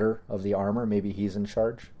the better of the armor. Maybe he's in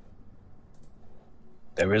charge.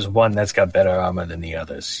 There is one that's got better armor than the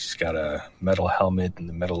others. He's got a metal helmet and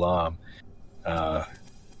a metal arm.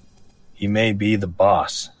 He may be the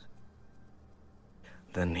boss.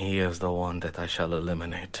 Then he is the one that I shall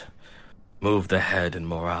eliminate. Move the head and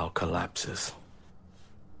morale collapses.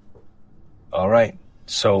 All right.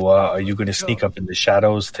 So are you going to sneak up in the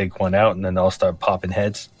shadows, take one out, and then I'll start popping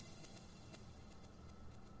heads?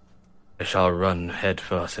 I shall run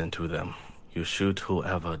headfirst into them. You shoot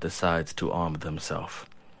whoever decides to arm themselves.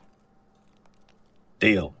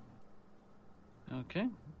 Deal. Okay.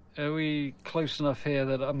 Are we close enough here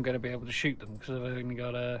that I'm going to be able to shoot them? Because I've only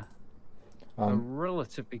got a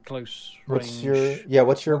relatively close range.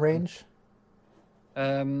 What's your range?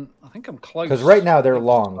 I think I'm close. Because right now they're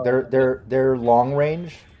long. They're long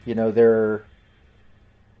range. It's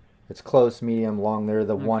close, medium, long. They're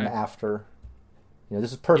the one after.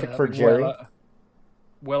 This is perfect for Jerry.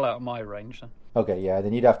 Well out of my range then. Okay, yeah.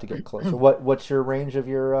 Then you'd have to get closer. What's your range of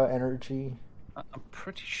your energy? I'm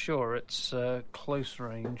pretty sure it's close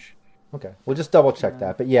range. Okay, we'll just double check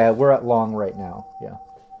that. But yeah, we're at long right now. Yeah.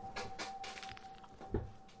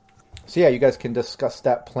 So yeah, you guys can discuss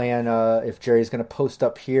that plan. If Jerry's going to post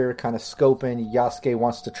up here, kind of scoping. Yasuke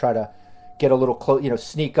wants to try to get a little close,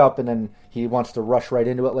 sneak up, and then he wants to rush right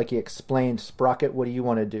into it, like he explained. Sprocket, what do you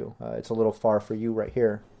want to do? It's a little far for you right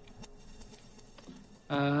here.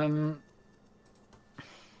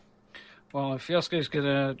 Well, if Yasuke's going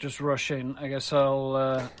to just rush in, I guess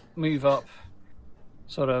I'll move up,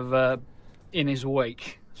 sort of in his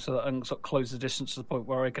wake, so that I can sort of close the distance to the point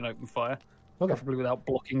where I can open fire. Okay. Preferably without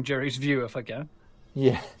blocking Jerry's view if I can.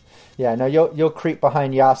 Yeah. No, you'll creep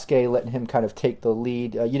behind Yasuke, letting him kind of take the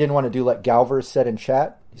lead. You didn't want to do like Galver said in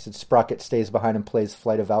chat. He said Sprocket stays behind and plays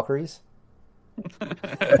Flight of Valkyries. He's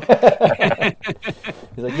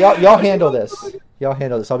like, y'all handle this. Y'all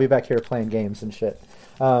handle this. I'll be back here playing games and shit.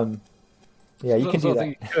 Yeah, you can do that. I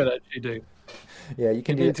think you could actually do. Yeah, you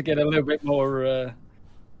can do need to get a little bit more,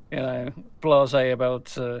 blasé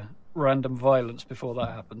about random violence before that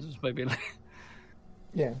happens. It's maybe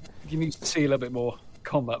yeah. You need to see a little bit more.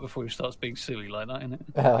 combat before he starts being silly like that, isn't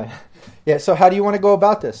it? Yeah, so how do you want to go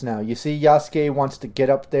about this now? You see Yasuke wants to get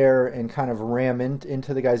up there and kind of ram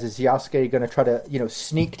into the guys. Is Yasuke going to try to,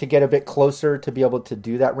 sneak to get a bit closer to be able to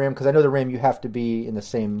do that ram? Because I know the ram you have to be in the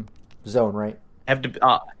same zone, right? I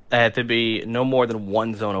have to be no more than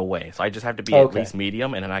one zone away. So I just have to be at least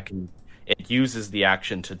medium, and then I can... It uses the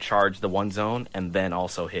action to charge the one zone and then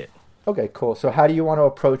also hit. Okay, cool. So how do you want to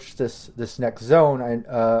approach this next zone?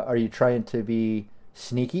 Are you trying to be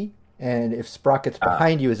sneaky? And if Sprocket's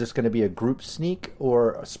behind you, is this going to be a group sneak?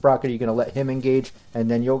 Or Sprocket, are you going to let him engage and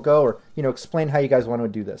then you'll go? Or, explain how you guys want to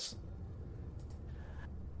do this.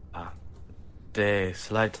 They're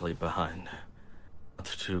slightly behind. Not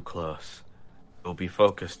too close. You'll be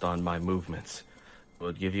focused on my movements. It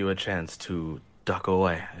will give you a chance to duck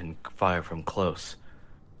away and fire from close.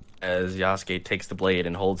 As Yasuke takes the blade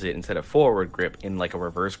and holds it instead of forward grip in like a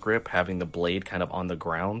reverse grip, having the blade kind of on the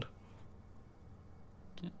ground.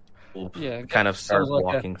 Yeah, kind of start like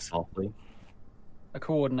walking softly. A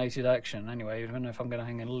coordinated action, anyway, even if I'm going to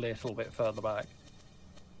hang a little bit further back.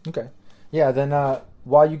 Okay. Yeah, then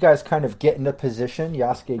while you guys kind of get into position,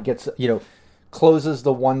 Yasuke gets, closes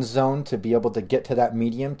the one zone to be able to get to that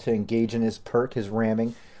medium to engage in his perk, his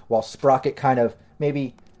ramming, while Sprocket kind of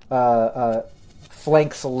maybe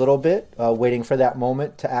flanks a little bit, waiting for that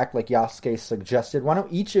moment to act like Yasuke suggested. Why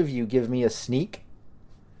don't each of you give me a sneak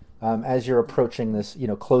as you're approaching this,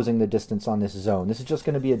 closing the distance on this zone. This is just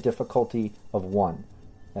going to be a difficulty of 1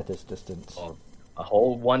 at this distance. Oh, a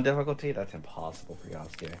whole 1 difficulty? That's impossible for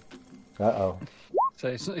Yasuke. Uh-oh. So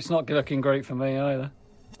it's not looking great for me either.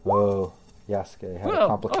 Whoa, Yasuke had a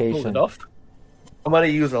complication. I pulled it off. I'm going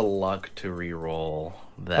to use a luck to re-roll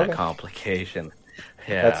that complication.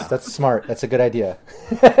 Yeah, that's smart. That's a good idea.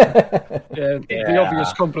 The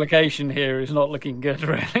obvious complication here is not looking good,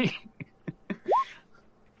 really.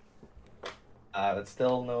 That's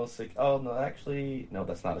still no... Oh, no, actually... No,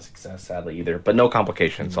 that's not a success, sadly, either. But no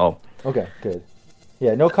complications, so... Okay, good.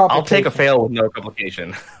 Yeah, no complications. I'll take a fail with no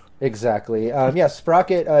complication. Exactly.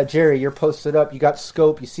 Sprocket, Jerry, you're posted up. You got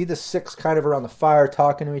scope. You see the 6 kind of around the fire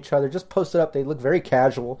talking to each other. Just posted up. They look very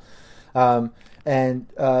casual. And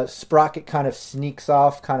Sprocket kind of sneaks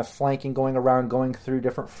off, kind of flanking, going around, going through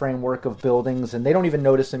different framework of buildings. And they don't even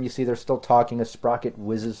notice him. You see they're still talking as Sprocket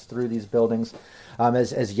whizzes through these buildings.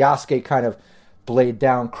 As Yasuke kind of blade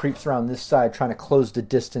down, creeps around this side, trying to close the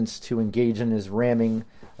distance to engage in his ramming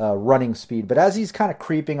running speed. But as he's kind of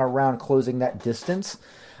creeping around, closing that distance...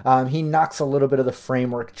 he knocks a little bit of the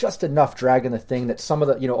framework, just enough, dragging the thing that some of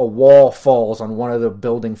the, a wall falls on one of the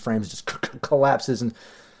building frames, just collapses, and,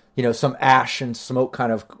 some ash and smoke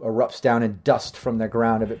kind of erupts down and dust from the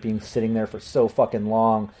ground of it being sitting there for so fucking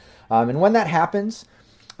long. And when that happens,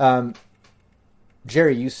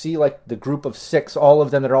 Jerry, you see like the group of 6, all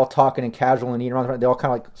of them that are all talking and casual and eating around, they all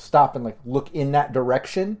kind of like stop and like look in that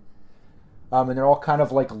direction. And they're all kind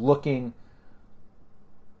of like looking...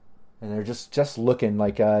 And they're just looking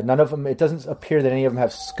like none of them. It doesn't appear that any of them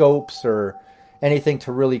have scopes or anything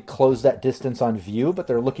to really close that distance on view. But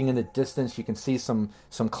they're looking in the distance. You can see some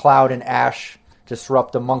cloud and ash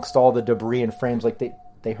disrupt amongst all the debris and frames. Like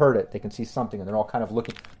they heard it. They can see something, and they're all kind of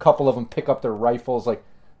looking. A couple of them pick up their rifles. Like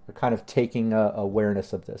they're kind of taking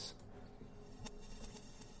awareness of this.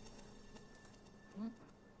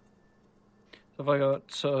 Have I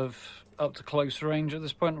got sort of up to close range at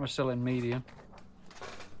this point? Or we're still in medium.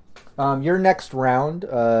 Your next round,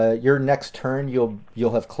 your next turn,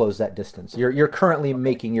 you'll have closed that distance. You're currently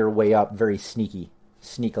making your way up very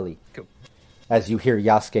sneakily. Cool. As you hear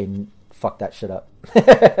Yasuke fuck that shit up.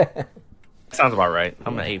 Sounds about right.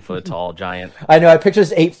 I'm an 8-foot tall giant. I know. I picture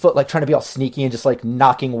this 8 foot like trying to be all sneaky and just like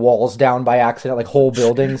knocking walls down by accident, like whole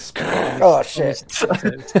buildings. Oh shit!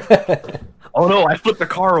 Oh no! I flipped the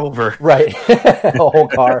car over. Right, a whole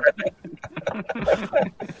car.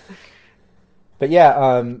 But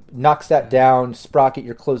yeah, knocks that down. Sprocket,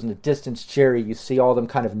 you're closing the distance. Jerry, you see all of them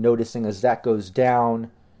kind of noticing as that goes down.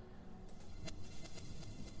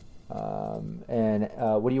 And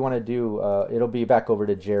what do you want to do? It'll be back over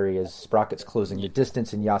to Jerry as Sprocket's closing the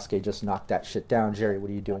distance and Yasuke just knocked that shit down. Jerry, what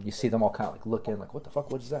are you doing? You see them all kind of like looking like, what the fuck?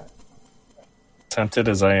 What is that? Tempted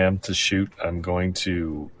as I am to shoot, I'm going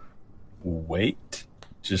to wait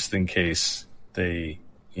just in case they're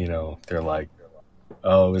like,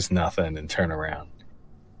 oh, it's nothing, and turn around.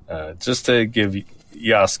 Just to give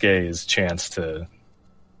Yasuke his chance to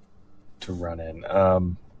run in.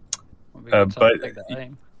 But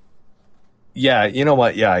yeah, you know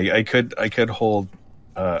what? Yeah, I could hold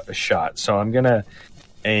a shot. So I'm gonna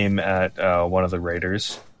aim at one of the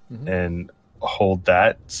raiders and hold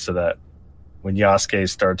that so that when Yasuke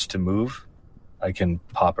starts to move, I can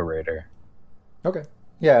pop a raider. Okay.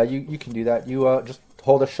 Yeah, you can do that. You just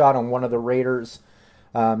hold a shot on one of the raiders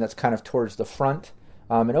that's kind of towards the front.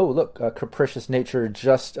 And oh, look, Capricious Nature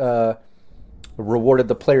just rewarded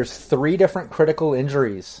the players 3 different critical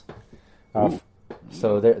injuries.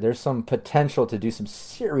 So there's some potential to do some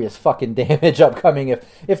serious fucking damage upcoming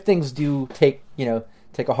if things do take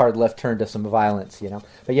a hard left turn to some violence,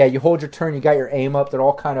 But yeah, you hold your turn, you got your aim up. They're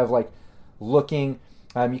all kind of like looking.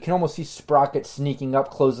 You can almost see Sprocket sneaking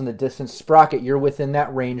up, closing the distance. Sprocket, you're within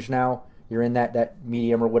that range now. You're in that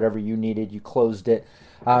medium or whatever you needed. You closed it.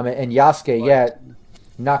 And Yasuke,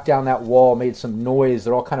 knocked down that wall, made some noise.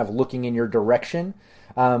 They're all kind of looking in your direction.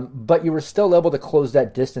 But you were still able to close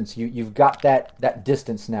that distance. You've got that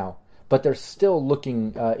distance now. But they're still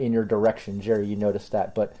looking in your direction. Jerry, you noticed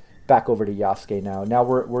that. But back over to Yasuke now. Now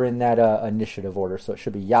we're in that initiative order. So it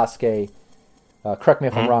should be Yasuke. Correct me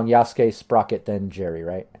if I'm wrong. Yasuke, Sprocket, then Jerry,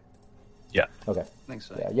 right? Yeah. Okay. Thanks.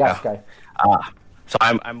 So. Yeah, Yasuke. So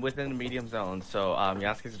I'm within the medium zone. So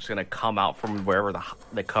Yasuke's just gonna come out from wherever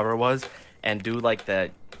the cover was and do like the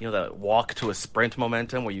walk to a sprint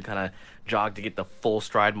momentum where you kind of jog to get the full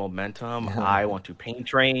stride momentum. I want to pain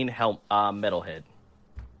train Metalhead.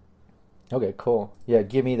 Okay, cool. Yeah,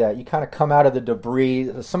 give me that. You kind of come out of the debris.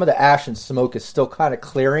 Some of the ash and smoke is still kind of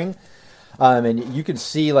clearing. And you can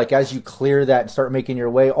see, like, as you clear that and start making your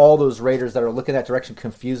way, all those raiders that are looking that direction,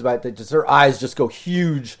 confused by it, their eyes just go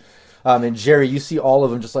huge. And Jerry, you see all of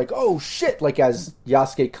them just like, oh shit, like as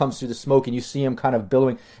Yasuke comes through the smoke and you see him kind of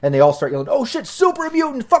billowing, and they all start yelling, oh shit, super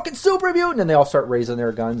mutant, fucking super mutant, and they all start raising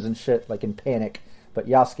their guns and shit, like in panic. But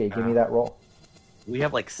Yasuke, give me that roll. We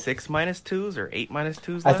have like 6 -2s or 8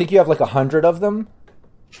 -2s left? I think you have like 100 of them.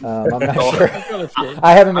 I'm not sure.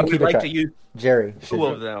 I haven't been keeping track. To use Jerry, 2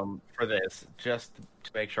 of them for this, just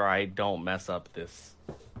to make sure I don't mess up this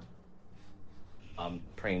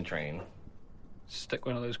train. Stick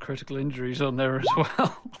one of those critical injuries on there as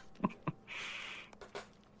well.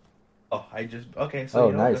 Okay,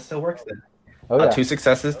 so nice. That still works then. Oh, yeah. 2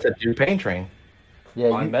 successes to do pain train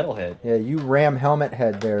on Metalhead. Yeah, you ram Helmet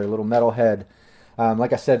Head there, little metal head.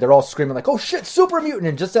 Like I said, they're all screaming like, oh shit, super mutant!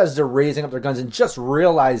 And just as they're raising up their guns and just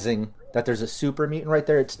realizing that there's a super mutant right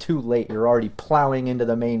there, it's too late. You're already plowing into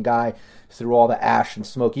the main guy through all the ash and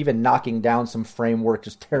smoke, even knocking down some framework,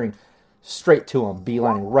 just tearing straight to him,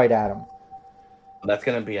 beelining right at him. That's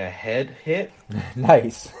going to be a head hit.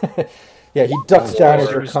 Nice. Yeah, he ducks down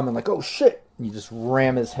as you're coming, like, oh shit! And you just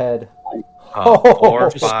ram his head.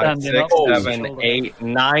 4, 5, 6, 7, 8,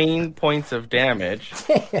 9 points of damage.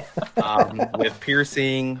 With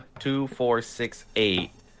piercing 2, 4, 6,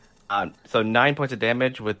 8. So 9 points of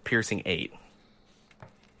damage with piercing 8.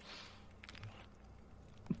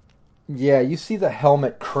 Yeah, you see the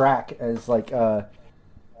helmet crack as like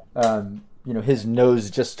his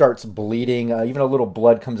nose just starts bleeding. Even a little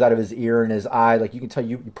blood comes out of his ear and his eye. Like you can tell,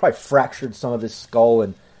 you probably fractured some of his skull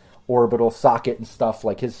and orbital socket and stuff.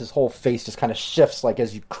 Like his whole face just kind of shifts, like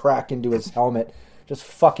as you crack into his helmet, just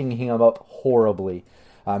fucking him up horribly.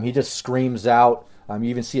 He just screams out. You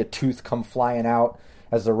even see a tooth come flying out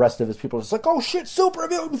as the rest of his people are just like, oh shit, super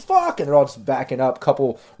mutant, fuck! And they're all just backing up,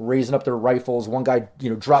 couple raising up their rifles. One guy,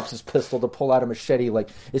 drops his pistol to pull out a machete. Like,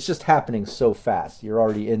 it's just happening so fast. You're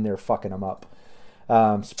already in there fucking them up.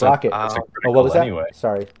 Sprocket. What was that? Anyway.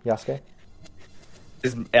 Sorry, Yasuke?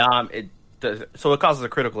 So it causes a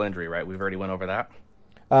critical injury, right? We've already went over that.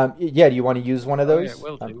 Yeah, do you want to use one of those?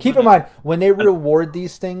 Yeah, keep in mind, when they reward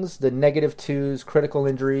these things, the -2s, critical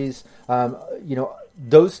injuries,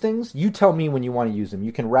 those things, you tell me when you want to use them.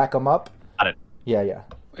 You can rack them up. Got it. Yeah.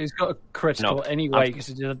 He's got a critical anyway because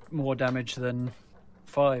he did more damage than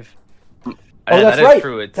 5. Oh, that's that right. Is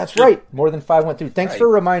true. That's right. More than 5 went through. Thanks for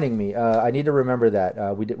reminding me. I need to remember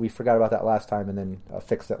that. We forgot about that last time and then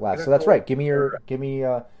fixed it last. So that's right. Give me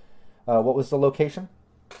what was the location?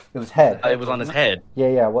 It was head. It was on his head.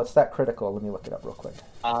 Yeah. What's that critical? Let me look it up real quick.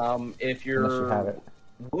 If you're Unless you have it.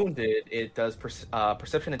 Wounded, it does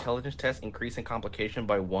perception intelligence test increasing complication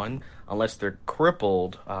by 1 unless they're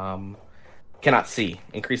crippled. Cannot see,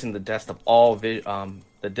 increasing the test of all the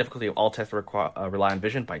difficulty of all tests rely on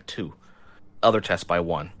vision by 2. Other tests by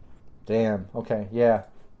 1. Damn. Okay. Yeah.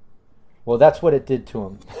 Well, that's what it did to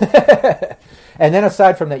him. And then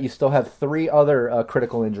aside from that, you still have 3 other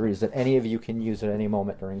critical injuries that any of you can use at any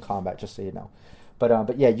moment during combat, just so you know.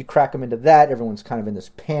 But yeah, you crack them into that. Everyone's kind of in this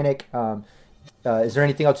panic. Is there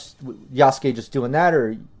anything else, Yasuke, just doing that,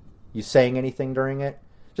 or you saying anything during it?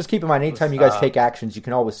 Just keep in mind, anytime you guys take actions, you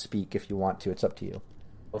can always speak if you want to. It's up to you.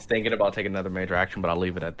 I was thinking about taking another major action, but I'll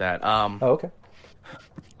leave it at that. Okay.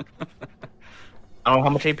 I don't know, how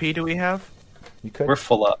much AP do we have? You could. We're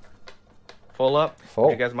full up. Full up? Full.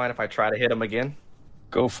 Do you guys mind if I try to hit him again?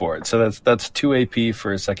 Go for it. So that's 2 AP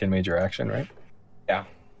for a second major action, right? Yeah.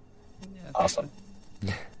 Awesome.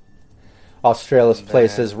 Australis Play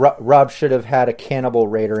says Rob should have had a Cannibal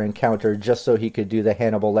Raider encounter just so he could do the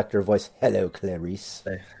Hannibal Lecter voice. Hello, Clarice.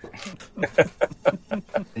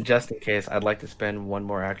 And just in case, I'd like to spend one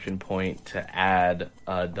more action point to add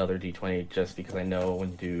another D20, just because I know when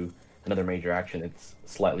you do another major action, it's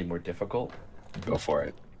slightly more difficult. Go for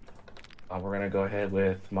it. We're gonna go ahead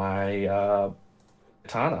with my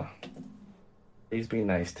katana. Please be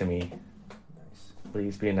nice to me.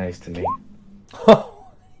 Please be nice to me. Oh,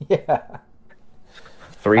 yeah.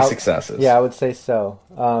 3 successes. Yeah, I would say so.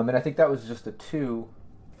 And I think that was just a 2.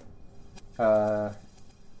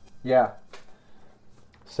 Yeah.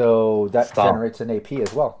 So that generates an AP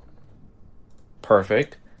as well.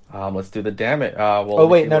 Perfect. Let's do the damage. Oh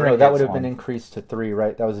wait, no, that would have been increased to 3,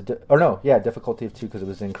 right? That was difficulty of 2 because it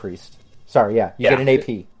was increased. Sorry, yeah, you get an AP.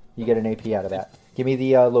 You get an AP out of that. Give me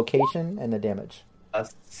the location and the damage.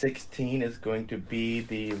 16 is going to be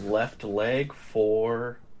the left leg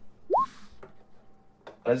for.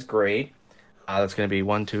 That's great. That's going to be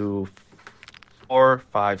 1, 2, 4,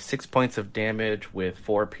 5, 6 points of damage with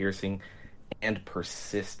 4 piercing and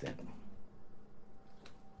persistent.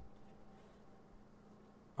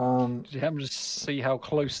 Did you happen to see how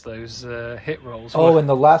close those hit rolls were? Oh, were? and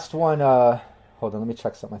the last one, hold on, let me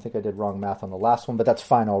check something. I think I did wrong math on the last one, but that's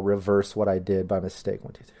fine. I'll reverse what I did by mistake.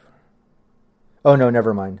 1, 2, 3, 4. Oh, no,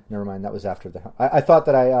 never mind. That was after the... I thought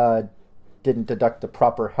that I didn't deduct the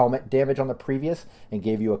proper helmet damage on the previous and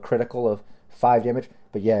gave you a critical of 5 damage,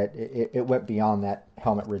 but yeah, it went beyond that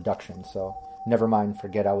helmet reduction, so never mind.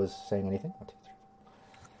 Forget I was saying anything. 1, 2, 3.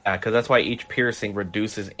 Yeah, because that's why each piercing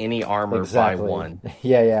reduces any armor by 1.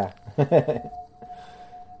 Yeah.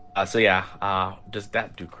 Does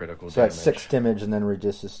that do critical damage? So that's 6 damage and then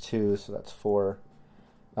reduces 2, so that's 4.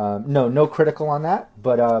 No critical on that,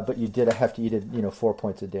 but you did 4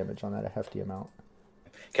 points of damage on that, a hefty amount.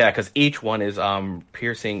 Yeah, because each one is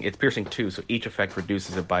piercing. It's piercing 2, so each effect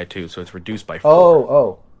reduces it by 2, so it's reduced by 4.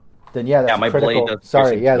 Oh. Then that's my a critical. blade does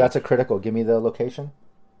Sorry, piercing 2. That's a critical. Give me the location.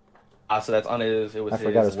 So that's on his. I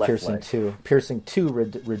forgot it was piercing leg. 2. Piercing 2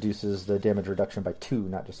 reduces the damage reduction by 2,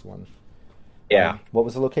 not just 1. Yeah. What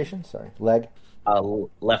was the location? Sorry, leg.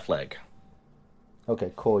 Left leg.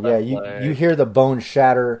 Okay, cool. You hear the bone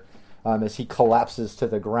shatter as he collapses to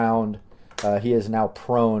the ground. He is now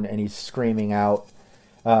prone and he's screaming out.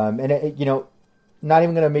 Not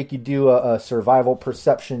even going to make you do a survival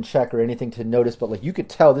perception check or anything to notice, but you could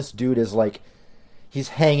tell this dude is he's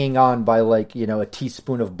hanging on by a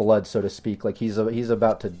teaspoon of blood, so to speak. He's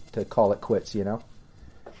about to call it quits.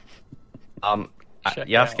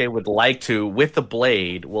 Yasuke would like to, with the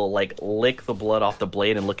blade, will lick the blood off the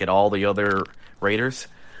blade and look at all the other raiders.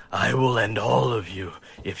 I will end all of you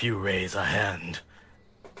if you raise a hand.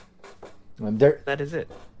 That is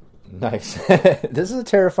it. Nice. This is a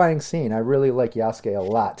terrifying scene. I really like Yasuke a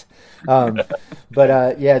lot.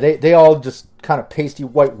 They all just kind of pasty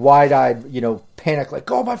white, wide-eyed,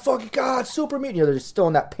 panic, oh my fucking god, super mutant. They're just still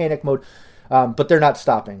in that panic mode. But they're not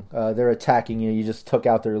stopping. They're attacking you. You just took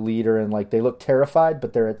out their leader, and they look terrified,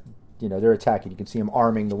 but they're attacking. You can see him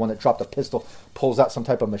arming. The one that dropped a pistol pulls out some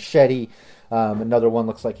type of machete. Another one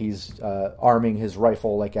looks like he's arming his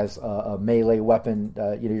rifle as a melee weapon.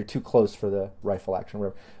 You're too close for the rifle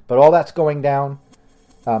action. But all that's going down.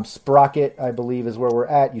 Sprocket, I believe, is where we're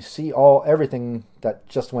at. You see everything that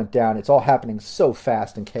just went down. It's all happening so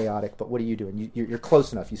fast and chaotic. But what are you doing? You're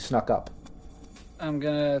close enough. You snuck up. I'm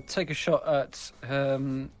gonna take a shot at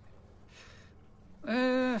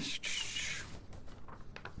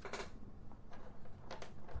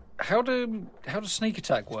how does sneak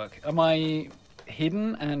attack work? Am I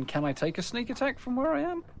hidden and can I take a sneak attack from where I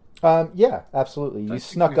am? Yeah, absolutely. You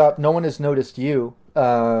snuck up. No one has noticed you.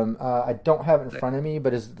 I don't have it in front of me,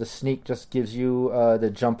 but is the sneak just gives you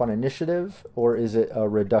the jump on initiative, or is it a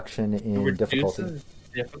reduction in difficulty?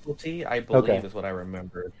 Difficulty, I believe, is what I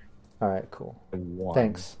remembered. All right, cool. 1.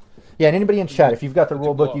 Thanks. Yeah, and anybody in chat, if you've got the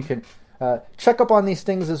rule book, you can check up on these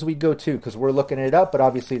things as we go too, because we're looking it up. But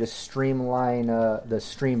obviously, to streamline the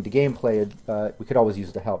streamed gameplay, we could always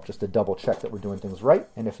use the help just to double check that we're doing things right,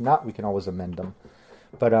 and if not, we can always amend them.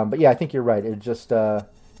 But yeah, I think you're right. It just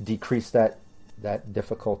decrease that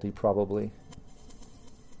difficulty probably.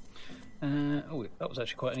 That was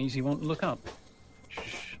actually quite an easy one to look up.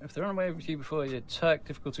 If they're unaware with you before you attack,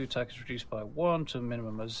 difficulty attack is reduced by 1 to a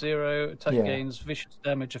minimum of 0. Attack gains vicious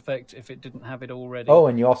damage effect if it didn't have it already. Oh,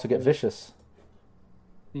 and you also get vicious.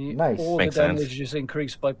 Nice. All Makes the damage sense. is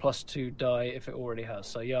increased by +2 die if it already has.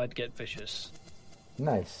 So yeah, I'd get vicious.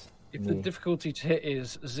 Nice. If the difficulty to hit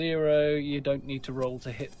is 0, you don't need to roll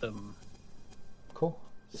to hit them. Cool.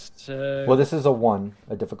 So, Well, this is a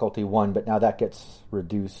difficulty 1, but now that gets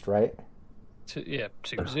reduced, right?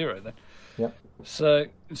 2-0 then. Yep. So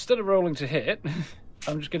instead of rolling to hit,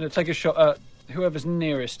 I'm just going to take a shot at whoever's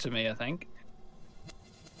nearest to me, I think.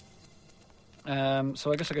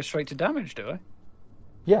 So I guess I go straight to damage, do I?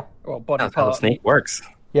 Yeah. Well, body That's how the part. snake works.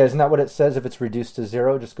 Yeah, isn't that what it says? If it's reduced to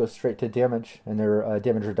 0, just go straight to damage, and their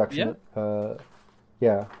damage reduction.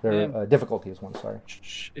 Their difficulty is 1. Sorry.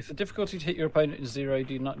 If the difficulty to hit your opponent is 0, you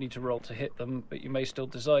do not need to roll to hit them, but you may still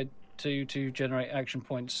decide to generate action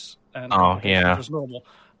points. And as normal.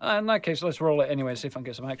 In that case, let's roll it anyway, see if I can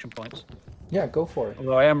get some action points. Yeah, go for it.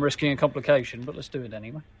 Although I am risking a complication, but let's do it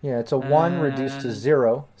anyway. Yeah, it's a 1 reduced to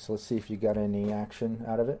 0. So let's see if you got any action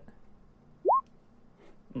out of it.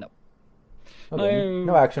 No. Okay,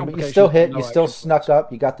 no action, but you still hit. You still snuck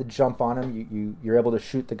up. You got the jump on him. You're able to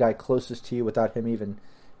shoot the guy closest to you without him even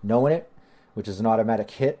knowing it, which is an automatic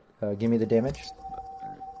hit. Give me the damage.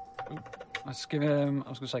 Let's give him. I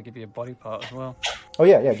was going to say give you a body part as well. Oh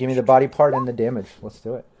yeah. Give me the body part and the damage. Let's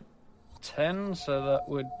do it. 10, so that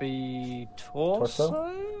would be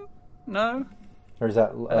torso? No. Or is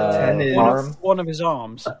that 10 is arm? One of his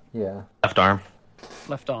arms. Yeah. Left arm.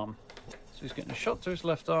 Left arm. So he's getting a shot to his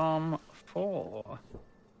left arm for...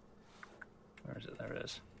 Where is it? There it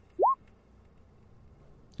is.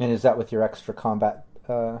 And is that with your extra combat?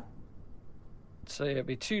 So it'd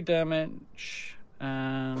be 2 damage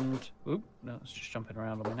and... Oop, no, it's just jumping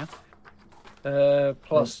around on me now.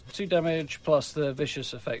 Plus 2 damage plus the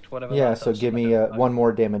vicious effect, whatever. Yeah, that so does. give me 1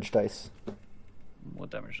 more damage dice. More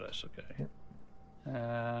damage dice, okay. Yep.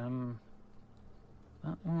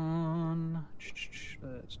 That one.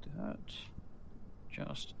 Let's do that.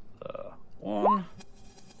 Just the 1.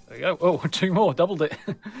 There you go. Oh, 2 more. Doubled it.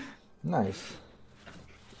 Nice.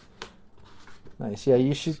 Yeah,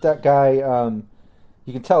 you shoot that guy.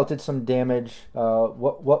 You can tell it did some damage.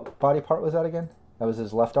 What body part was that again? That was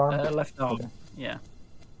his left arm? Left arm. Okay. Yeah.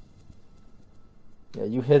 Yeah,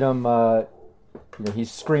 you hit him. He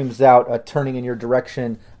screams out, turning in your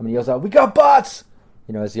direction. He yells out, "We got bots!"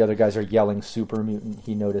 As the other guys are yelling super mutant,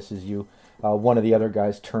 he notices you. One of the other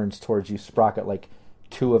guys turns towards you. Sprocket, like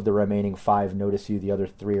 2 of the remaining 5 notice you. The other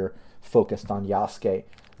 3 are focused on Yasuke.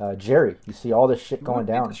 Jerry, you see all this shit going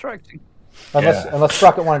down. Distracting. Unless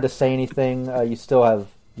Sprocket wanted to say anything, you still have,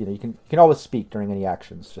 you can always speak during any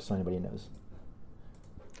actions, just so anybody knows.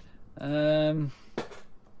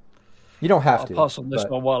 You don't have to. I'll pass on this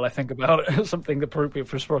one while I think about it. Something appropriate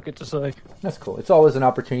for Sprocket to say. That's cool. It's always an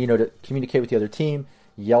opportunity, to communicate with the other team,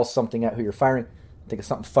 yell something at who you're firing, think of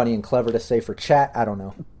something funny and clever to say for chat. I don't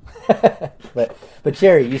know. but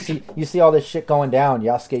Jerry, you see all this shit going down.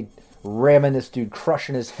 Yasuke ramming this dude,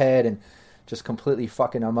 crushing his head, and just completely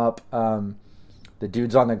fucking him up. The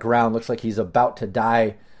dude's on the ground, looks like he's about to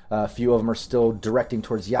die. A few of them are still directing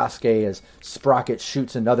towards Yasuke as Sprocket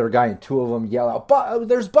shoots another guy, and 2 of them yell out,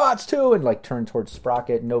 "There's bots too!" and turn towards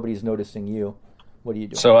Sprocket. Nobody's noticing you. What are you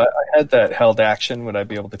doing? So I had that held action. Would I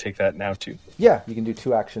be able to take that now too? Yeah, you can do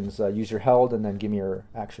 2 actions. Use your held and then give me your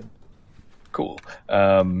action. Cool.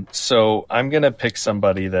 So I'm going to pick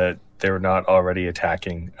somebody that they're not already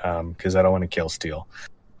attacking because I don't want to kill Steel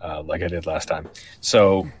like I did last time.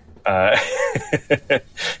 So...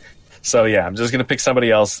 So yeah, I'm just gonna pick somebody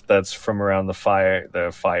else that's from around the fire.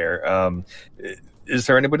 Is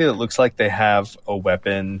there anybody that looks like they have a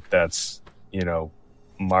weapon that's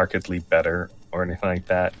markedly better or anything like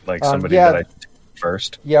that? Like somebody that I take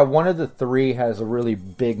first. Yeah, one of the 3 has a really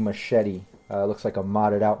big machete. Looks like a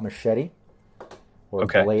modded out machete or a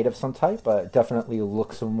blade of some type. Definitely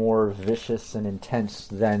looks more vicious and intense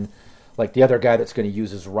than like the other guy that's going to use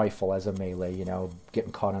his rifle as a melee.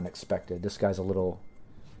 Getting caught unexpected. This guy's a little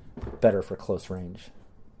better for close range.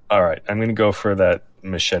 All right, I'm going to go for that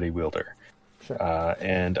machete wielder. Sure.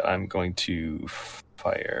 And I'm going to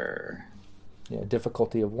fire. Yeah,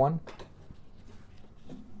 difficulty of 1.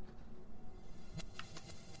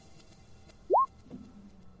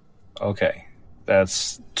 Okay,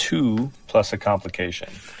 that's 2 plus a complication.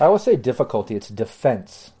 I will say difficulty. It's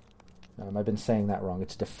defense. I've been saying that wrong.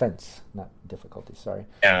 It's defense, not difficulty. Sorry.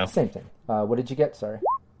 Yeah. Same thing. What did you get? Sorry.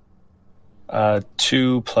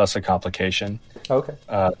 2 plus a complication. Okay.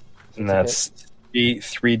 And that's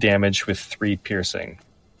 3 damage with 3 piercing.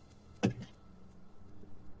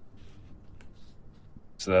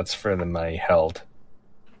 So that's for my held.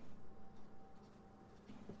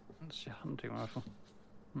 That's your hunting rifle.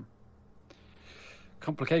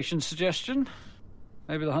 Complication suggestion?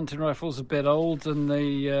 Maybe the hunting rifle's a bit old and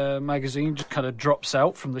the magazine just kind of drops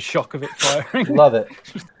out from the shock of it firing. Love it.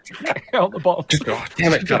 Out the bottom.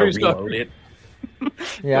 Damn it, gotta reload it.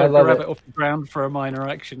 Yeah, I love grab it. it off the ground for a minor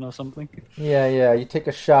action or something. Yeah. You take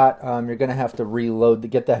a shot. You're gonna have to reload to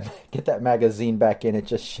get that magazine back in. It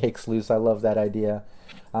just shakes loose. I love that idea.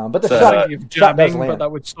 But the So, shot You're does jamming, land. but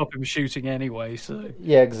that would stop him shooting anyway. So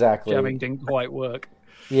Yeah, exactly. jamming didn't quite work.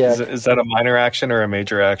 Yeah. Is that a minor action or a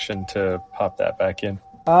major action to pop that back in?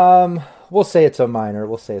 We'll say it's a minor.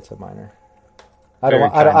 I Very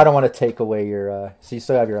don't want to take away your. So you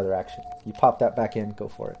still have your other action. You pop that back in. Go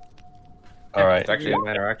for it. All right. It's actually a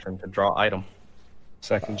minor action to draw item.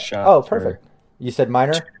 Second shot. Oh, for- perfect. You said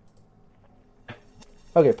minor.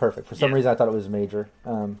 Okay, perfect. For some Yeah. reason, I thought it was major.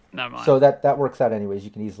 No mind. So that works out anyways.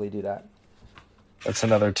 You can easily do that. That's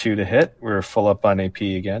another 2 to hit. We're full up on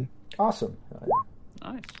AP again. Awesome.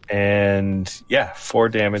 Nice. And 4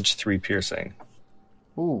 damage, 3 piercing.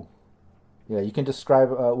 Ooh. Yeah, you can describe.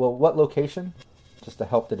 What location? Just to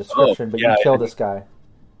help the description. But yeah, you kill I- this guy.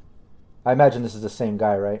 I imagine this is the same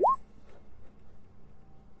guy, right?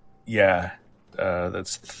 Yeah,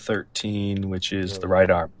 that's 13, which is the right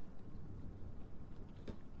arm.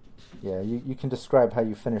 Yeah, you can describe how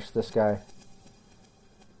you finish this guy.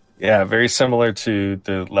 Yeah, very similar to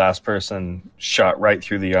the last person. Shot right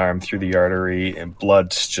through the arm, through the artery, and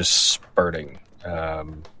blood's just spurting.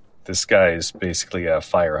 This guy is basically a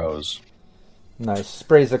fire hose. Nice.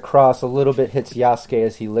 Sprays across a little bit, hits Yasuke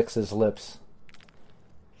as he licks his lips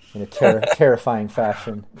in a terrifying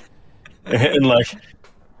fashion. And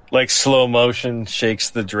like slow motion, shakes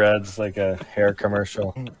the dreads like a hair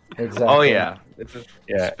commercial. Exactly. Oh yeah, it's just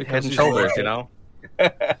Yeah, head and shoulders, you know.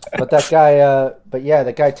 But that guy,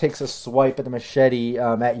 that guy takes a swipe at the machete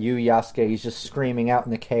at you, Yasuke. He's just screaming out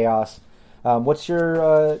in the chaos. What's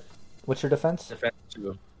your defense? Defense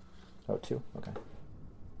 2. Oh, 2. Okay.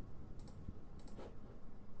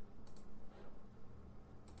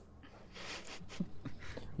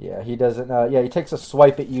 Yeah, he doesn't. He takes a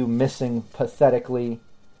swipe at you, missing pathetically.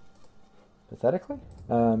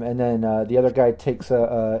 And then the other guy takes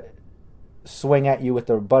a swing at you with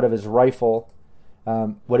the butt of his rifle.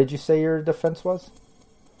 What did you say your defense was?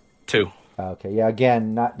 2. Okay, yeah,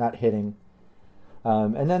 again, not hitting.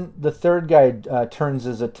 And then the third guy turns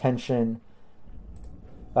his attention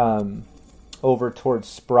over towards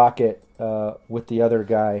Sprocket with the other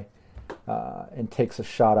guy and takes a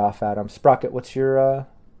shot off at him. Sprocket, what's your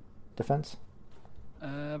defense?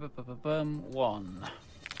 1.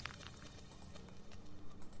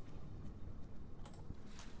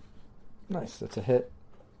 Nice, that's a hit.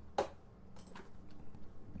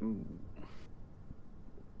 We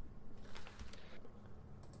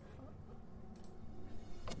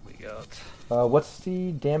got What's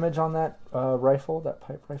the damage on that rifle? That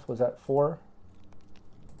pipe rifle, is that 4?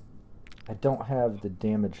 I don't have the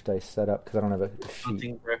damage dice set up because I don't have a sheet.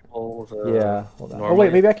 Hunting rifles. Yeah, hold on. Oh normally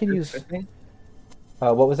wait, maybe I can use. 6, I think.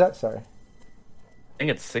 What was that? Sorry. I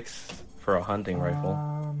think it's 6 for a hunting rifle.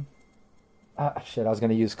 Shit, I was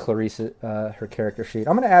going to use Clarissa, her character sheet.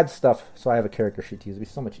 I'm going to add stuff so I have a character sheet to use. It'll be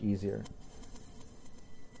so much easier.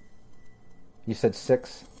 You said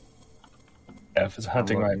 6? Yeah, if it's a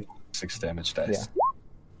hunting rifle, 6 damage dice.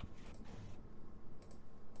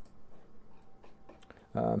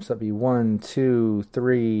 So that'd be 1, 2,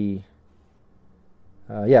 3.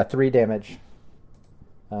 3 damage.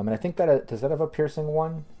 And I think that does that have a piercing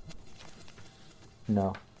 1?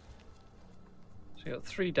 No. So you got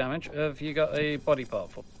 3 damage. Have you got a body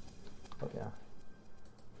part for? Oh yeah.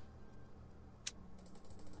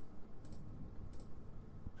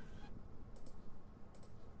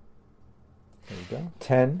 There you go.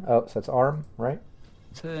 10. Oh, so that's arm, right?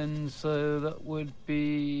 10. So that would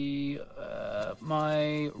be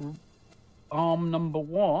my arm number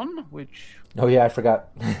 1, which Oh yeah, I forgot.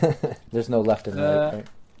 There's no left and right, right?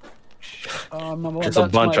 arm number 1. It's a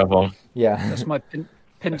bunch of them. Yeah. That's my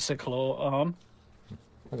pincer claw arm.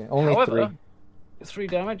 Okay, only However, 3. 3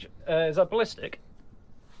 damage. Is that ballistic?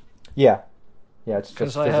 Yeah. Yeah, it's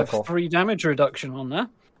Because just I have physical. 3 damage reduction on there.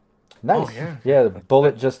 Nice. Oh, yeah. Yeah, the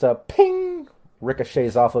bullet just ping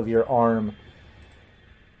ricochets off of your arm.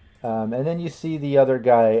 And then you see the other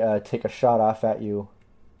guy take a shot off at you.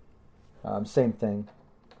 Same thing.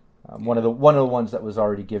 One of the ones that was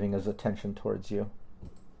already giving his attention towards you.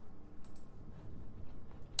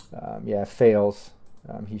 Fails.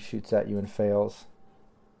 He shoots at you and fails.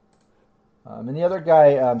 And the other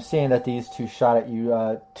guy, seeing that these two shot at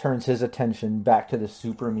you, turns his attention back to the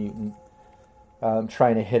super mutant,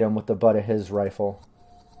 trying to hit him with the butt of his rifle.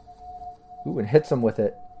 Ooh, and hits him with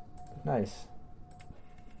it. Nice.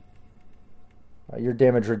 Your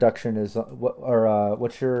damage reduction is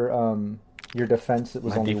what's your defense? It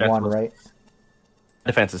was My only defense 1, was- right?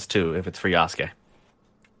 Defense is 2 if it's for Yasuke.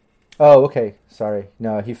 Oh, okay. Sorry.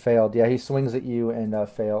 No, he failed. Yeah, he swings at you and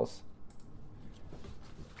fails.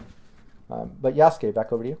 But Yasuke,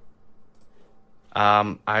 back over to you.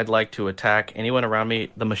 I'd like to attack anyone around me.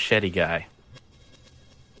 The machete guy.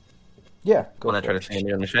 Yeah, go When I for try it. to stand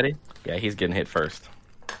me on machete, yeah, he's getting hit first.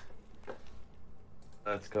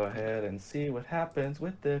 Let's go ahead and see what happens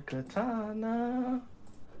with the katana.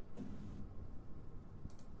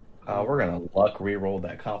 We're gonna luck reroll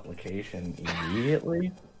that complication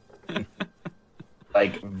immediately.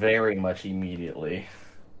 Like very much immediately.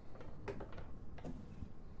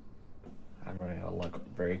 I'm running out of luck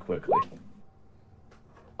very quickly.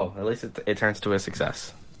 Oh, at least it turns to a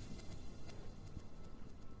success.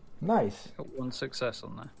 Nice. Got one success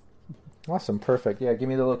on there. Awesome. Perfect. Yeah, give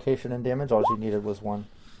me the location and damage. All you needed was one.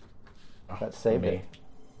 That saved it.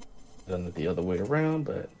 Done it the other way around,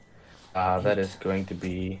 but that is going to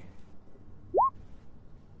be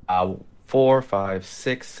 4, 5,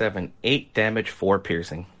 6, 7, 8 damage, 4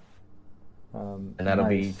 piercing. And that'll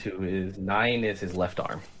be Nice. to his 9 is his left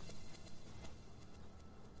arm.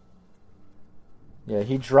 Yeah,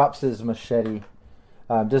 he drops his machete.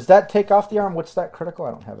 Does that take off the arm? What's that critical?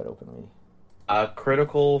 I don't have it openly.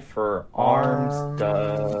 Critical for arms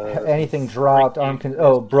does Anything dropped, arm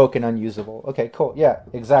broken, unusable. Okay, cool. Yeah,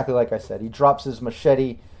 exactly like I said. He drops his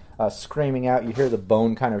machete, screaming out. You hear the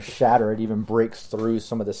bone kind of shatter. It even breaks through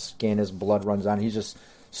some of the skin as blood runs down. He's just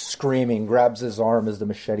screaming, grabs his arm as the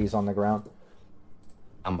machete's on the ground.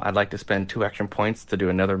 I'd like to spend 2 action points to do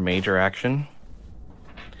another major action.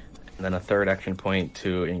 And then a 3rd action point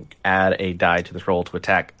to add a die to this roll to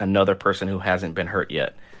attack another person who hasn't been hurt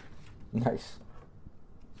yet. Nice.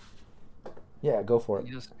 Yeah, go for it.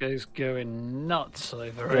 He just goes going nuts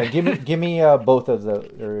over Yeah, it. give me both of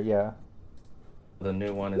the. Yeah. The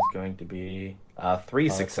new one is going to be 3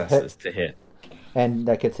 that's a successes to hit. And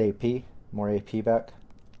that gets AP, more AP back.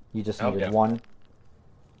 You just needed yeah. 1.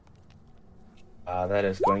 That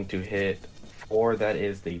is going to hit 4. That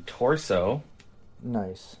is the torso.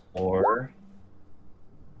 Nice. Or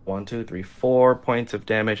 1, 2, 3, 4 points of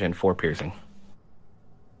damage and 4 piercing.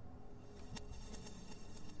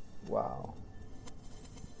 Wow.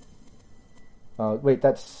 Wait,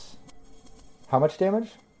 that's how much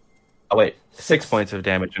damage? Oh wait, 6 6. points of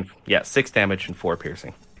damage and 6 damage and 4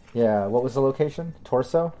 piercing. Yeah. What was the location?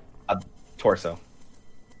 Torso. Torso.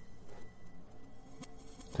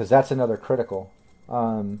 Because that's another critical.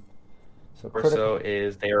 So Torso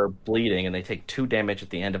is they are bleeding and they take 2 damage at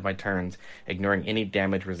the end of my turns, ignoring any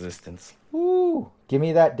damage resistance. Woo! Give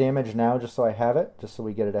me that damage now, just so I have it, just so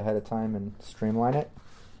we get it ahead of time and streamline it.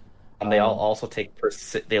 And they all also take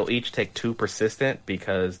they'll each take 2 persistent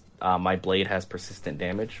because my blade has persistent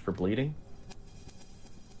damage for bleeding.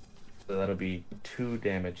 So that'll be 2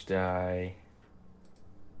 damage die.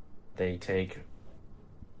 They take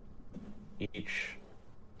each.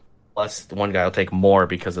 Plus, the one guy will take more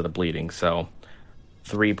because of the bleeding, so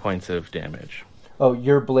 3 points of damage. Oh,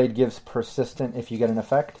 your blade gives persistent if you get an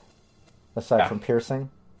effect, aside from piercing.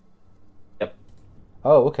 Yep.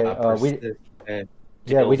 Oh, okay. We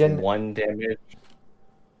deals didn't. 1 damage.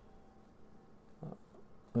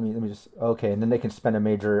 Let me just. Okay, and then they can spend a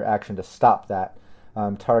major action to stop that.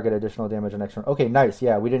 Target additional damage on next round. Okay, nice.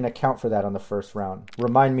 Yeah, we didn't account for that on the first round.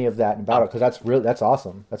 Remind me of that in battle because that's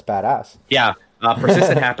awesome. That's badass. Yeah,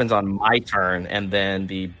 persistent happens on my turn, and then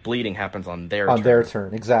the bleeding happens on their turn. On their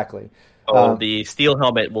turn, exactly. So the steel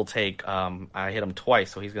helmet will take. I hit him twice,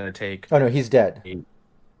 so he's going to take. Oh no, he's dead.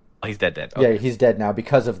 He's dead. Okay. Yeah, he's dead now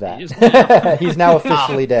because of that. He is now. He's now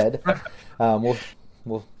officially dead. We'll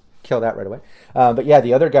kill that right away. But yeah,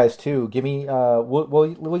 the other guys too. Give me.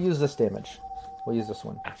 We'll use this damage. We'll use this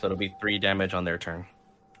one. So it'll be 3 damage on their turn.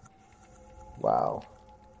 Wow.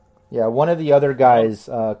 Yeah, one of the other guys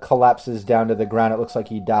collapses down to the ground. It looks like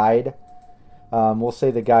he died. We'll say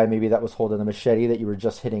the guy maybe that was holding the machete that you were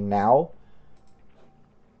just hitting now.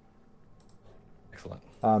 Excellent.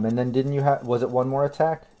 And then didn't you have? Was it one more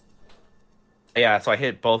attack? Yeah, so I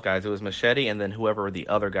hit both guys. It was machete, and then whoever the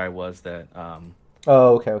other guy was that.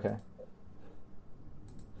 Oh, okay. I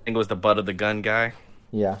think it was the butt of the gun guy.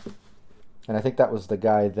 Yeah. And I think that was the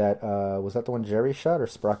guy that was that the one Jerry shot or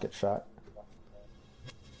Sprocket shot?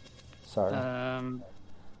 Sorry. I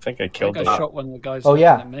think I killed think him. I shot one of the guys. Oh,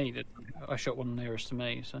 yeah. At me. I shot one nearest to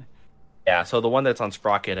me. So Yeah, so the one that's on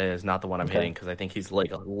Sprocket is not the one I'm Okay. hitting because I think he's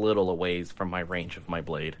like a little away from my range of my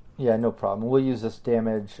blade. Yeah, no problem. We'll use this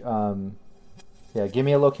damage. Yeah, give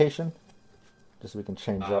me a location, just so we can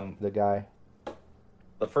change up the guy.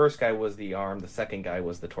 The first guy was the arm. The second guy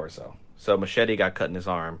was the torso. So machete got cut in his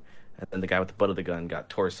arm, and then the guy with the butt of the gun got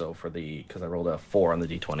torso for the because I rolled a 4 on the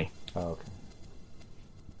d20. Oh, okay.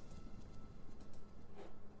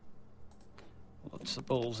 Lots of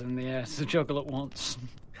balls in the air to juggle at once.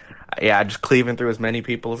 Yeah, just cleaving through as many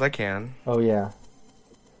people as I can. Oh, yeah.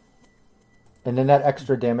 And then that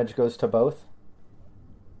extra damage goes to both?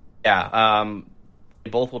 Yeah,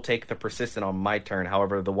 both will take the persistent on my turn.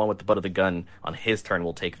 However, the one with the butt of the gun on his turn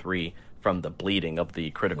will take 3 from the bleeding of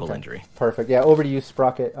the critical injury. Perfect. Yeah, over to you,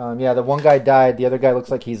 Sprocket. Yeah, the one guy died. The other guy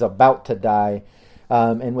looks like he's about to die.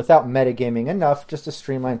 And without metagaming enough, just to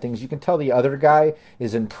streamline things, you can tell the other guy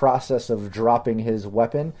is in process of dropping his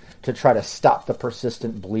weapon to try to stop the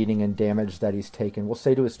persistent bleeding and damage that he's taken. We'll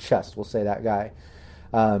say to his chest. We'll say that guy.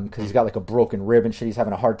 Because he's got like a broken rib and shit. He's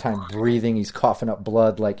having a hard time breathing. He's coughing up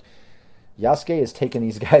blood. Like, Yasuke is taking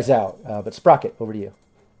these guys out. But Sprocket, over to you.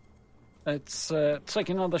 It's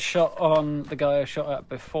taking another shot on the guy I shot at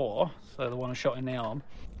before, so the one I shot in the arm.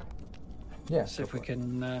 Yeah. See if we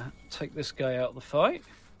can take this guy out of the fight.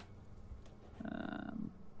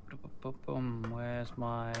 Where's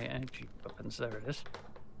my energy weapons? There it is.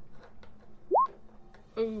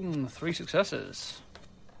 Boom, 3 successes.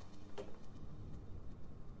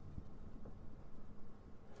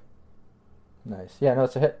 Nice. Yeah, no,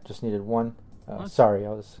 it's a hit. Just needed 1. Sorry, I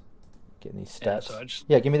was getting these stats.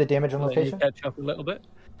 Yeah, give me the damage and location. Catch up a little bit.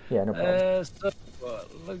 Yeah, no problem.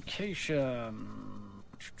 Location.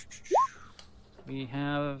 We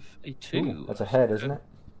have a 2. Ooh, that's a head, isn't it?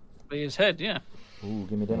 Be his head, yeah. Ooh,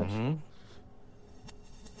 give me damage. Mm-hmm.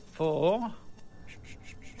 4.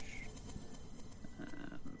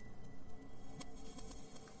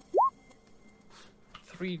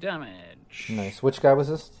 3 damage. Nice. Which guy was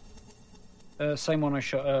this? Same one I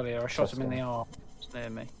shot earlier. I shot him in the arm. It's near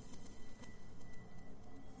me.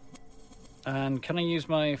 And can I use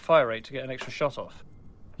my fire rate to get an extra shot off?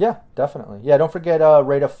 Yeah, definitely. Yeah, don't forget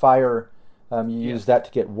rate of fire. You use that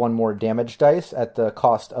to get 1 more damage dice at the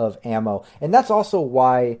cost of ammo. And that's also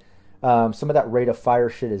why some of that rate of fire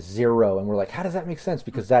shit is 0. And we're like, how does that make sense?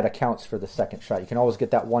 Because that accounts for the second shot. You can always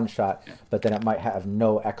get that 1 shot, but then it might have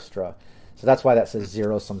no extra. So that's why that says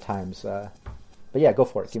 0 sometimes. But yeah, go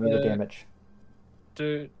for it. Give me the damage.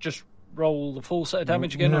 To just roll the full set of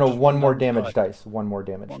damage again? No, 1 more damage dice. 1 more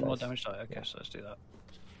damage dice. 1 more damage dice. Okay, so let's do that.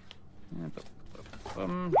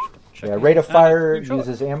 Yeah, rate of fire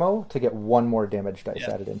uses ammo to get 1 more damage dice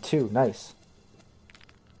added in. 2, nice.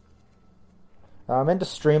 And to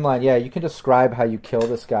streamline, yeah, you can describe how you kill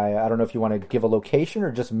this guy. I don't know if you want to give a location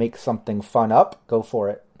or just make something fun up. Go for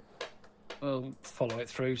it. We'll follow it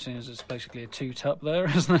through, seeing as it's basically a 2-tap there,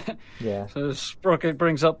 isn't it? Yeah. So Sprocket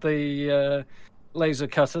brings up the laser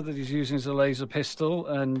cutter that he's using as a laser pistol,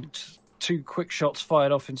 and 2 quick shots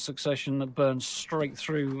fired off in succession that burn straight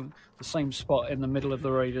through the same spot in the middle of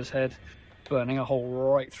the raider's head, burning a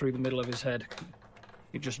hole right through the middle of his head.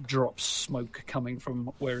 He just drops smoke coming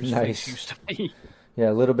from where his face used to be. Yeah,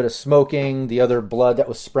 a little bit of smoking. The other blood that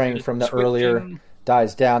was spraying from the earlier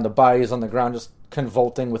dies down. The body is on the ground just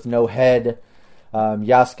convulsing with no head.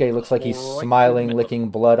 Yasuke looks like he's smiling, licking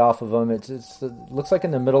blood off of him. It looks like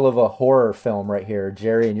in the middle of a horror film right here,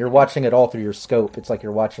 Jerry, and you're watching it all through your scope. It's like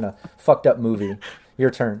you're watching a fucked up movie. Your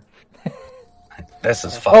turn. This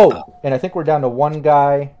is fucked up. And I think we're down to 1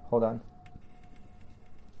 guy. Hold on.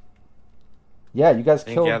 Yeah, you guys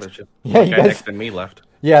killed. Yeah, there's just one guy next to me left.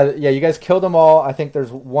 Yeah, you guys killed them all. I think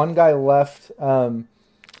there's 1 guy left.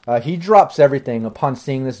 He drops everything upon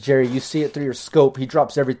seeing this, Jerry. You see it through your scope. He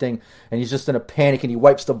drops everything, and he's just in a panic, and he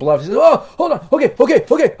wipes the blood. He says, "Oh, hold on. Okay.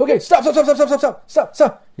 Stop.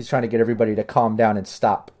 He's trying to get everybody to calm down and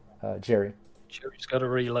stop, Jerry. Jerry's got a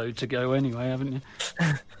reload to go anyway, haven't you?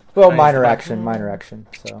 Well, minor action,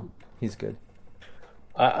 so he's good.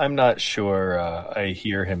 I'm not sure I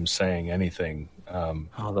hear him saying anything.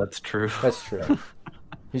 Oh, that's true. That's true.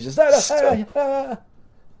 He's just...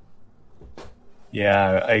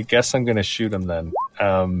 Yeah, I guess I'm going to shoot him then.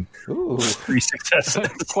 Ooh. 3 successes.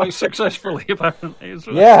 Quite successfully, apparently. As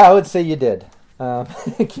well. Yeah, I would say you did.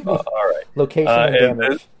 Give me all right. Location and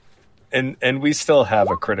damage. And we still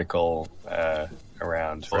have a critical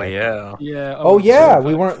around. Oh, right? yeah. Yeah. Oh, yeah.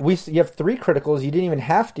 You have 3 criticals. You didn't even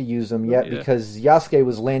have to use them yet because Yasuke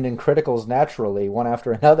was landing criticals naturally, one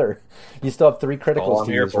after another. You still have 3 criticals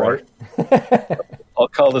to use, right? I'll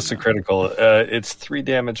call this a critical. It's 3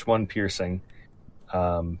 damage, 1 piercing.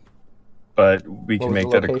 But we can make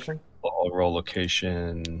that a roll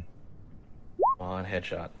location. On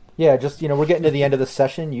headshot. Yeah, just we're getting to the end of the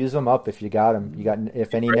session. Use them up if you got them. You got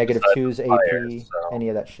if any negative 2s, AP, any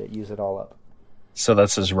of that shit. Use it all up. So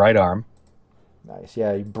that's his right arm. Nice.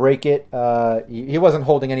 Yeah, you break it. He wasn't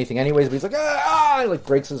holding anything anyways, but he's like He like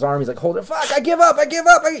breaks his arm. He's like, hold it. Fuck! I give up.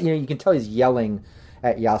 You can tell he's yelling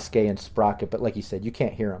at Yasuke and Sprocket, but like you said, you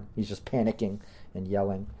can't hear him. He's just panicking and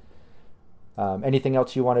yelling. Anything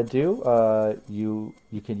else you want to do? You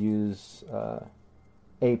could use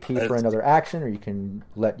AP for another action, or you can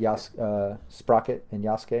let Sprocket and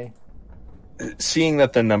Yasuke. Seeing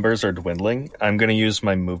that the numbers are dwindling, I'm going to use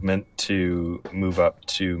my movement to move up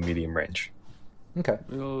to medium range. Okay.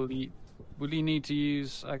 Will you need to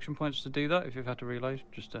use action points to do that if you've had to reload?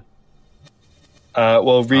 Just to...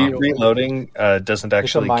 Reloading doesn't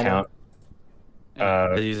actually minor.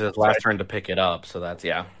 count. He uses his last turn to pick it up, so that's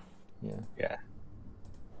Yeah.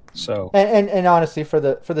 So And honestly, for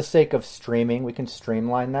the sake of streaming, we can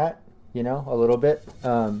streamline that, a little bit.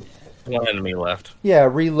 one enemy left. Yeah,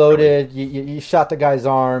 reloaded. You shot the guy's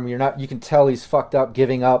arm. You can tell he's fucked up,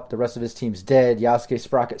 giving up. The rest of his team's dead. Yasuke,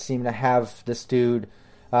 Sprocket seem to have this dude.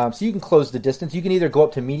 So you can close the distance. You can either go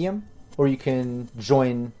up to medium, or you can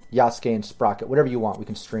join Yasuke and Sprocket. Whatever you want, we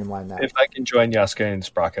can streamline that. if I can join Yasuke and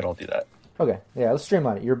Sprocket, I'll do that. Okay, yeah, let's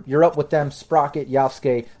streamline it. You're up with them, Sprocket,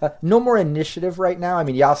 Yasuke. No more initiative right now. I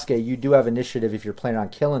mean, Yasuke, you do have initiative if you're planning on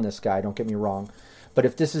killing this guy. Don't get me wrong. But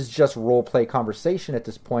if this is just role play conversation at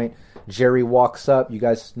this point, Jerry walks up. You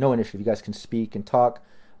guys, no initiative. You guys can speak and talk.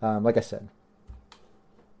 Like I said.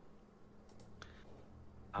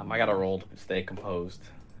 I got to roll to stay composed.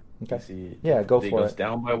 Okay. See, Yeah, go he for goes it.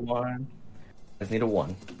 down by 1. I just need a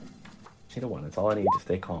 1. That's all I need to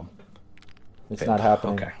stay calm. It's not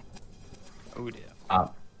happening. Okay. Oh dear.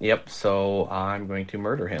 Yep. So I'm going to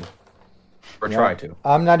murder him, or Yeah. try to.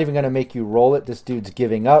 I'm not even going to make you roll it. This dude's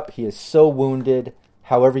giving up. He is so wounded.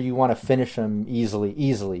 However you want to finish him easily,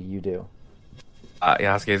 you do.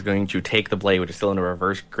 Yasuke is going to take the blade, which is still in a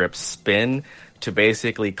reverse grip, spin to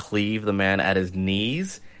basically cleave the man at his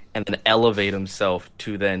knees, and then elevate himself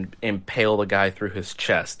to then impale the guy through his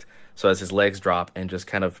chest. So as his legs drop and just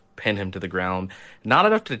kind of pin him to the ground. Not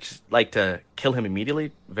enough to to kill him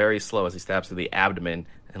immediately, very slow as he stabs through the abdomen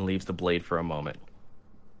and leaves the blade for a moment.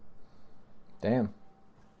 Damn.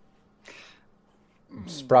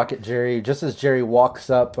 Sprocket Jerry, just as Jerry walks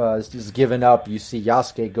up, is giving up, you see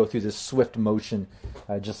Yasuke go through this swift motion,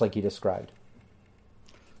 just like he described.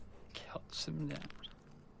 Cuts him down.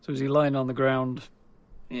 So is he lying on the ground?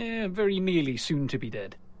 Yeah, very nearly soon to be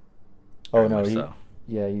dead. Oh Very no, much so.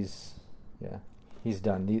 he's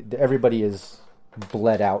done. Everybody is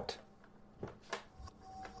bled out.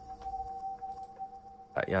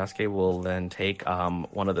 Yasuke will then take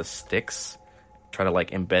one of the sticks, try to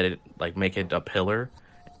embed it, make it a pillar.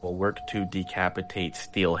 Will work to decapitate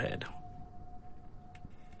Steelhead.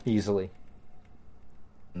 Easily.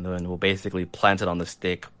 And then we'll basically plant it on the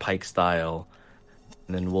stick, pike style.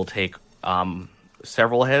 And then we'll take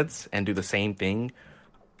several heads and do the same thing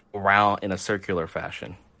around in a circular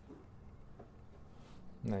fashion.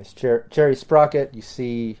 Nice. Jerry Sprocket, you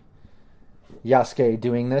see Yasuke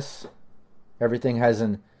doing this. Everything has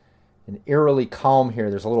an eerily calm here.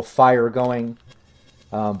 There's a little fire going,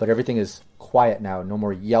 but everything is quiet now. No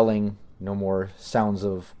more yelling, no more sounds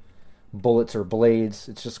of bullets or blades.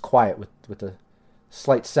 It's just quiet with a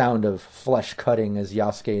slight sound of flesh cutting as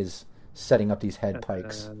Yasuke is setting up these head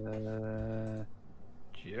pikes.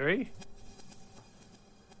 Jerry?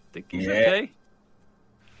 Think he's Yeah.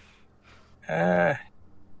 okay?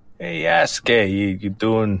 Hey Yasuke, you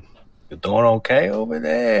doing okay over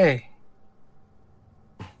there?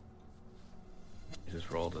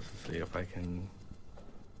 Just roll this to see if I can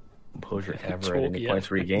composure ever at Talk, any yeah. points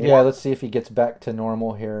regained. Yeah, let's see if he gets back to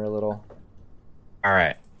normal here a little. All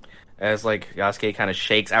right. As Yasuke kind of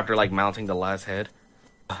shakes after mounting the last head.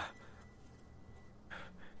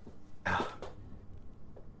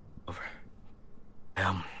 Over.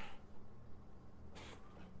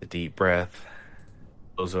 A deep breath.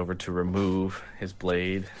 Goes over to remove his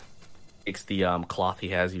blade. Takes the cloth he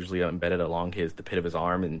has usually embedded along the pit of his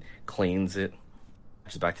arm and cleans it.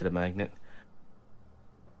 Pushes back to the magnet.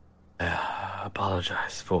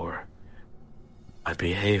 Apologize for my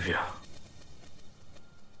behavior.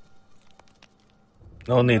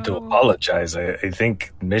 No need to apologize. I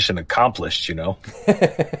think mission accomplished, Yeah,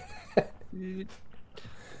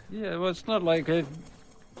 well, it's not like I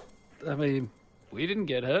mean, we didn't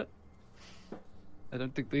get hurt. I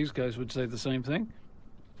don't think these guys would say the same thing.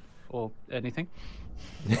 Or anything.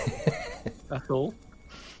 At all.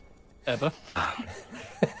 Ever.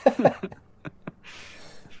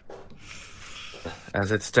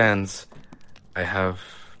 As it stands, I have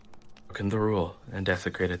broken the rule and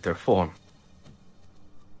desecrated their form.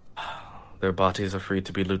 Their bodies are free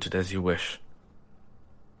to be looted as you wish.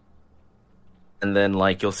 And then,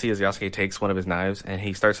 you'll see as Yasuke takes one of his knives and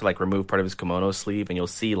he starts to, remove part of his kimono sleeve, and you'll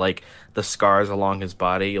see, the scars along his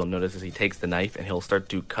body. You'll notice as he takes the knife and he'll start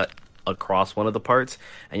to cut across one of the parts,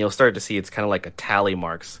 and you'll start to see it's kind of like a tally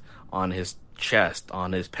marks on his chest,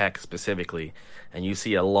 on his pec specifically, and you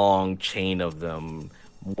see a long chain of them,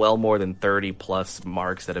 well more than 30 plus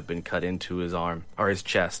marks that have been cut into his arm or his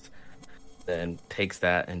chest. Then takes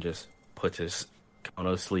that and just puts his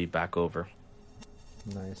kimono sleeve back over.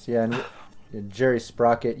 Nice. Yeah, and Jerry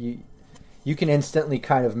Sprocket, you can instantly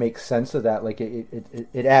kind of make sense of that. Like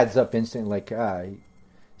it adds up instantly. Like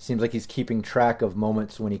seems like he's keeping track of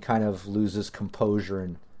moments when he kind of loses composure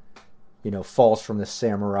and falls from the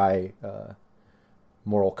samurai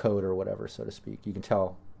moral code or whatever, so to speak. You can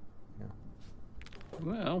tell.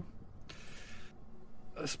 Well,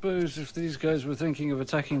 I suppose if these guys were thinking of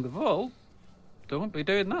attacking the vault, they won't be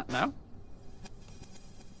doing that now.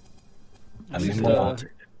 At least our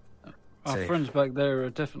friends back there are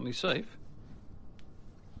definitely safe.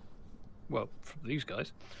 Well, from these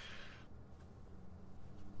guys.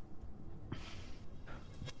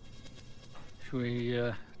 Should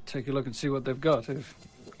we take a look and see what they've got? If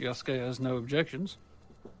Yasuke has no objections,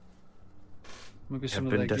 maybe some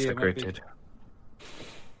of their gear might be...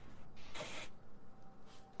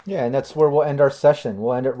 Yeah, and that's where we'll end our session.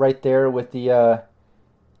 We'll end it right there with the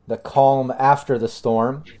calm after the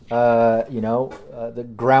storm. The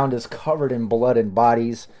ground is covered in blood and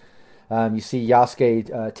bodies. You see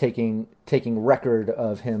Yasuke taking record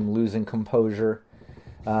of him losing composure,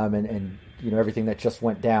 and everything that just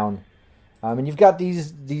went down. And you've got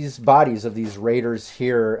these bodies of these raiders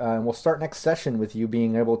here. And we'll start next session with you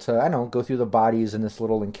being able to, go through the bodies in this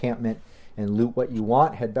little encampment and loot what you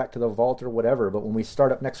want, head back to the vault or whatever. But when we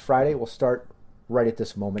start up next Friday, we'll start right at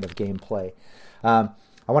this moment of gameplay.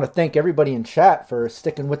 I want to thank everybody in chat for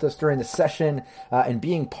sticking with us during the session and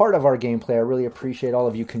being part of our gameplay. I really appreciate all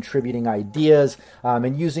of you contributing ideas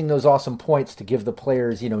and using those awesome points to give the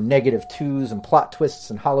players, negative twos and plot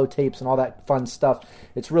twists and holotapes and all that fun stuff.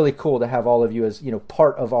 It's really cool to have all of you as,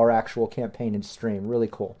 part of our actual campaign and stream. Really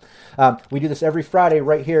cool. We do this every Friday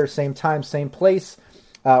right here, same time, same place.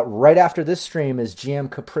 Right after this stream is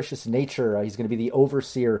GM Capricious Nature. He's going to be the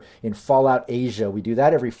overseer in Fallout Asia. We do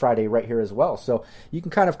that every Friday right here as well. So you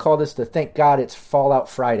can kind of call this thank God it's Fallout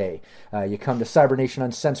Friday. You come to Cybernation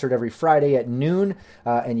Uncensored every Friday at noon,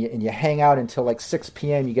 and you hang out until like 6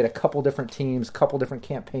 p.m. You get a couple different teams, couple different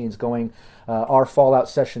campaigns going. Our Fallout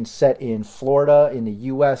session set in Florida in the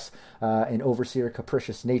U.S., and Overseer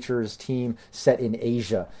Capricious Nature's team set in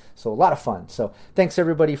Asia. So a lot of fun. So thanks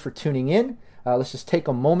everybody for tuning in. Let's just take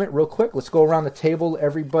a moment real quick. Let's go around the table.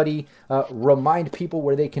 Everybody remind people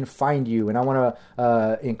where they can find you. And I want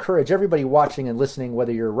to encourage everybody watching and listening,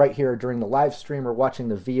 whether you're right here during the live stream or watching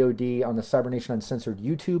the VOD on the Cybernation Uncensored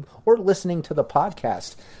YouTube or listening to the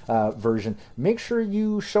podcast version. Make sure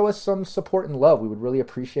you show us some support and love. We would really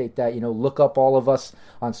appreciate that. Look up all of us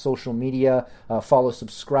on social media, follow,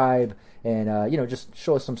 subscribe, and, just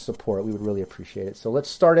show us some support. We would really appreciate it. So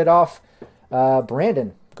let's start it off.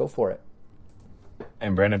 Brandon, go for it.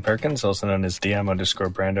 I'm Brandon Perkins, also known as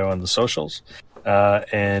DM_Brando on the socials.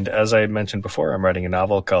 And as I mentioned before, I'm writing a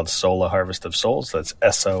novel called Sola Harvest of Souls. That's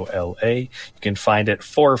SOLA. You can find it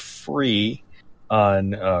for free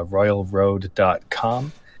on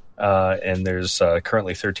royalroad.com. And there's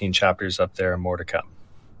currently 13 chapters up there and more to come.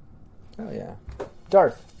 Oh, yeah.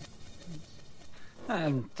 Darth.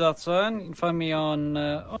 I'm Darthzone. You can find me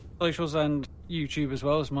on socials and YouTube as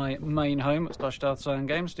well as my main home at /Darthzone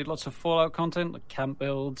Games. Do lots of Fallout content, like camp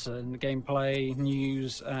builds and gameplay,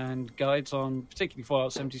 news, and guides on particularly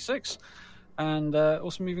Fallout 76. And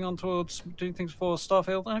also moving on towards doing things for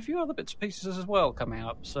Starfield and a few other bits and pieces as well coming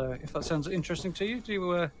up. So if that sounds interesting to you,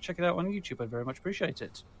 do check it out on YouTube. I'd very much appreciate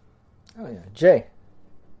it. Oh, yeah. Jay.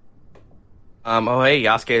 Hey,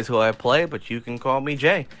 Yasuke is who I play, but you can call me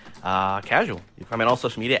Jay. Casual. You can find me on all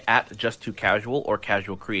social media at Just2Casual or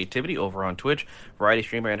Casual Creativity over on Twitch. Variety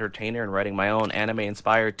streamer, entertainer, and writing my own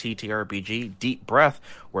anime-inspired TTRPG, Deep Breath,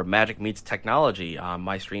 where magic meets technology. On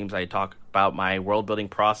my streams, I talk about my world-building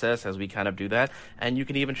process as we kind of do that, and you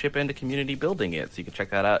can even chip into community building it. So you can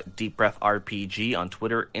check that out, Deep Breath RPG, on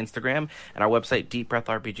Twitter, Instagram, and our website,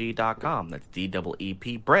 deepbreathrpg.com. That's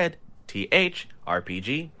DEEP bread,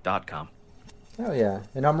 THRPG.com. Oh, yeah.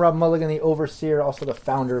 And I'm Rob Mulligan, the Overseer, also the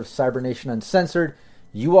founder of Cybernation Uncensored.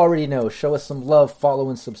 You already know. Show us some love, follow,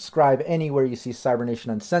 and subscribe anywhere you see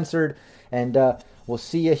Cybernation Uncensored. And we'll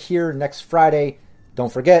see you here next Friday.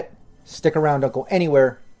 Don't forget, stick around, don't go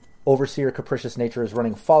anywhere. Overseer Capricious Nature is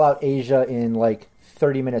running Fallout Asia in like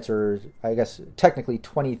 30 minutes, or I guess technically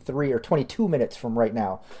 23 or 22 minutes from right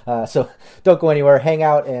now. So don't go anywhere. Hang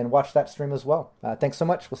out and watch that stream as well. Thanks so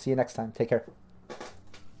much. We'll see you next time. Take care.